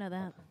 I know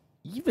that.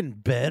 Even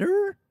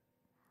better?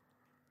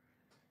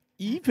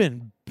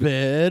 Even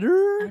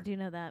better? I do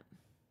know that.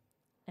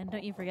 And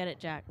don't you forget it,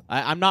 Jack.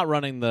 I'm not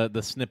running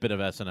the snippet of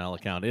SNL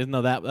account, even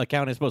though that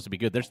account is supposed to be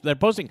good. They're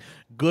posting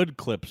good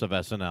clips of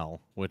SNL,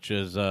 which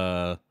is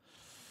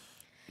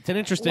it's an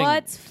interesting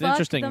What's it's an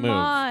interesting fuck the move.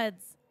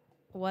 mods?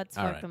 What's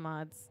All fuck right. the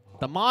mods?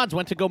 The mods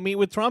went to go meet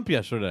with Trump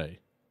yesterday.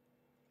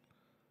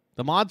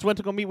 The mods went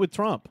to go meet with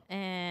Trump.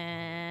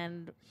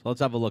 And So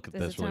let's have a look at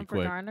is this it really time for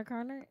quick. Garner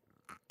Corner?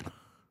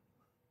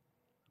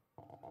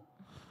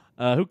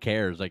 Who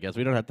cares? I guess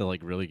we don't have to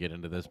like really get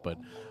into this, but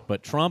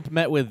Trump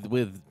met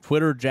with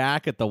Twitter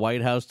Jack at the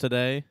White House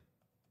today,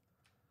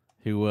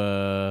 who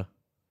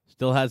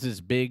still has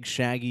his big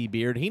shaggy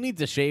beard. He needs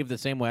to shave the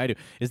same way I do.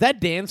 Is that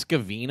Dan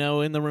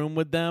Scavino in the room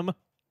with them?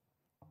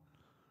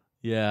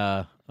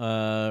 Yeah.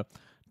 The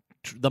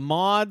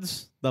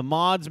mods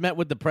met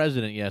with the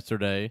president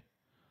yesterday.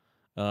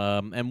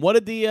 And what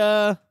did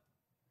the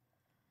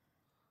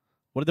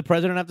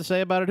president have to say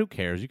about it? Who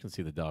cares? You can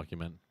see the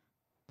document.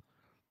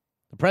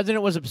 The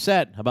president was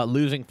upset about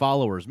losing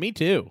followers. Me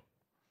too.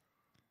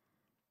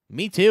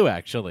 Me too,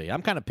 actually.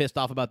 I'm kind of pissed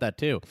off about that,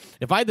 too.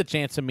 If I had the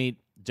chance to meet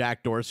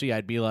Jack Dorsey,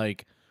 I'd be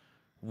like,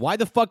 why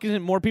the fuck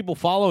isn't more people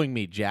following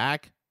me,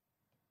 Jack?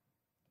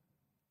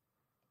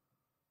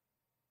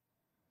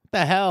 What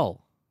the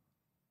hell?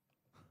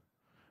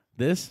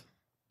 This?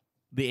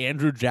 The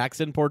Andrew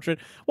Jackson portrait?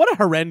 What a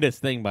horrendous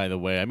thing, by the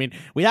way. I mean,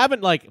 we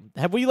haven't,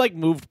 have we,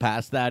 moved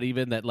past that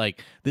even? That,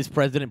 this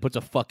president puts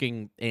a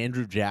fucking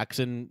Andrew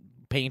Jackson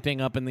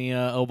painting up in the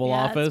Oval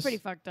Office? Yeah, it's pretty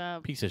fucked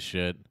up. Piece of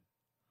shit.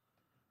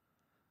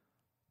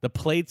 The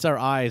plates are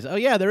eyes. Oh,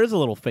 yeah, there is a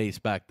little face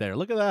back there.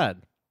 Look at that.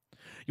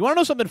 You want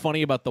to know something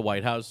funny about the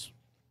White House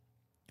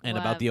and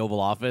about the Oval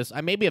Office? I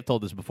maybe have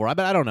told this before,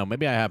 but I don't know.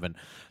 Maybe I haven't.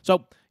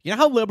 So, you know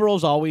how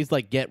liberals always,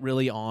 get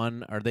really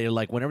on? Or they,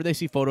 whenever they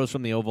see photos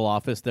from the Oval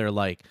Office, they're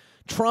like,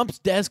 Trump's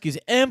desk is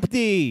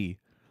empty.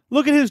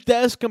 Look at his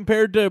desk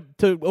compared to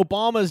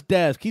Obama's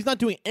desk. He's not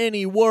doing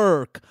any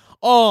work.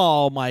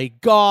 Oh, my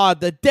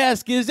God, the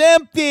desk is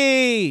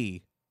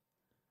empty.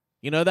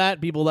 You know that?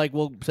 People,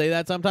 will say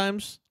that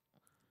sometimes?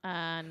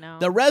 No.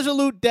 The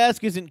Resolute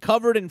desk isn't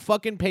covered in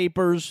fucking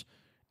papers.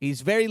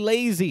 He's very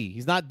lazy.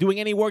 He's not doing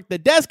any work. The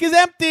desk is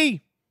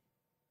empty.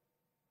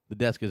 The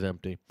desk is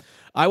empty.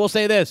 I will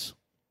say this.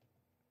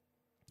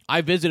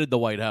 I visited the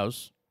White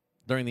House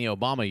during the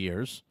Obama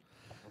years,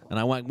 and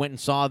I went and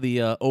saw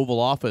the Oval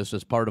Office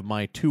as part of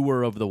my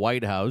tour of the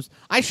White House.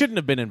 I shouldn't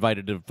have been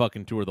invited to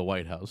fucking tour the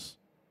White House.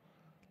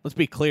 Let's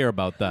be clear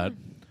about that.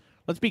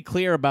 Let's be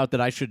clear about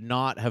that. I should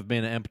not have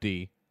been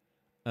empty.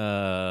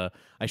 I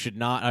should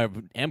not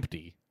have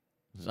empty.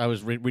 I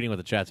was reading what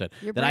the chat said.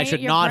 That I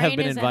should not have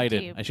been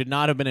invited. empty. I should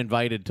not have been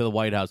invited to the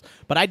White House.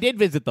 But I did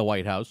visit the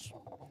White House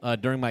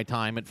during my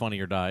time at Funny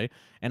or Die,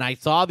 and I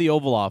saw the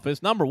Oval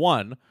Office. Number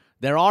one,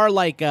 there are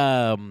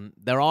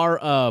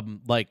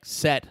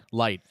set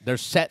light.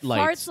 There's set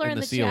lights Fartzler in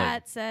the ceiling.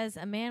 chat says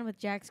a man with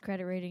Jack's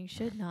credit rating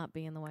should not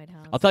be in the White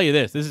House. I'll tell you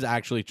this. This is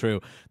actually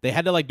true. They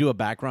had to do a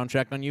background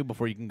check on you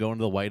before you can go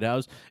into the White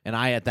House. And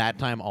I, at that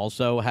time,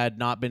 also had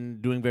not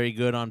been doing very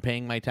good on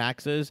paying my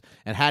taxes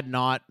and had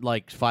not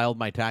filed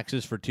my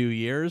taxes for 2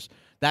 years.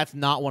 That's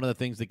not one of the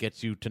things that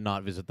gets you to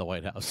not visit the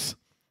White House.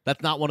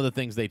 That's not one of the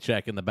things they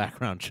check in the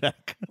background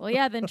check. Well,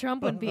 yeah, then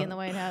Trump wouldn't be in the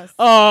White House.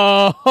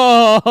 Oh,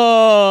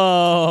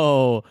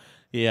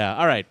 yeah.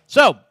 All right.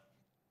 So,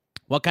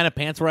 what kind of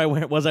pants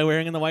was I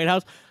wearing in the White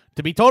House?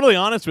 To be totally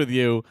honest with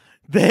you,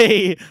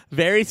 they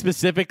very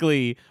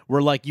specifically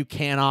were like, you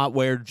cannot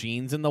wear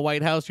jeans in the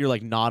White House. You're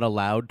not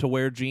allowed to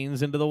wear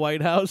jeans into the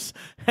White House.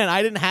 And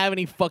I didn't have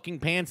any fucking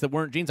pants that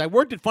weren't jeans. I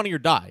worked at Funny or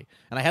Die,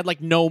 and I had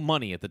no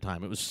money at the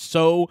time. It was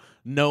so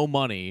no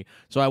money.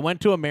 So I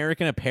went to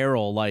American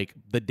Apparel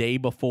the day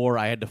before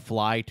I had to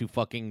fly to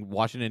fucking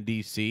Washington,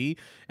 D.C.,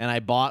 and I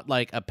bought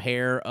a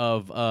pair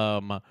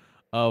of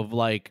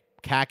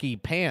khaki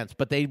pants,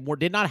 but they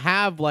did not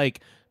have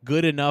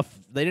good enough.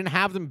 They didn't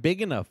have them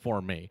big enough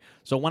for me.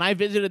 So when I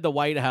visited the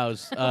White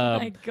House, oh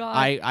my God.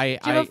 I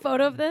do you have a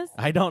photo of this?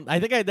 I don't. I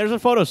think there's a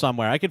photo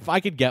somewhere. I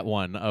could get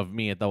one of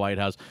me at the White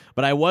House,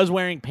 but I was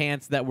wearing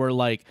pants that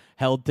were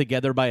held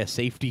together by a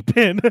safety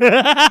pin.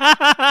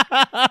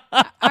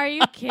 Are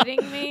you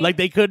kidding me?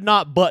 They could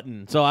not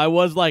button. So I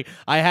was I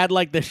had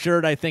the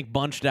shirt I think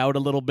bunched out a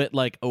little bit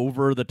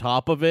over the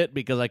top of it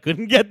because I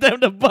couldn't get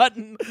them to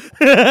button.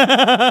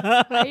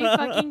 Are you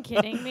fucking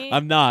kidding me?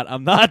 I'm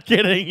not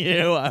kidding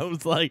you. I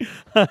was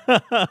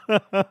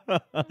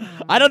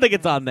I don't think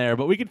it's on there,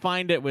 but we could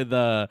find it with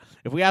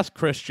if we ask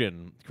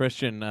Christian,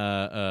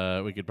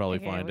 we could probably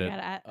find it.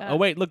 Oh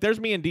wait, look, there's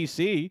me in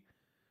DC.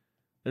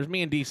 There's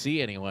me in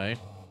DC anyway.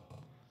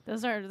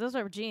 Those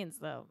are jeans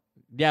though.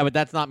 Yeah, but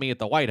that's not me at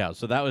the White House.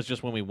 So that was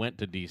just when we went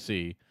to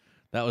D.C.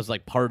 That was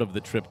like part of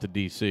the trip to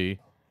D.C.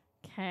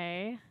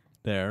 Okay.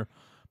 There.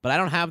 But I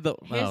don't have the...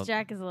 Here's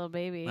Jack as a little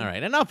baby. All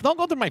right, enough. Don't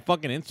go through my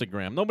fucking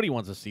Instagram. Nobody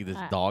wants to see this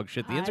dog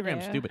shit. The I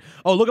Instagram's do. stupid.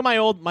 Oh, look at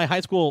my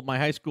high school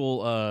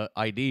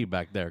ID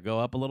back there. Go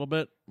up a little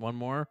bit. One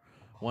more.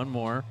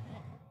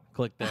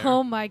 Click there.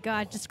 Oh my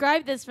God!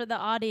 Describe this for the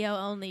audio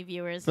only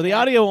viewers. For the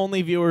audio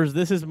only viewers,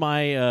 this is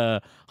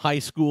my high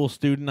school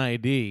student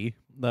ID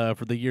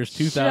for the years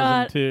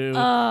 2002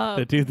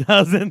 to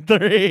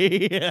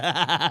 2003.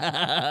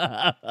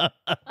 I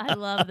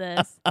love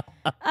this.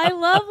 I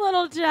love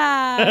little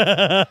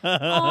Jack.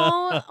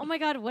 Oh my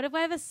God! What if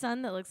I have a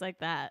son that looks like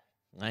that?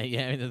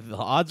 Yeah, the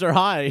odds are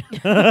high.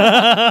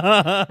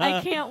 I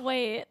can't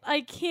wait.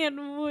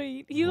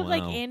 You look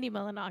like Wow. Andy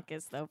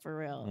Milonakis, though, for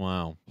real.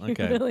 Wow.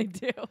 Okay. You really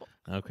do.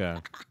 Okay.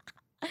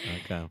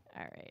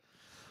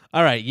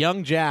 All right,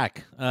 young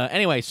Jack.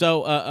 Anyway,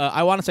 so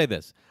I want to say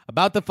this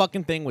about the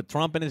fucking thing with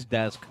Trump and his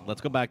desk.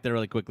 Let's go back there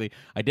really quickly.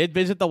 I did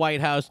visit the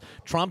White House.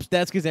 Trump's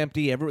desk is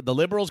empty. The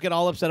liberals get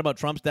all upset about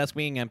Trump's desk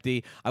being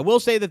empty. I will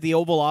say that the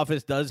Oval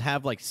Office does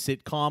have like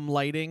sitcom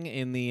lighting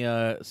in the.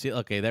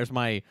 Okay, there's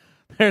my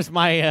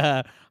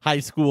high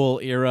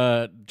school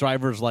era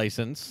driver's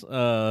license.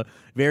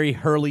 Very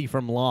Hurley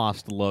from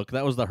Lost look.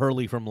 That was the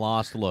Hurley from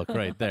Lost look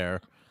right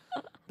there.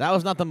 That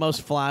was not the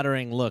most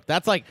flattering look.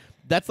 That's like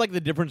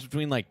the difference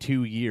between like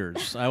 2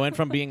 years. I went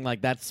from being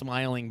like that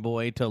smiling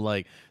boy to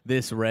like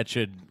this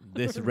wretched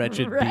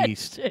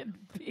beast.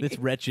 This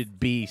wretched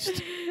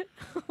beast.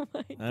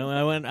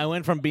 I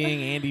went from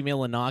being Andy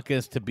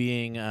Milonakis to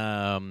being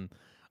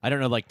I don't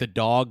know, like the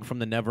dog from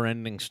the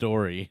Never-Ending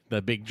Story,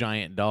 the big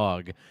giant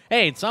dog.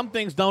 Hey, some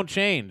things don't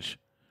change.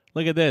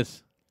 Look at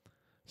this.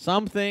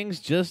 Some things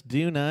just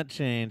do not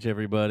change,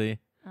 everybody.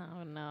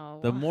 Oh, no.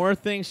 The more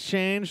things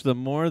change, the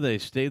more they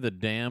stay the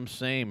damn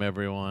same,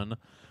 everyone.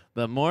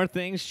 The more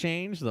things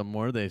change, the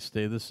more they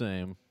stay the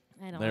same.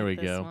 I don't there like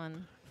we this go.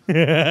 one.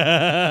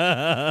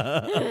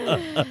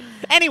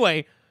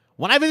 Anyway,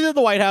 when I visited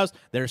the White House,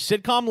 there's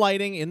sitcom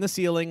lighting in the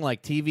ceiling,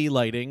 like TV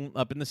lighting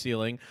up in the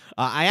ceiling.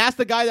 I asked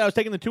the guy that I was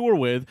taking the tour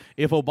with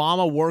if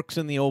Obama works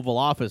in the Oval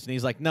Office, and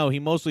he's like, no, he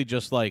mostly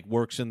just like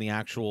works in the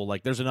actual,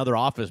 like there's another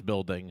office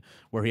building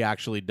where he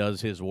actually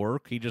does his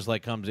work. He just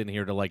like comes in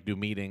here to like do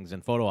meetings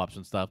and photo ops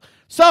and stuff.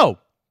 So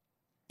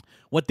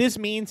what this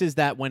means is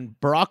that when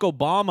Barack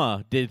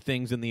Obama did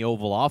things in the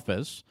Oval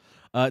Office,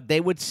 they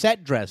would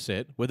set dress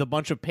it with a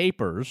bunch of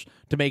papers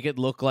to make it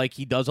look like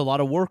he does a lot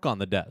of work on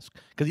the desk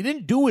because he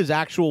didn't do his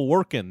actual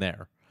work in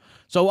there.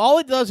 So all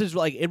it does is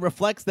like it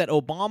reflects that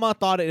Obama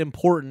thought it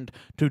important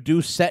to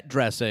do set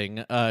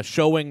dressing,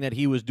 showing that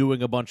he was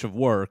doing a bunch of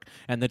work,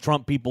 and the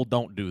Trump people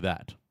don't do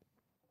that.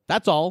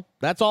 That's all.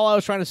 That's all I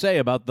was trying to say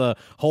about the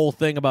whole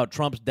thing about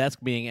Trump's desk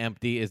being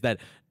empty is that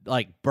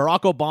like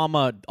Barack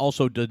Obama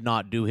also did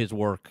not do his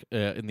work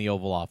in the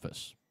Oval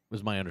Office,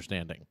 is my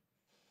understanding.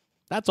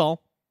 That's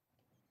all.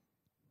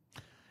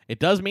 It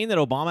does mean that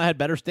Obama had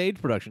better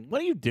stage production. What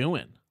are you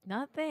doing?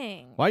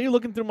 Nothing. Why are you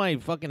looking through my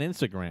fucking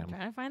Instagram?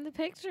 Trying to find the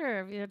picture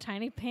of your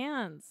tiny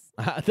pants.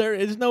 There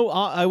is no.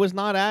 I was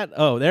not at.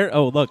 Oh, there.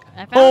 Oh, look.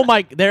 I found- Oh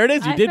my. There it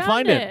is. You I did found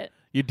find it. it.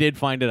 You did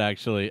find it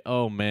actually.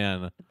 Oh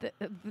man.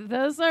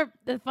 Those are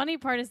the funny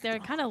part is they're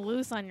kind of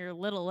loose on your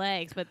little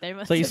legs, but they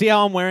must. So you see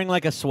how I'm wearing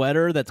like a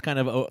sweater that's kind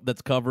of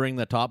that's covering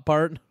the top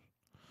part.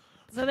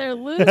 So they're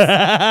loose. So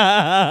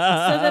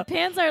the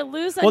pants are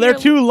loose. Well, on they're your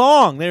too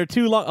long. They're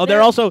too long.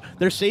 Oh,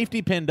 they're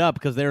safety pinned up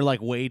because they're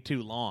like way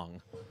too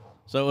long.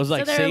 So it was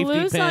like so they're safety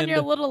loose pinned on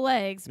your little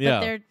legs, but Yeah.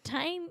 they're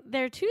tiny.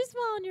 They're too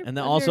small on your. and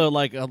then on also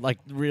your- like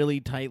really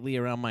tightly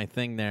around my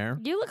thing there.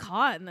 You look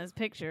hot in this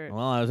picture.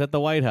 Well, I was at the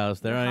White House.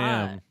 There You're I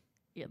hot. am.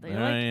 You're There like,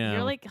 I am.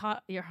 You're like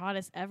hot. You're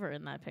hottest ever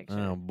in that picture.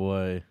 Oh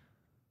boy.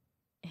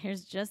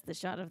 Here's just the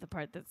shot of the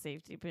part that's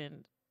safety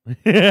pinned.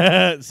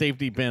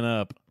 Safety pin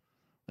up.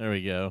 There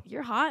we go.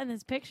 You're hot in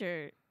this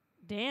picture.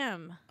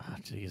 Damn. Oh,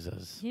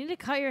 Jesus. You need to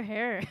cut your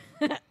hair.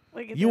 Look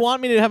at You this.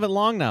 want me to have it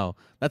long now?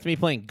 That's me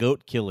playing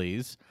Goat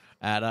Killies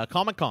at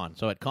Comic-Con.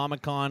 So at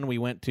Comic-Con, we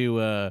went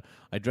to,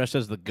 I dressed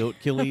as the Goat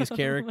Killies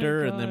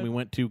character, and then God. we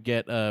went to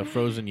get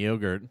frozen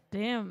yogurt.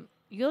 Damn.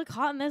 You look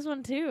hot in this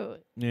one, too.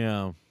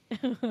 Yeah.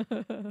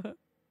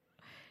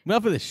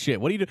 Enough of this shit.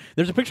 What do you do?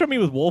 There's a picture of me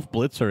with Wolf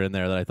Blitzer in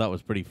there that I thought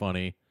was pretty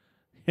funny.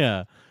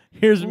 Yeah.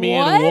 Here's me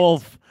and What?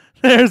 Wolf.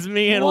 There's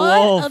me and What?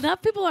 Wolf.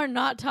 Enough people are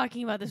not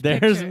talking about this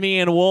There's picture.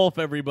 me and Wolf,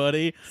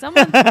 everybody.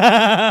 Someone,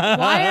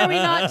 why are we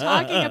not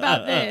talking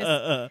about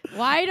this?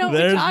 Why don't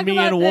There's we talk me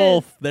about and this?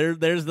 Wolf.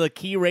 There's the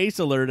key race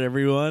alert,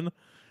 everyone.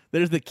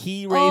 There's the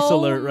key race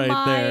alert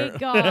right there. Oh my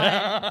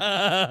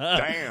God.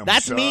 Damn,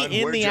 that's son, me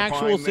in where'd the you actual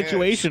find this?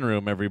 situation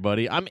room,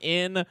 everybody. I'm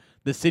in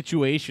the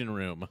situation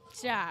room,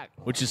 Jack.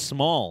 which is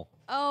small.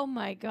 Oh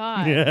my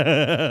God.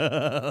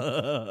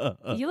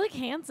 You look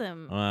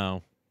handsome.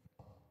 Wow.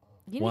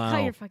 You need to Wow.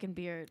 cut your fucking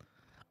beard.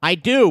 I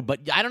do, but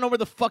I don't know where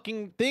the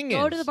fucking thing is.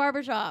 Go to the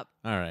barber shop.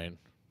 All right.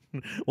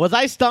 Was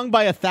I stung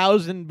by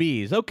 1,000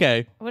 bees?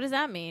 Okay. What does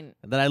that mean?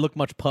 That I look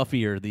much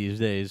puffier these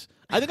days.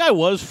 I think I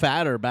was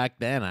fatter back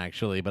then,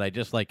 actually, but I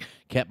just like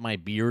kept my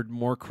beard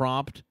more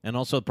cropped, and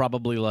also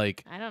probably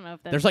like I don't know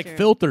if that's there's like true.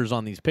 filters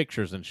on these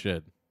pictures and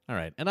shit. All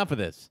right, enough of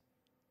this.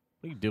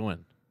 What are you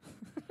doing?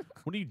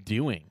 What are you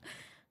doing?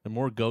 The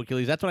more goat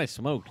killies. That's what I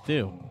smoked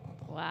too.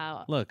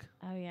 Wow. Look.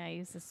 Oh yeah, I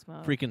used to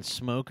smoke. Freaking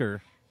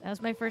smoker. That was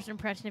my first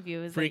impression of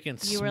you. Was Freaking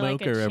like, you smoker, were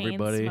like a chain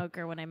everybody.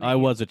 smoker when I met I you.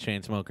 was a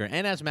chain smoker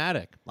and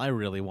asthmatic. I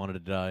really wanted to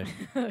die.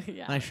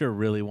 Yeah. I sure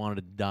really wanted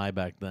to die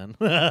back then.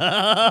 All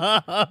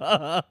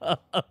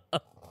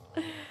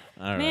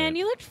Man, right.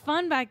 you looked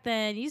fun back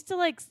then. You used to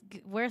like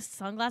wear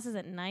sunglasses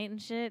at night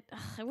and shit. Ugh,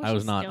 I wish I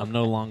was you not. still- I'm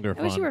no longer I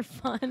fun. wish you were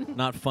fun.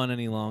 Not fun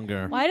any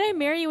longer. Why did I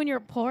marry you when you were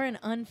poor and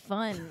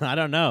unfun? I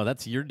don't know.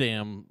 That's your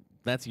damn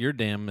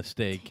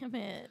mistake. Damn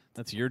it.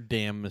 That's your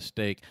damn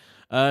mistake.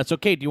 So,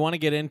 Cait, do you want to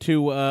get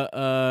into what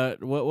was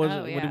it? What do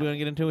we want to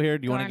get into here?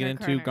 Do you want to get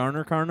into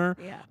Garner Carner?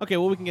 Yeah. Okay,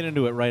 well, we can get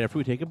into it right after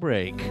we take a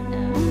break.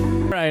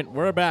 All right,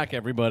 we're back,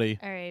 everybody.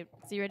 All right.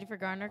 So you ready for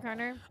Garner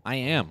Carner? I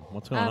am.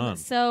 What's going on?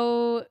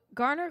 So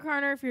Garner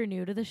Carner, if you're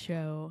new to the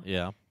show,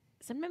 Yeah.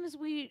 sometimes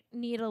we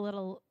need a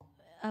little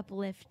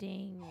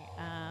uplifting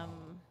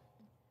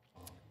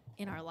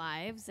in our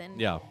lives, and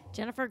Yeah.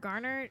 Jennifer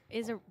Garner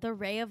is the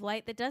ray of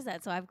light that does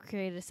that. So I've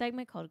created a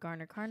segment called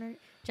Garner Carner.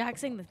 Jack,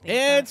 sing the thing.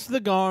 It's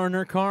the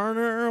Garner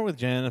Carner with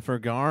Jennifer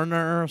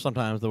Garner.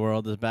 Sometimes the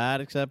world is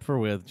bad, except for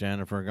with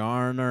Jennifer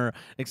Garner.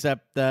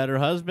 Except that her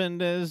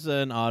husband is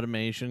an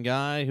automation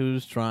guy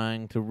who's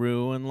trying to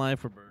ruin life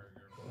for burger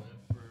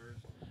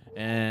flippers.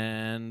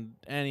 And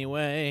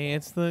anyway,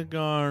 it's the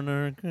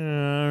Garner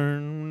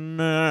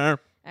Carner.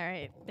 All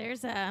right,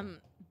 there's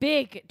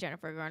big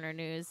Jennifer Garner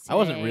news today. I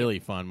wasn't really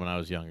fun when I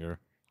was younger.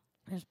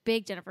 There's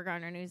big Jennifer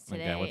Garner news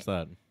today. Okay, what's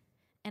that?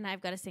 And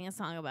I've got to sing a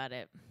song about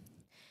it.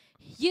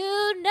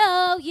 You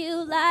know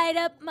you light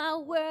up my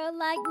world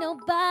like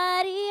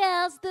nobody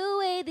else. The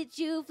way that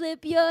you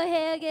flip your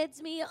hair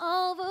gets me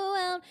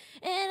overwhelmed.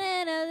 And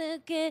then I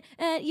look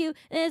at you,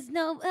 there's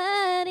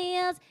nobody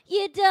else.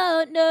 You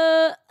don't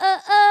know,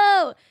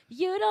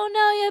 you don't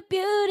know you're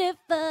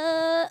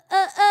beautiful.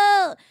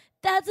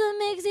 That's what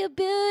makes you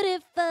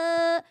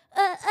beautiful.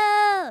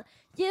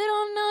 You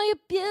don't know you're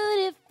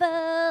beautiful.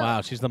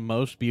 Wow, she's the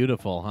most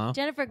beautiful, huh?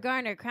 Jennifer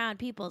Garner, crowned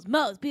people's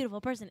most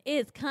beautiful person,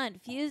 is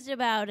confused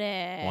about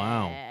it.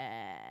 Wow.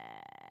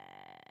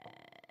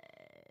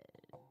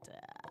 It's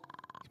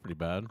pretty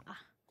bad.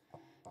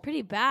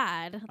 Pretty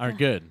bad. Or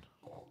good.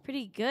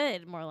 Pretty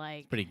good, more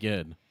like. Pretty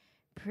good.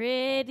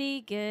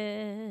 Pretty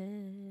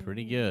good.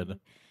 Pretty good.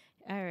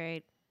 All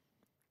right.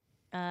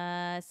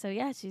 So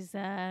yeah, she's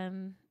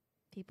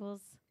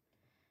people's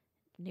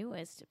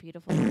newest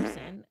beautiful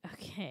person.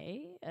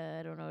 Okay.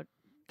 I don't know.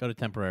 Go to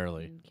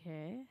temporarily.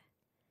 Okay.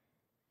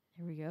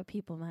 Here we go.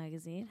 People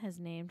magazine has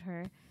named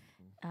her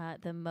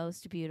the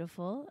most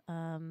beautiful.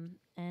 And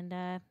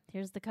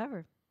here's the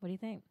cover. What do you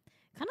think?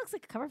 Kind of looks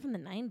like a cover from the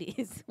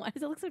 90s. Why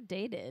does it look so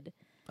dated?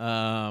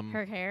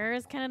 Her hair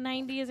is kind of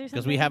 90s or something.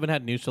 Because we haven't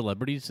had new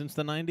celebrities since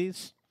the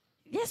 90s.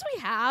 Yes,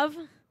 we have.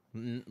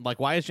 Like,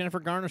 why is Jennifer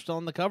Garner still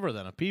on the cover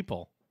then of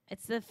People?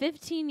 It's the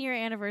 15-year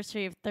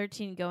anniversary of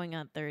 13 going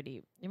on 30.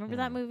 You remember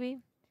that movie?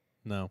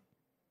 No.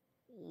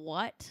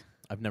 What?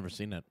 I've never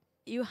seen it.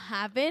 You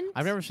haven't?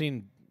 I've never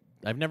seen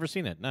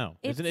it, no.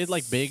 Isn't It's it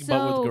like Big but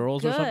so with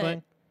girls or something?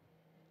 good.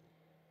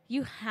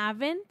 You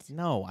haven't?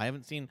 No, I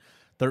haven't seen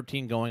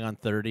 13 going on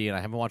 30, and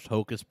I haven't watched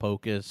Hocus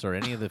Pocus or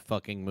any of the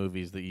fucking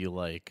movies that you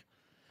like.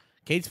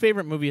 Cait's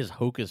favorite movie is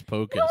Hocus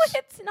Pocus. No,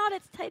 it's not.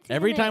 It's Titanic.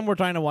 Every time we're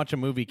trying to watch a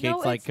movie, Cait's No,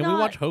 like, it's can we not.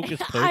 watch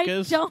Hocus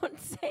Pocus? I don't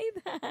say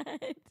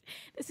that.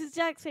 This is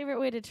Jack's favorite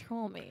way to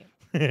troll me.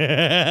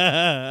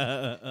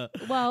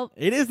 Well,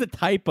 it is the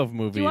type of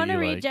movie do you want to you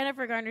read like.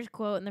 Jennifer Garner's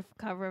quote in the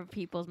cover of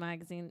People's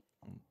Magazine?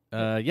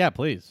 Yeah,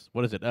 please.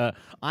 What is it?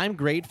 I'm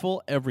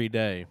grateful every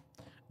day.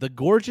 The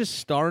gorgeous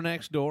star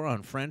next door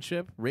on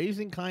friendship,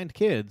 raising kind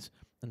kids,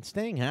 and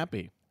staying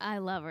happy. I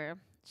love her.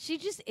 She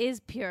just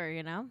is pure,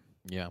 you know?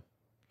 Yeah.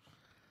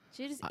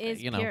 She just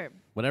is you pure. know,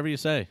 whatever you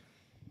say.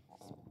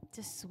 It's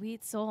a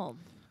sweet soul.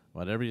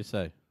 Whatever you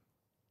say.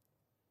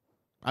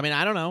 I mean,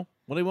 I don't know.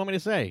 What do you want me to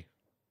say?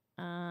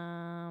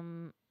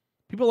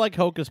 People like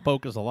Hocus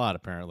Pocus a lot,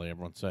 apparently,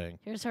 everyone's saying.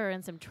 Here's her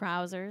in some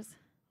trousers.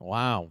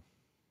 Wow.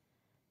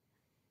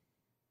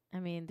 I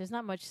mean, there's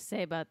not much to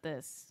say about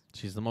this.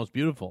 She's the most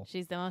beautiful.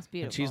 She's the most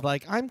beautiful. And she's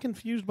like, I'm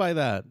confused by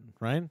that,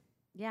 right?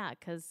 Yeah,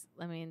 because,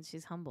 I mean,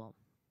 she's humble,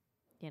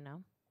 you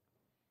know?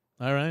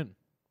 All right.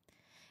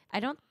 I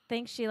don't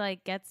think she,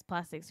 like, gets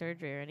plastic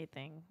surgery or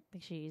anything. I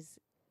think she's...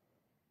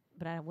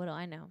 But what do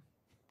I know?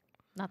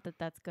 Not that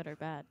that's good or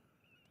bad.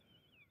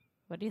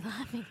 What are you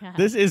laughing at?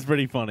 This is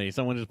pretty funny.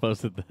 Someone just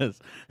posted this.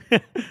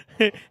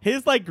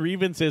 His like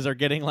grievances are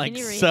getting like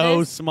you read so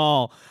this?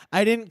 small.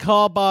 I didn't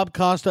call Bob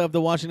Costa of the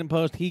Washington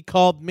Post. He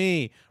called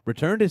me.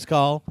 Returned his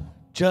call.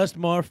 Just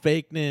more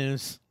fake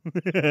news.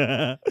 What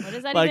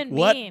does that like, even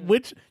what? mean?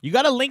 Which you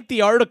got to link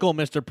the article,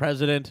 Mr.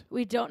 President.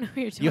 We don't know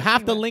who you're talking You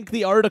have to about. link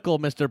the article,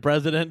 Mr.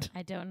 President.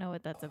 I don't know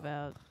what that's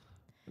about.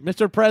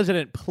 Mr.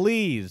 President,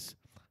 please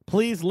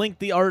link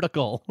the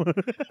article.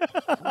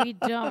 We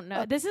don't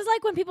know. This is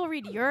like when people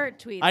read your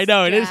tweets. I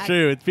know, it is Jack.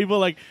 true. It's people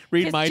like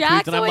read 'Cause my Jack's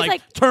tweets, and I'm always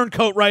like,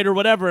 turncoat right or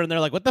whatever, and they're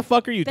like, what the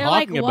fuck are you They're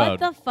talking like, about?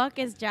 what the fuck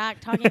is Jack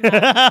talking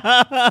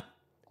about?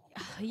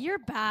 You're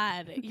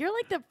bad. You're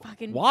like the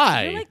fucking.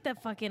 Why? You're like the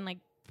fucking like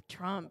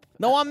Trump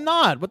No, I'm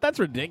not, but that's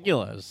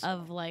ridiculous.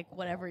 of like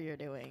whatever you're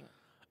doing.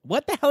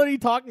 What the hell are you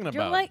talking about?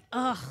 You're like,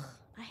 ugh,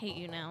 I hate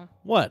you now.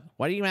 What?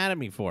 What are you mad at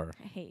me for?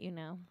 I hate you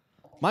now.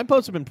 My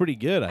posts have been pretty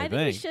good, I think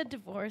we should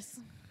divorce.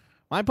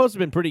 My posts have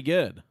been pretty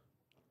good.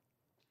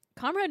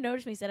 Comrade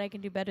noticed me, said I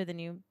can do better than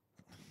you.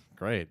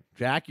 Great.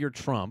 Jack, you're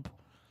Trump.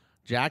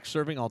 Jack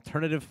serving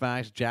alternative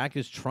facts. Jack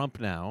is Trump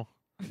now.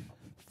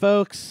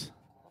 Folks.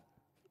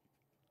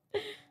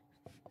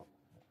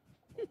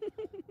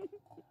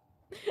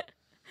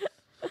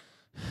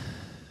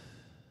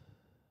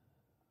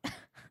 Are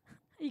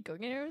you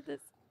going anywhere with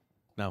this?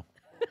 No.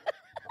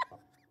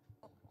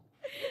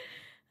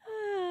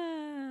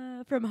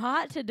 From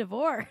hot to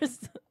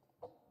divorce.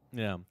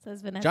 Yeah.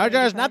 Says Vanessa. Jar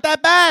Jar's not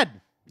that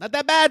bad. Not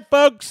that bad,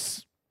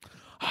 folks.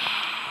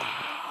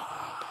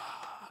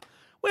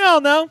 We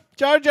all know.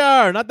 Jar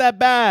Jar, not that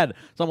bad.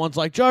 Someone's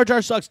like, Jar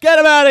Jar sucks. Get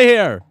him out of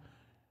here.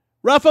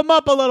 Rough him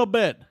up a little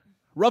bit.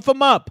 Rough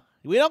him up.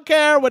 We don't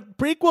care what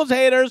prequels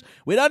haters.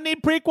 We don't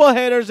need prequel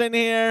haters in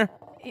here.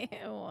 Ew.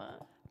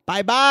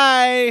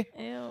 Bye-bye.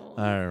 Ew.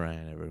 All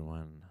right,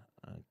 everyone.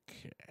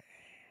 Okay.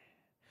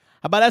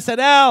 How about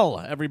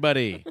SNL,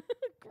 everybody?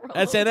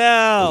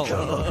 SNL.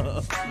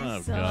 Oh,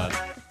 God.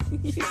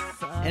 You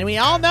suck. And we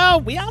all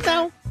know.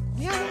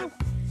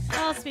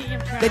 Oh, speaking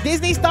of Trump. The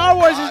Disney Star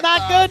Wars is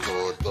not good.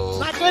 It's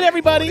not good,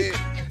 everybody.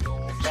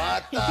 All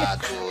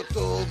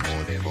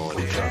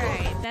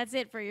right, that's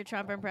it for your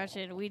Trump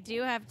impression. We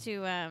do have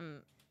to,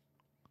 God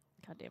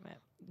damn it,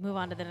 move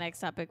on to the next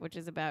topic, which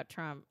is about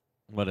Trump.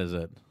 What is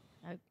it?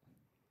 I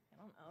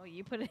don't know.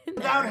 You put it in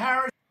Without there.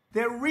 Harris,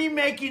 they're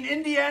remaking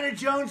Indiana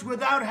Jones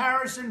without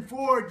Harrison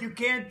Ford. You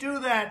can't do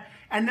that.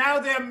 And now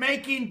they're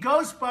making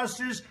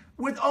Ghostbusters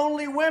with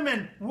only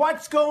women.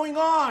 What's going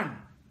on?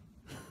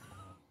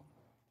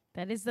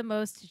 That is the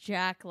most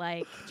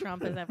Jack-like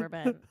Trump has ever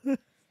been.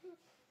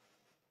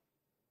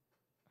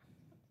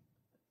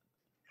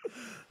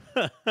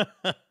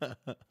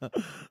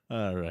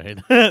 All right.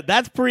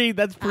 That's pre I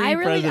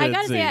presidency.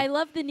 gotta say, I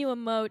love the new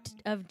emote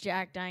of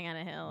Jack dying on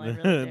a hill. I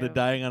really do. The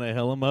dying on a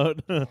hill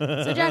emote.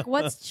 So, Jack,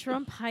 what's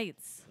Trump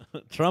Heights?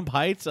 Trump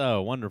Heights?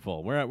 Oh,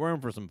 wonderful. We're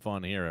in for some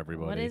fun here,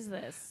 everybody. What is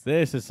this?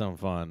 This is some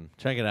fun.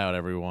 Check it out,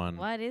 everyone.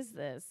 What is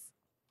this?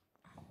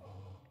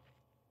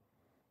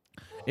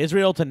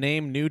 Israel to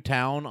name new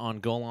town on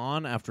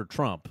Golan after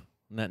Trump,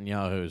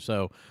 Netanyahu.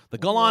 So the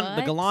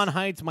Golan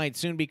Heights might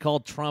soon be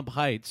called Trump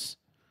Heights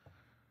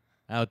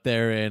out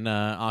there in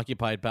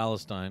occupied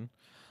Palestine.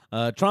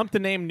 Trump to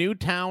name new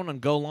town on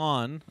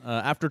Golan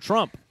after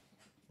Trump.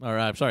 Or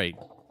I'm sorry,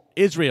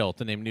 Israel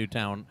to name new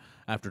town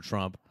after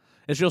Trump.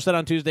 Israel said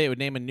on Tuesday it would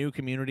name a new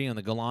community on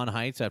the Golan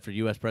Heights after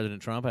U.S.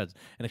 President Trump has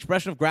an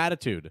expression of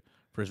gratitude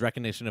for his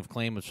recognition of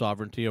claim of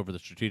sovereignty over the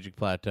strategic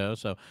plateau.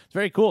 So it's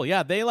very cool.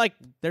 Yeah,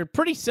 they're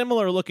pretty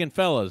similar looking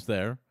fellas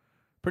there.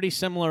 Pretty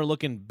similar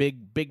looking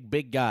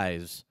big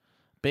guys.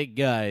 Big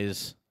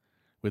guys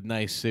with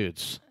nice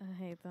suits.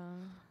 I hate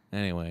them.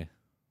 Anyway,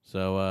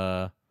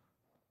 so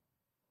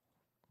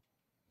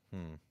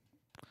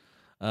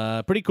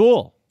pretty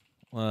cool.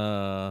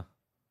 That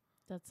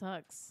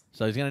sucks.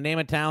 So he's gonna name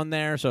a town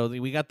there. So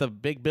we got the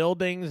big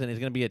buildings, and he's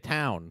gonna be a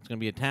town. It's gonna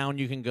be a town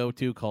you can go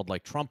to called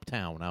like Trump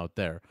Town out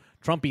there,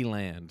 Trumpy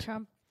Land.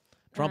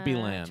 Trumpy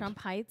Land. Trump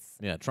Heights.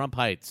 Yeah, Trump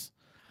Heights.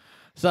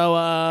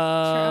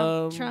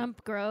 So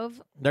Trump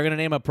Grove. They're gonna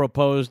name a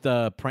proposed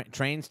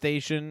train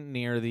station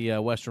near the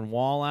Western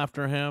Wall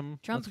after him.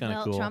 That's kind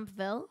of cool.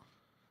 Trumpville.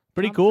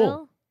 Pretty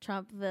cool.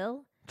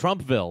 Trumpville.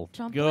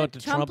 Trumpville. Go out to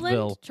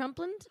Trumpville.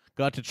 Trumpland.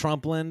 Go out to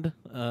Trumpland.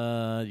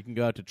 You can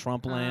go out to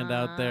Trumpland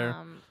out there.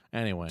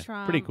 Anyway,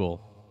 pretty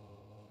cool.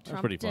 That's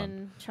pretty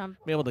fun.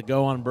 Be able to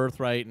go on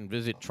Birthright and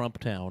visit Trump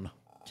Town.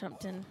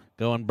 Trumpton.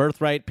 Go on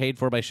Birthright, paid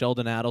for by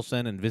Sheldon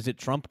Adelson, and visit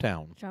Trump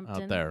Town out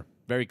Trumpton. there.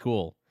 Very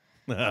cool.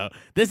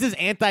 This is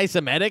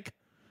anti-Semitic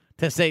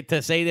to say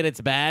that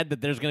it's bad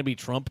that there's going to be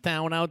Trump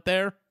Town out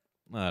there.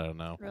 I don't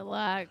know.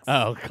 Relax.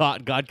 Oh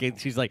God, Kate.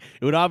 She's like,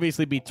 it would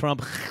obviously be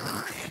Trump.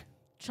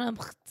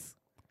 Trump.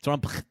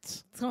 I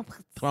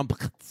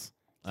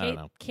don't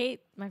know.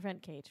 Cait, my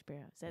friend Cait Shapiro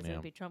says it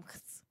would be Trump.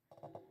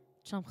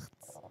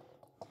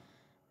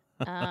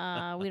 We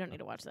don't need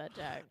to watch that,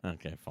 Jack.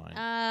 Okay, fine.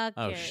 Okay.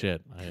 Oh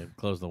shit! I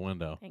closed the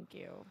window. Thank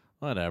you.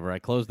 Whatever. I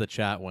closed the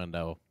chat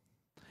window.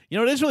 You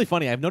know, it is really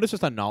funny. I've noticed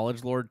this on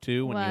Knowledge Lord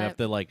too. When you have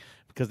to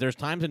because there's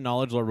times in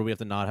Knowledge Lord where we have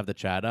to not have the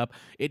chat up.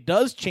 It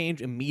does change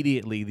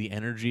immediately the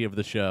energy of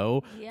the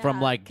show from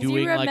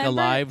doing a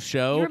live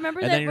show, and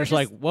then you're just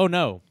like, whoa,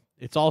 no.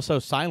 It's also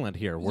silent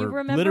here.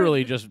 We're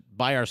literally just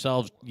by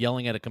ourselves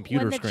yelling at a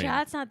computer when the screen.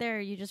 chat's not there,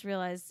 you just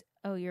realize,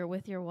 oh, you're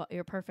with your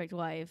perfect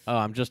wife. Oh,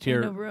 I'm just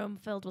here in a room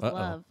filled with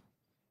love.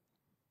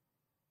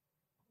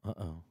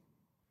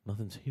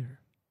 Nothing's here.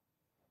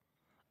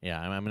 Yeah,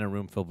 I'm in a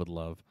room filled with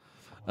love.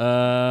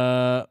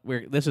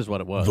 This is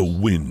what it was. The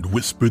wind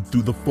whispered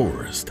through the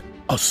forest.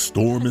 A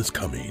storm is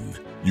coming.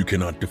 You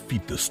cannot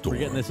defeat the storm. We're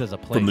getting this as a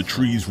place. From the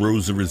trees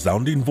rose a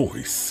resounding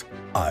voice.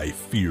 I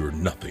fear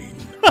nothing.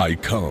 I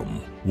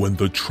come when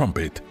the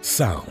trumpet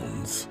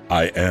sounds.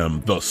 I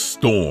am the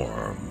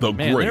storm. The Man,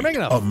 they're great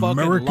making a fucking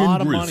American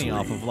lot of grizzly. money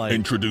off of, like,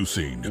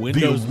 Introducing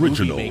Windows the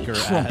original Movie Maker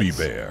Trumpy ads.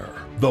 Bear.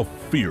 The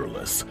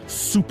fearless,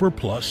 super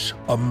plush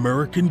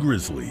American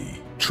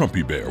grizzly.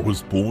 Trumpy Bear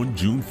was born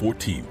June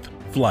 14th,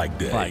 Flag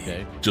Day. Flag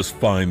Day. Just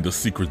find the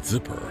secret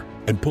zipper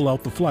and pull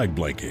out the flag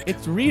blanket.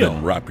 It's real.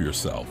 Then wrap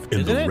yourself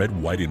in Isn't the it?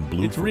 red, white, and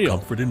blue It's for real.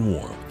 comfort and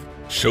warmth.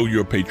 Show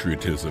your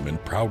patriotism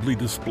and proudly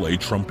display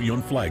Trumpy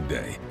on Flag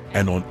Day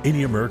and on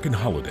any American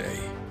holiday.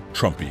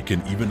 Trumpy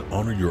can even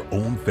honor your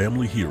own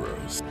family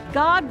heroes.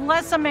 God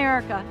bless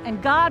America,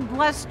 and God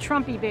bless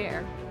Trumpy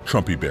Bear.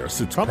 Trumpy Bear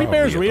sits Trumpy proudly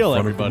Bear's at real, the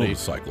front everybody.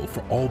 of the motorcycle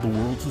for all the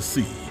world to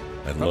see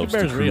and Trumpy loves to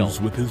Bear's real.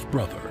 cruise with his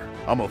brother.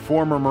 I'm a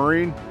former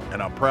Marine,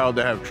 and I'm proud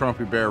to have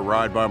Trumpy Bear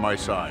ride by my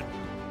side.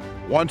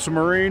 Once a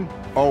Marine,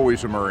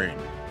 always a Marine.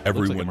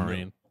 Looks like a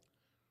Marine.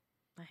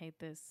 I hate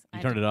this.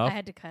 You turned it off? I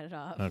had to cut it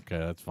off. Okay,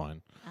 that's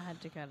fine. I had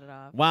to cut it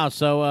off. Wow,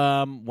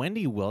 so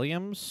Wendy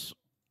Williams'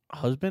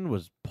 husband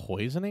was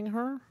poisoning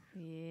her?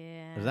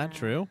 Yeah. Is that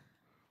true?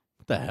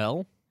 What the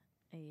hell?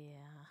 Yeah.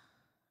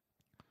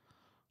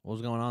 What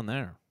was going on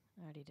there?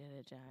 I already did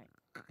it,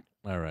 Jack.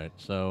 All right,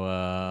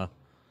 so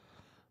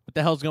what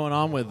the hell's going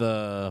on with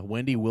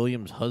Wendy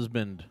Williams'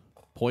 husband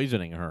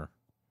poisoning her?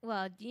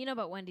 Well, you know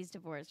about Wendy's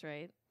divorce,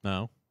 right?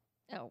 No.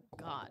 Oh,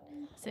 God.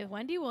 So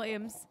Wendy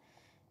Williams,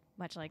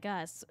 much like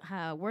us,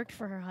 worked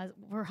for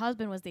her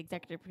husband was the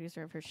executive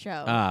producer of her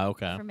show. Ah,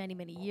 okay. For many,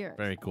 many years.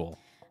 Very cool.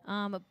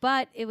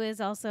 But it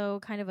was also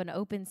kind of an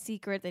open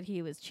secret that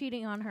he was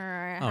cheating on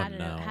her, Oh,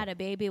 no. had a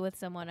baby with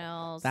someone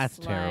else. That's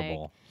like,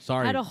 terrible.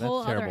 Sorry, had a that's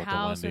whole other terrible to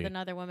house with Wendy.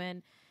 another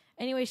woman.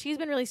 Anyway, she's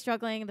been really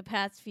struggling the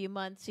past few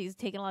months. She's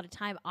taken a lot of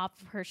time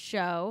off of her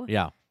show.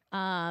 Yeah.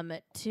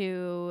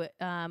 To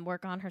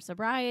work on her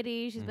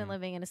sobriety. She's been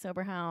living in a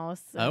sober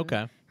house.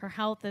 Okay. Her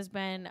health has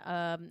been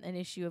an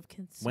issue of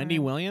concern. Wendy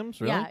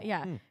Williams, really? Yeah,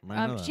 yeah. I didn't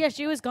know that.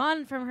 She was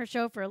gone from her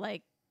show for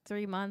like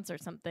 3 months or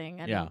something,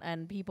 and Yeah.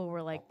 and people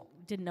were like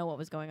didn't know what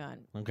was going on.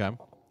 Okay.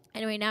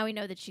 Anyway, now we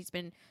know that she's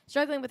been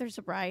struggling with her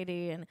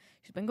sobriety and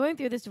she's been going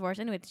through this divorce.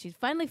 Anyway, she's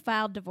finally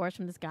filed divorce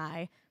from this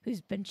guy who's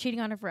been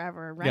cheating on her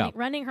forever,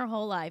 running her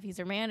whole life. He's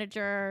her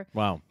manager.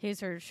 Wow. He's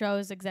her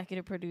show's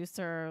executive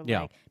producer.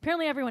 Yeah. Like,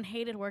 apparently everyone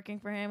hated working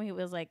for him. He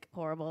was like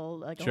horrible,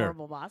 like a Sure.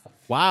 horrible boss.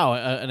 Wow,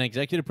 an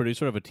executive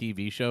producer of a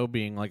TV show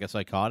being like a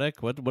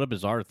psychotic? What a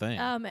bizarre thing.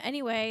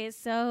 Anyway,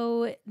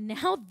 so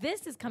now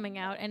this is coming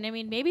out, and I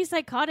mean, maybe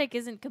psychotic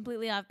isn't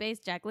completely off base,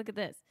 Jack. Look at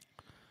this.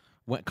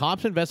 When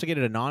cops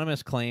investigated an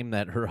anonymous claim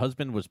that her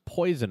husband was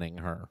poisoning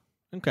her.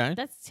 Okay.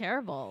 That's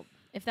terrible,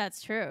 if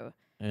that's true.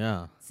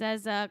 Yeah.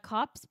 Says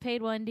cops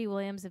paid Wendy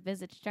Williams a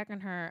visit to check on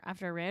her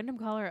after a random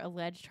caller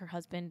alleged her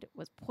husband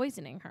was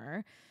poisoning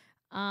her.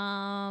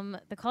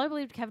 The caller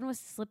believed Kevin was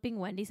slipping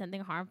Wendy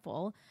something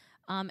harmful,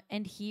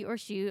 and he or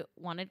she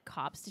wanted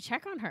cops to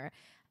check on her.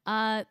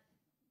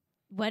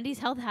 Wendy's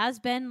health has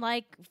been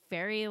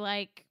very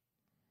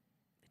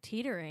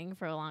teetering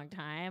for a long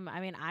time. I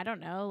mean, I don't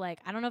know. I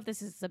don't know if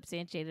this is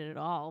substantiated at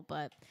all,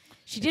 but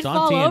she did It's on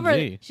fall over.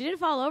 TMZ. She did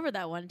fall over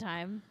that one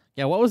time.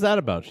 Yeah, what was that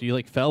about?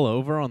 She fell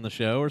over on the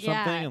show or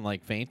Yeah. something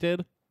and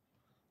fainted?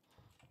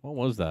 What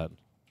was that?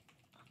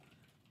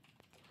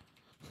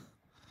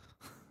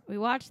 We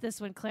watched this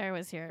when Claire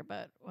was here,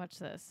 but watch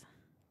this.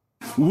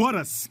 What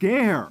a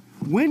scare!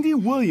 Wendy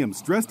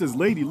Williams, dressed as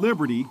Lady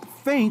Liberty,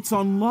 faints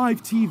on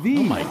live TV.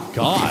 Oh my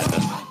God.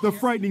 The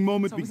frightening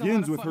moment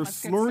begins with her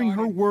slurring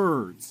her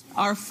words.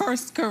 Our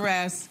first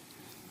caress.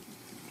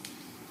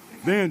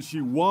 Then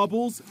she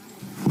wobbles.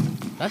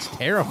 That's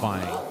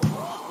terrifying.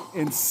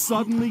 And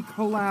suddenly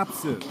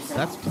collapses.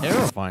 That's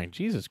terrifying.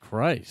 Jesus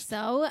Christ.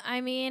 So,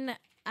 I mean,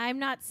 I'm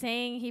not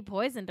saying he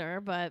poisoned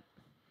her, but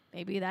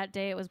maybe that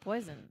day it was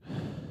poison.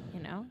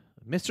 You know?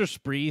 Mr.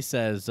 Spree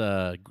says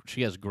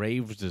she has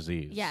Graves'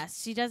 disease.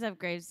 Yes, she does have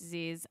Graves'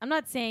 disease. I'm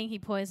not saying he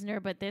poisoned her,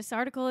 but this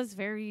article is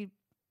very,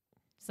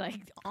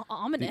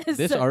 ominous.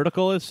 This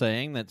article is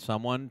saying that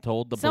someone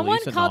told the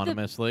police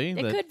anonymously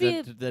it that, could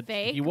be that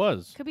fake. he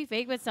was. Could be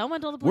fake, but someone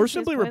told the police. We're he was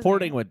simply poisoning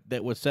reporting her. what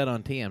that was said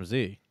on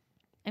TMZ.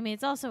 I mean,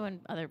 it's also in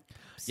other.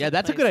 Yeah,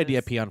 that's a good places.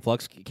 idea, Peon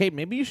Flux. Cait,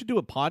 maybe you should do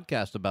a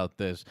podcast about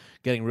this,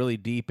 getting really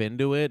deep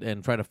into it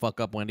and try to fuck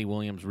up Wendy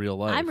Williams' real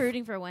life. I'm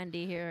rooting for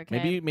Wendy here.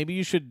 Okay. Maybe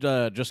you should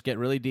just get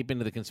really deep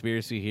into the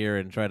conspiracy here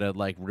and try to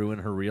ruin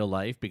her real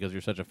life because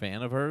you're such a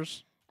fan of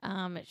hers.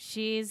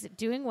 She's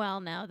doing well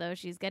now, though.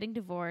 She's getting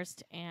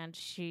divorced, and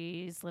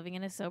she's living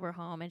in a sober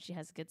home, and she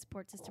has a good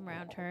support system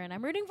around her, and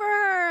I'm rooting for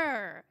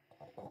her.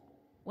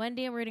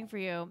 Wendy, I'm rooting for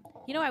you.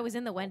 You know, I was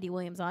in the Wendy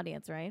Williams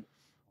audience, right?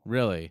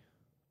 Really?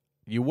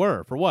 You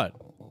were? For what?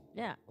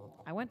 Yeah.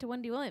 I went to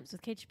Wendy Williams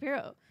with Cait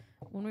Shapiro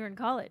when we were in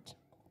college.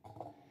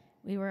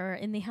 We were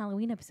in the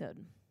Halloween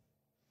episode.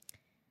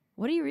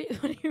 What are you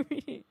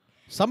reading?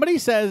 Somebody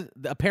says,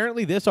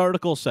 apparently this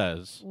article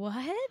says...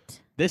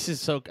 What? This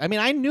is so... I mean,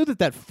 I knew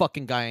that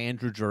fucking guy,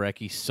 Andrew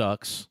Jarecki,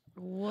 sucks.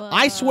 Whoa.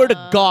 I swear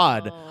to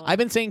God, I've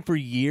been saying for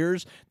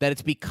years that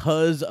it's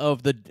because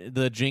of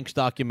the Jinx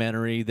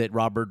documentary that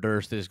Robert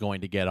Durst is going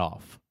to get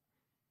off.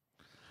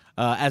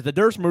 As the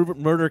Durst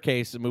murder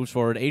case moves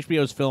forward,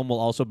 HBO's film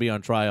will also be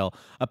on trial.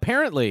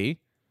 Apparently,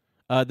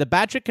 the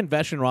batshit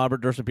confession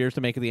Robert Durst appears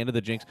to make at the end of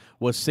the Jinx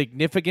was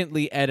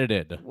significantly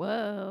edited.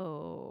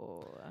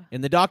 Whoa. In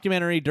the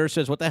documentary, Durst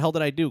says, "What the hell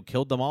did I do?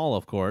 Killed them all,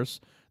 of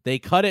course." They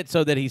cut it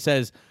so that he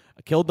says,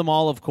 "Killed them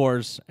all, of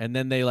course," and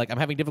then they I'm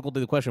having difficulty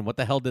with the question, "What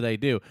the hell did I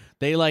do?"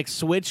 They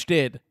switched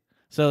it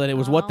so that it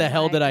was, "What the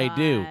hell did I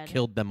do?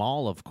 Killed them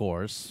all, of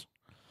course."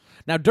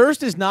 Now,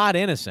 Durst is not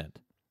innocent,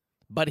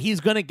 but he's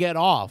going to get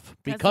off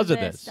because of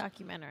this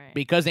documentary.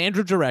 Because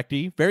Andrew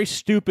Jarecki, very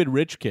stupid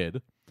rich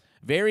kid,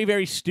 very,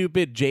 very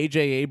stupid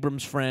J.J.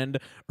 Abrams friend,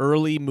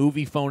 early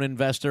movie phone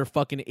investor,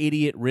 fucking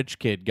idiot rich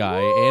kid guy,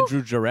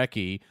 Andrew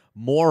Jarecki,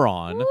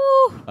 moron,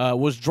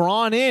 was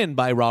drawn in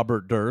by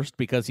Robert Durst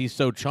because he's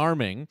so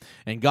charming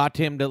and got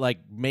him to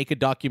make a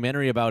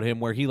documentary about him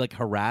where he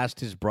harassed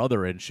his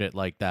brother and shit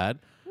like that.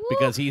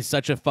 Because he's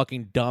such a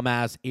fucking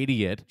dumbass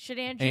idiot. Should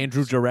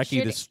Andrew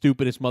Jarecki, the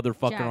stupidest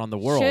motherfucker on the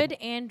world. Should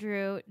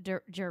Andrew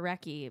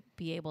Jarecki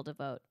be able to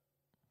vote?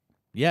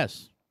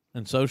 Yes.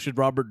 And so should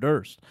Robert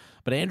Durst.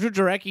 But Andrew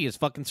Jarecki is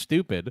fucking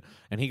stupid,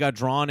 and he got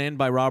drawn in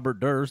by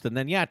Robert Durst. And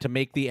then, to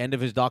make the end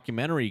of his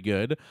documentary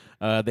good,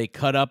 they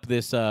cut up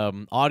this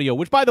audio,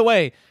 which, by the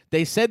way,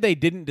 they said they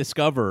didn't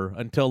discover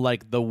until,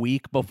 the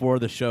week before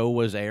the show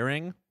was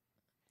airing.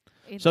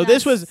 So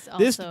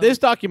this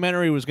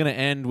documentary was going to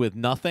end with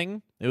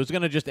nothing. It was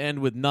going to just end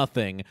with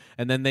nothing,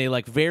 and then they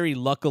very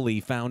luckily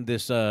found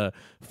this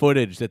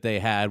footage that they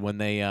had when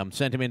they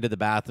sent him into the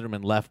bathroom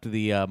and left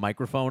the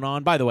microphone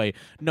on. By the way,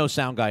 no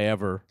sound guy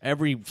ever.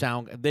 Every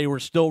sound they were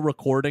still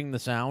recording the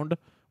sound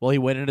while he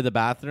went into the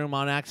bathroom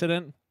on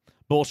accident.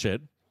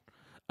 Bullshit.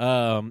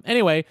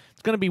 Anyway,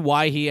 it's going to be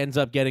why he ends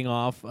up getting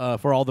off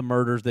for all the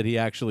murders that he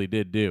actually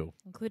did do,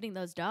 including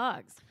those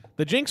dogs.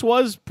 The Jinx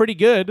was pretty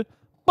good.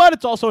 But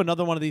it's also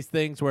another one of these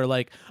things where,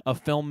 a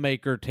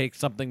filmmaker takes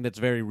something that's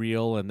very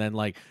real and then,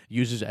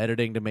 uses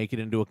editing to make it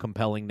into a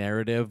compelling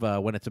narrative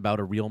when it's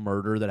about a real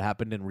murder that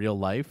happened in real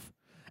life.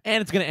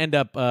 And it's going to end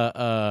up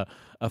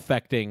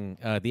affecting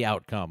the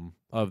outcome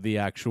of the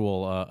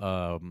actual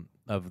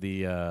of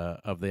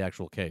the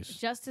actual case.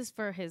 Justice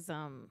for his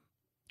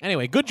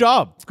Anyway, good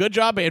job,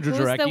 Andrew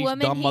Jarecki,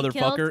 dumb motherfucker,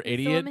 killed?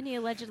 idiot. The woman he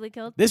allegedly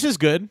killed. This is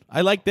good.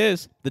 I like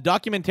this. The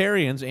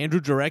documentarians, Andrew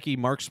Jarecki,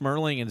 Mark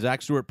Smerling, and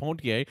Zach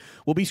Stewart-Pontier,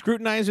 will be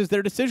scrutinized as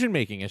their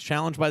decision-making is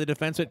challenged by the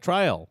defense at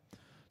trial.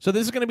 So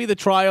this is going to be the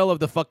trial of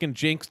the fucking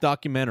Jinx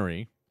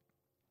documentary.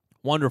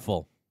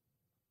 Wonderful.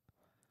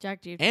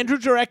 Jack, do you Andrew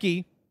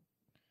Jarecki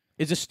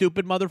is a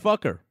stupid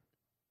motherfucker.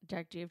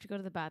 Jack, do you have to go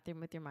to the bathroom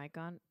with your mic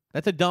on?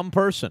 That's a dumb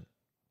person.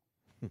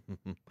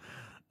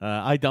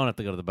 I don't have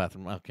to go to the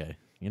bathroom. Okay.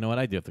 You know what?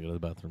 I do have to go to the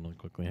bathroom really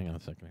quickly. Hang on a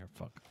second here.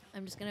 Fuck.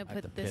 I'm just going to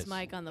put this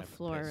mic on the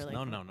floor really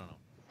quick. No.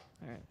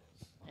 All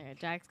right.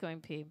 Jack's going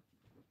pee.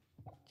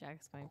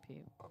 Jack's going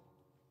pee.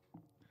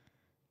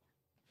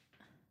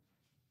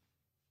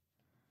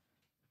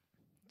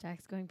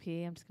 Jack's going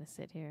pee. I'm just going to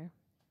sit here.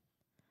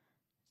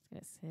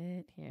 It's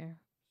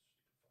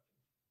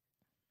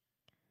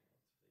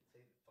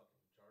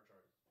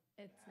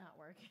not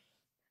working.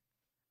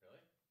 Really?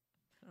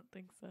 I don't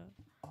think so.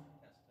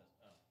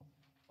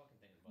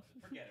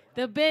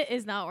 The bit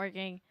is not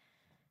working.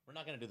 We're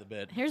not going to do the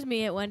bit. Here's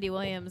me at Wendy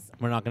Williams.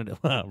 We're not going to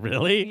do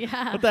Really?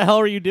 Yeah. What the hell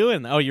are you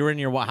doing? Oh, you were in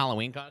your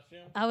Halloween costume?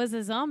 I was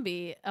a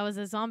zombie. I was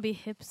a zombie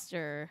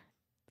hipster.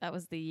 That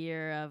was the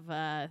year of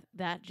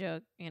that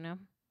joke, I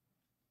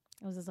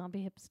was a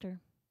zombie hipster.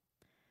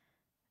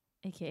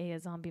 AKA a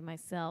zombie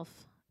myself.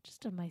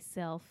 Just a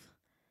myself.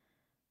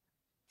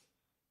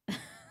 I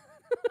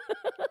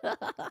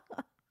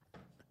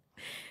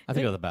have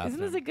to go to the bathroom.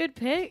 Isn't this a good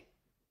pick?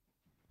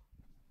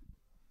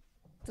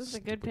 This is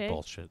a good pick.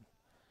 Bullshit.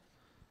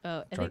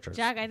 Oh,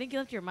 Jack, I think you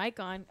left your mic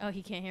on. Oh,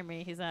 he can't hear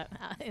me. He's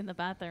in the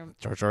bathroom.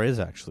 Jar Jar is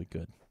actually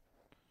good.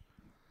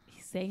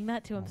 He's saying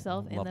that to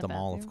himself in the bathroom. Love them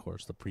all, of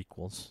course. The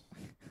prequels.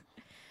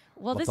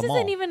 Well, this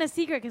isn't even a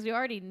secret because we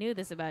already knew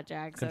this about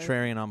Jack.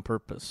 Contrarian on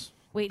purpose.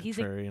 Wait, he's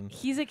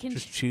a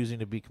just choosing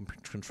to be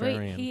contrarian.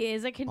 Wait, he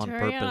is a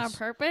contrarian on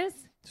purpose?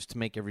 Just to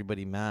make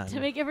everybody mad. To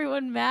make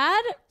everyone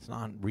mad? It's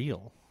not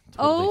real.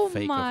 Totally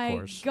fake, my of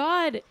course.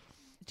 God.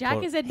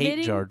 Jack is admitting.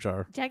 Hate Jar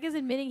Jar. Jack is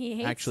admitting he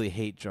hates. Actually,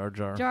 hate Jar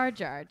Jar. Jar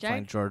Jar.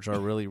 Find Jar Jar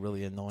really,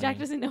 really annoying. Jack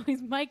doesn't know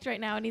he's mic'd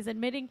right now, and he's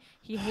admitting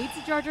he hates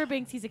Jar Jar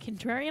Binks. He's a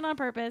contrarian on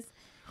purpose.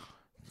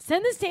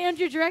 Send this to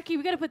Andrew Jarecki.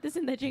 We got to put this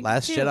in the Jinx.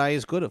 Last Jedi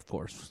is good, of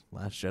course.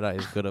 Last Jedi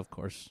is good, of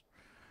course.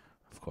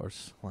 Of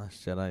course.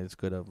 Last Jedi is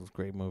good. It was a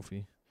great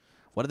movie.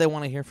 What do they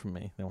want to hear from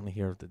me? They want to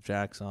hear the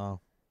Jack's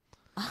all.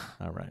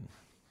 All right.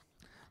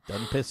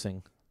 Done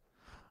pissing.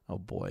 Oh,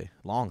 boy.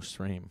 Long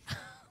stream.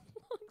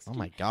 Oh,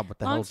 my God. What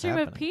the hell is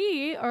happening? Long stream of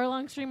pee or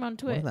long stream on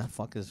Twitch? What the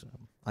fuck is...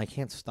 I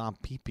can't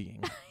stop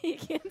pee-peeing. You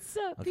can't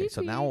stop Okay,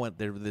 so now what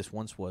this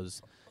once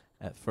was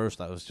At first,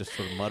 I was just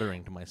sort of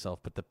muttering to myself,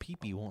 but the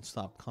pee-pee won't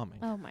stop coming.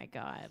 Oh, my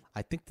God.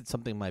 I think that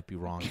something might be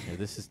wrong here.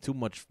 This is too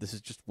much. This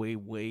is just way,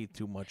 way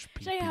too much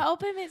pee-pee. Should I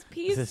help him? His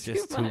pee's This is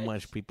just too too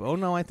much pee-pee. Oh,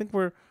 no, I think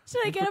we're...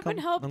 Should I get up and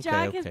help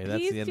Jack? His that's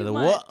pee's the end too of the...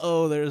 much.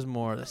 Whoa, there's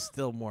more. There's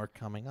still more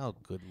coming. Oh,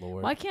 good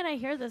Lord. Why can't I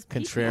hear this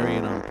pee-pee?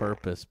 Contrarian on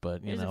purpose,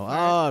 but, you Here's a know...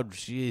 fart. Oh,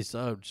 jeez.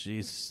 Oh,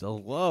 jeez. So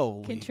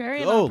low.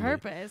 Contrarian on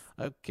purpose.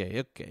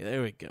 Okay.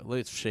 There we go.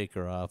 Let's shake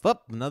her off.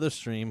 Up, another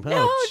stream.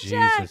 No, Oh,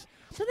 Jack. Jesus.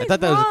 I Something's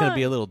thought that was going wrong. to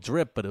be a little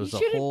drip, but it was You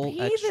a shouldn't whole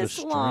pee extra this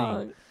stream.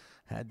 long.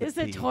 Had to Is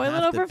the pee. toilet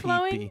Have to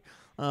overflowing? pee-pee.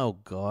 Oh,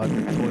 God.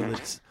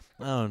 Toilets.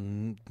 Oh,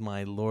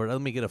 my Lord.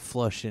 Let me get a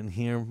flush in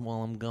here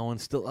while I'm going.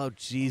 Still. Oh,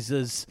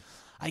 Jesus.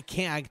 I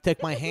can't. I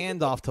take my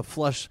hand off to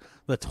flush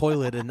the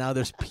toilet, and now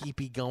there's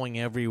pee-pee going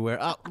everywhere.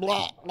 Oh,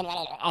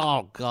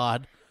 oh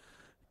God.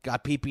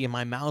 Got pee-pee in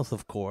my mouth,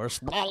 of course.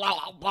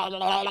 Oh,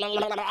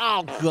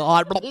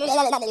 God.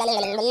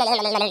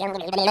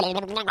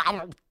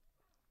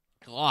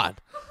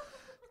 God.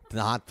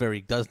 Not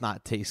very, does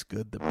not taste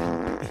good.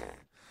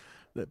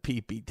 The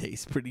pee-pee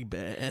tastes pretty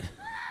bad.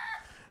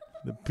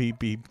 The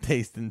pee-pee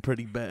tasting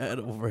pretty bad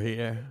over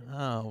here.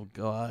 Oh,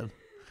 God.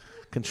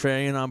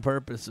 Contrarian on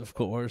purpose, of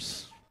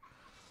course.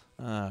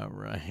 All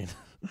right.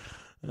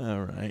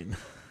 All right.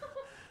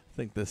 I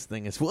think this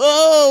thing is...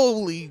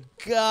 Holy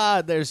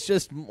God! There's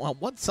just...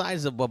 What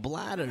size of a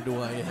bladder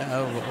do I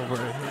have over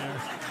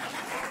here?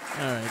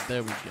 All right,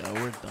 there we go.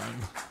 We're done.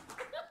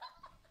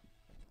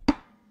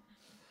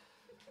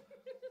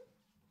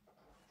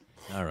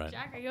 All right.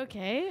 Jack, are you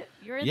okay?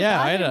 You're in Yeah,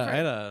 the I had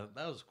bathroom a...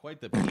 That was quite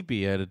the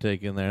pee-pee I had to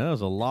take in there. That was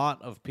a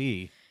lot of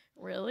pee.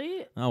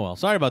 Really? Oh, well.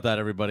 Sorry about that,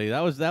 everybody. That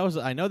was.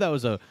 I know that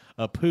was a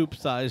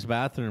poop-sized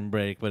bathroom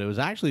break, but it was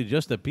actually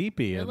just a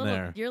pee-pee in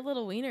there. Your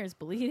little wiener's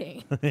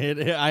bleeding.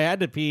 I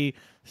had to pee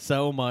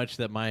so much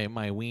that my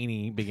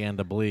weenie began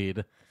to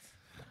bleed.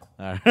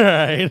 All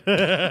right.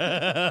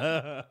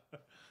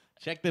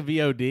 Check the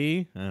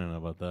VOD. I don't know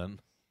about that.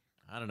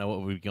 I don't know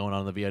what would be going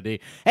on in the VOD.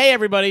 Hey,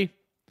 everybody.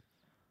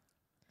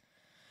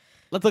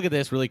 Let's look at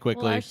this really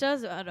quickly. Well, our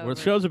show's about over. Our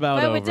show's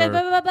about over.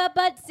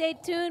 But stay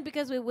tuned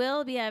because we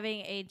will be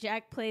having a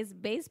Jack Plays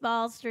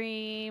Baseball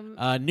stream.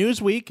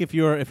 Newsweek, if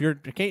you're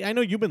Cait, I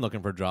know you've been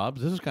looking for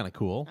jobs. This is kind of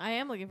cool. I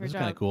am looking for This jobs.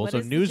 is kind of cool. What So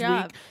is the Newsweek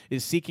job?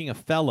 is seeking a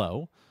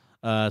fellow.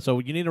 So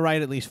you need to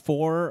write at least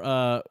 5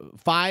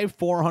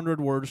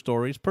 400-word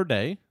stories per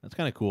day. That's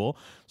kind of cool.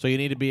 So you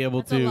need to be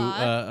able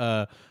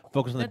to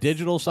focus on the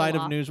digital side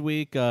of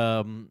Newsweek.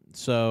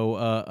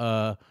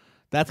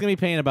 That's going to be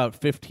paying about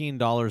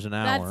 $15 an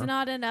hour. That's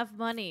not enough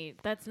money.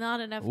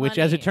 Which,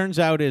 as it turns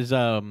out, is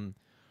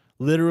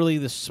literally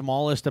the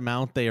smallest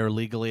amount they are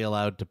legally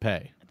allowed to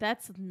pay.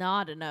 That's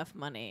not enough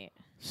money.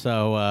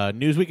 So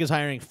Newsweek is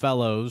hiring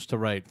fellows to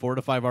write 4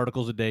 to 5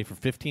 articles a day for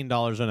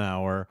 $15 an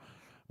hour,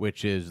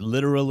 which is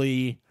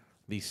literally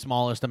the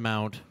smallest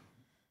amount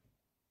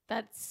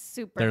That's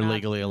super. they're not,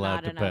 legally allowed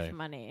not to enough pay.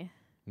 money.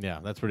 Yeah,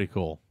 that's pretty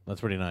cool.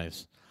 That's pretty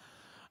nice.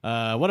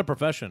 What a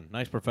profession.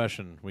 Nice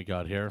profession we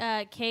got here.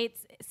 Cait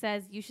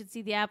says you should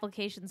see the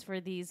applications for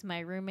these. My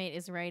roommate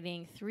is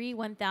writing 3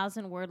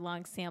 1,000-word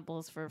long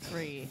samples for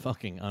free.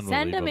 Fucking unbelievable.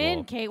 Send them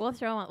in, Cait. We'll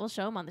show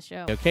them on the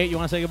show. Cait, you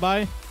want to say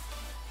goodbye?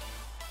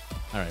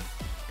 All right.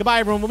 Goodbye,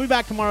 everyone. We'll be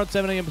back tomorrow at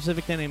 7 a.m.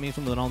 Pacific, 10 a.m.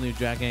 Eastern with an all-new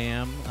Jack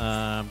AM.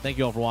 Thank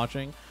you all for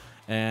watching.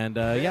 And,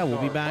 yeah,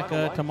 we'll be back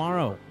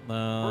tomorrow.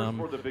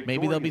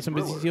 Maybe there'll be some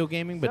Vizio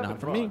gaming, but not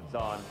from me.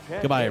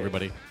 Goodbye,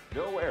 everybody.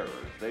 No errors.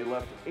 They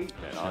left 8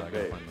 men on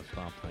base.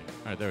 All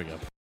right, there we go.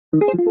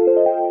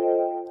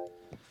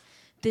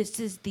 This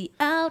is the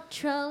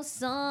outro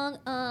song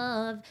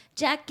of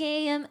Jack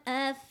AM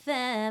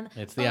FM.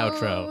 It's the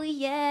outro. Oh,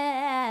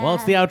 yeah. Well,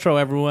 it's the outro,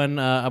 everyone.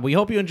 We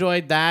hope you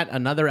enjoyed that.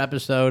 Another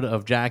episode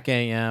of Jack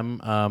AM.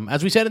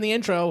 As we said in the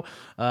intro,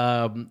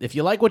 if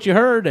you like what you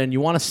heard and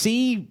you want to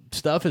see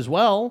stuff as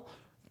well,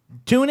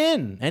 tune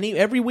in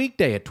every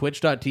weekday at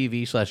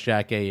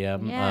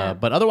twitch.tv/JackAM. Yeah.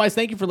 But otherwise,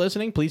 thank you for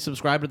listening. Please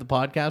subscribe to the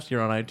podcast here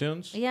on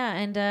iTunes. Yeah,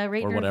 and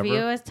rate Or and whatever.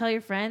 review us. Tell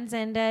your friends,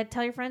 and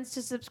tell your friends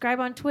to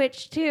subscribe on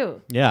Twitch,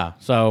 too. Yeah.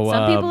 So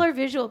Some people are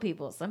visual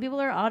people. Some people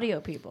are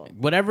audio people.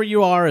 whatever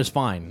you are is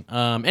fine.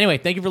 Anyway,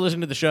 thank you for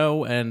listening to the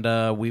show,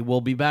 and we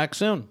will be back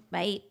soon.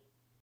 Bye.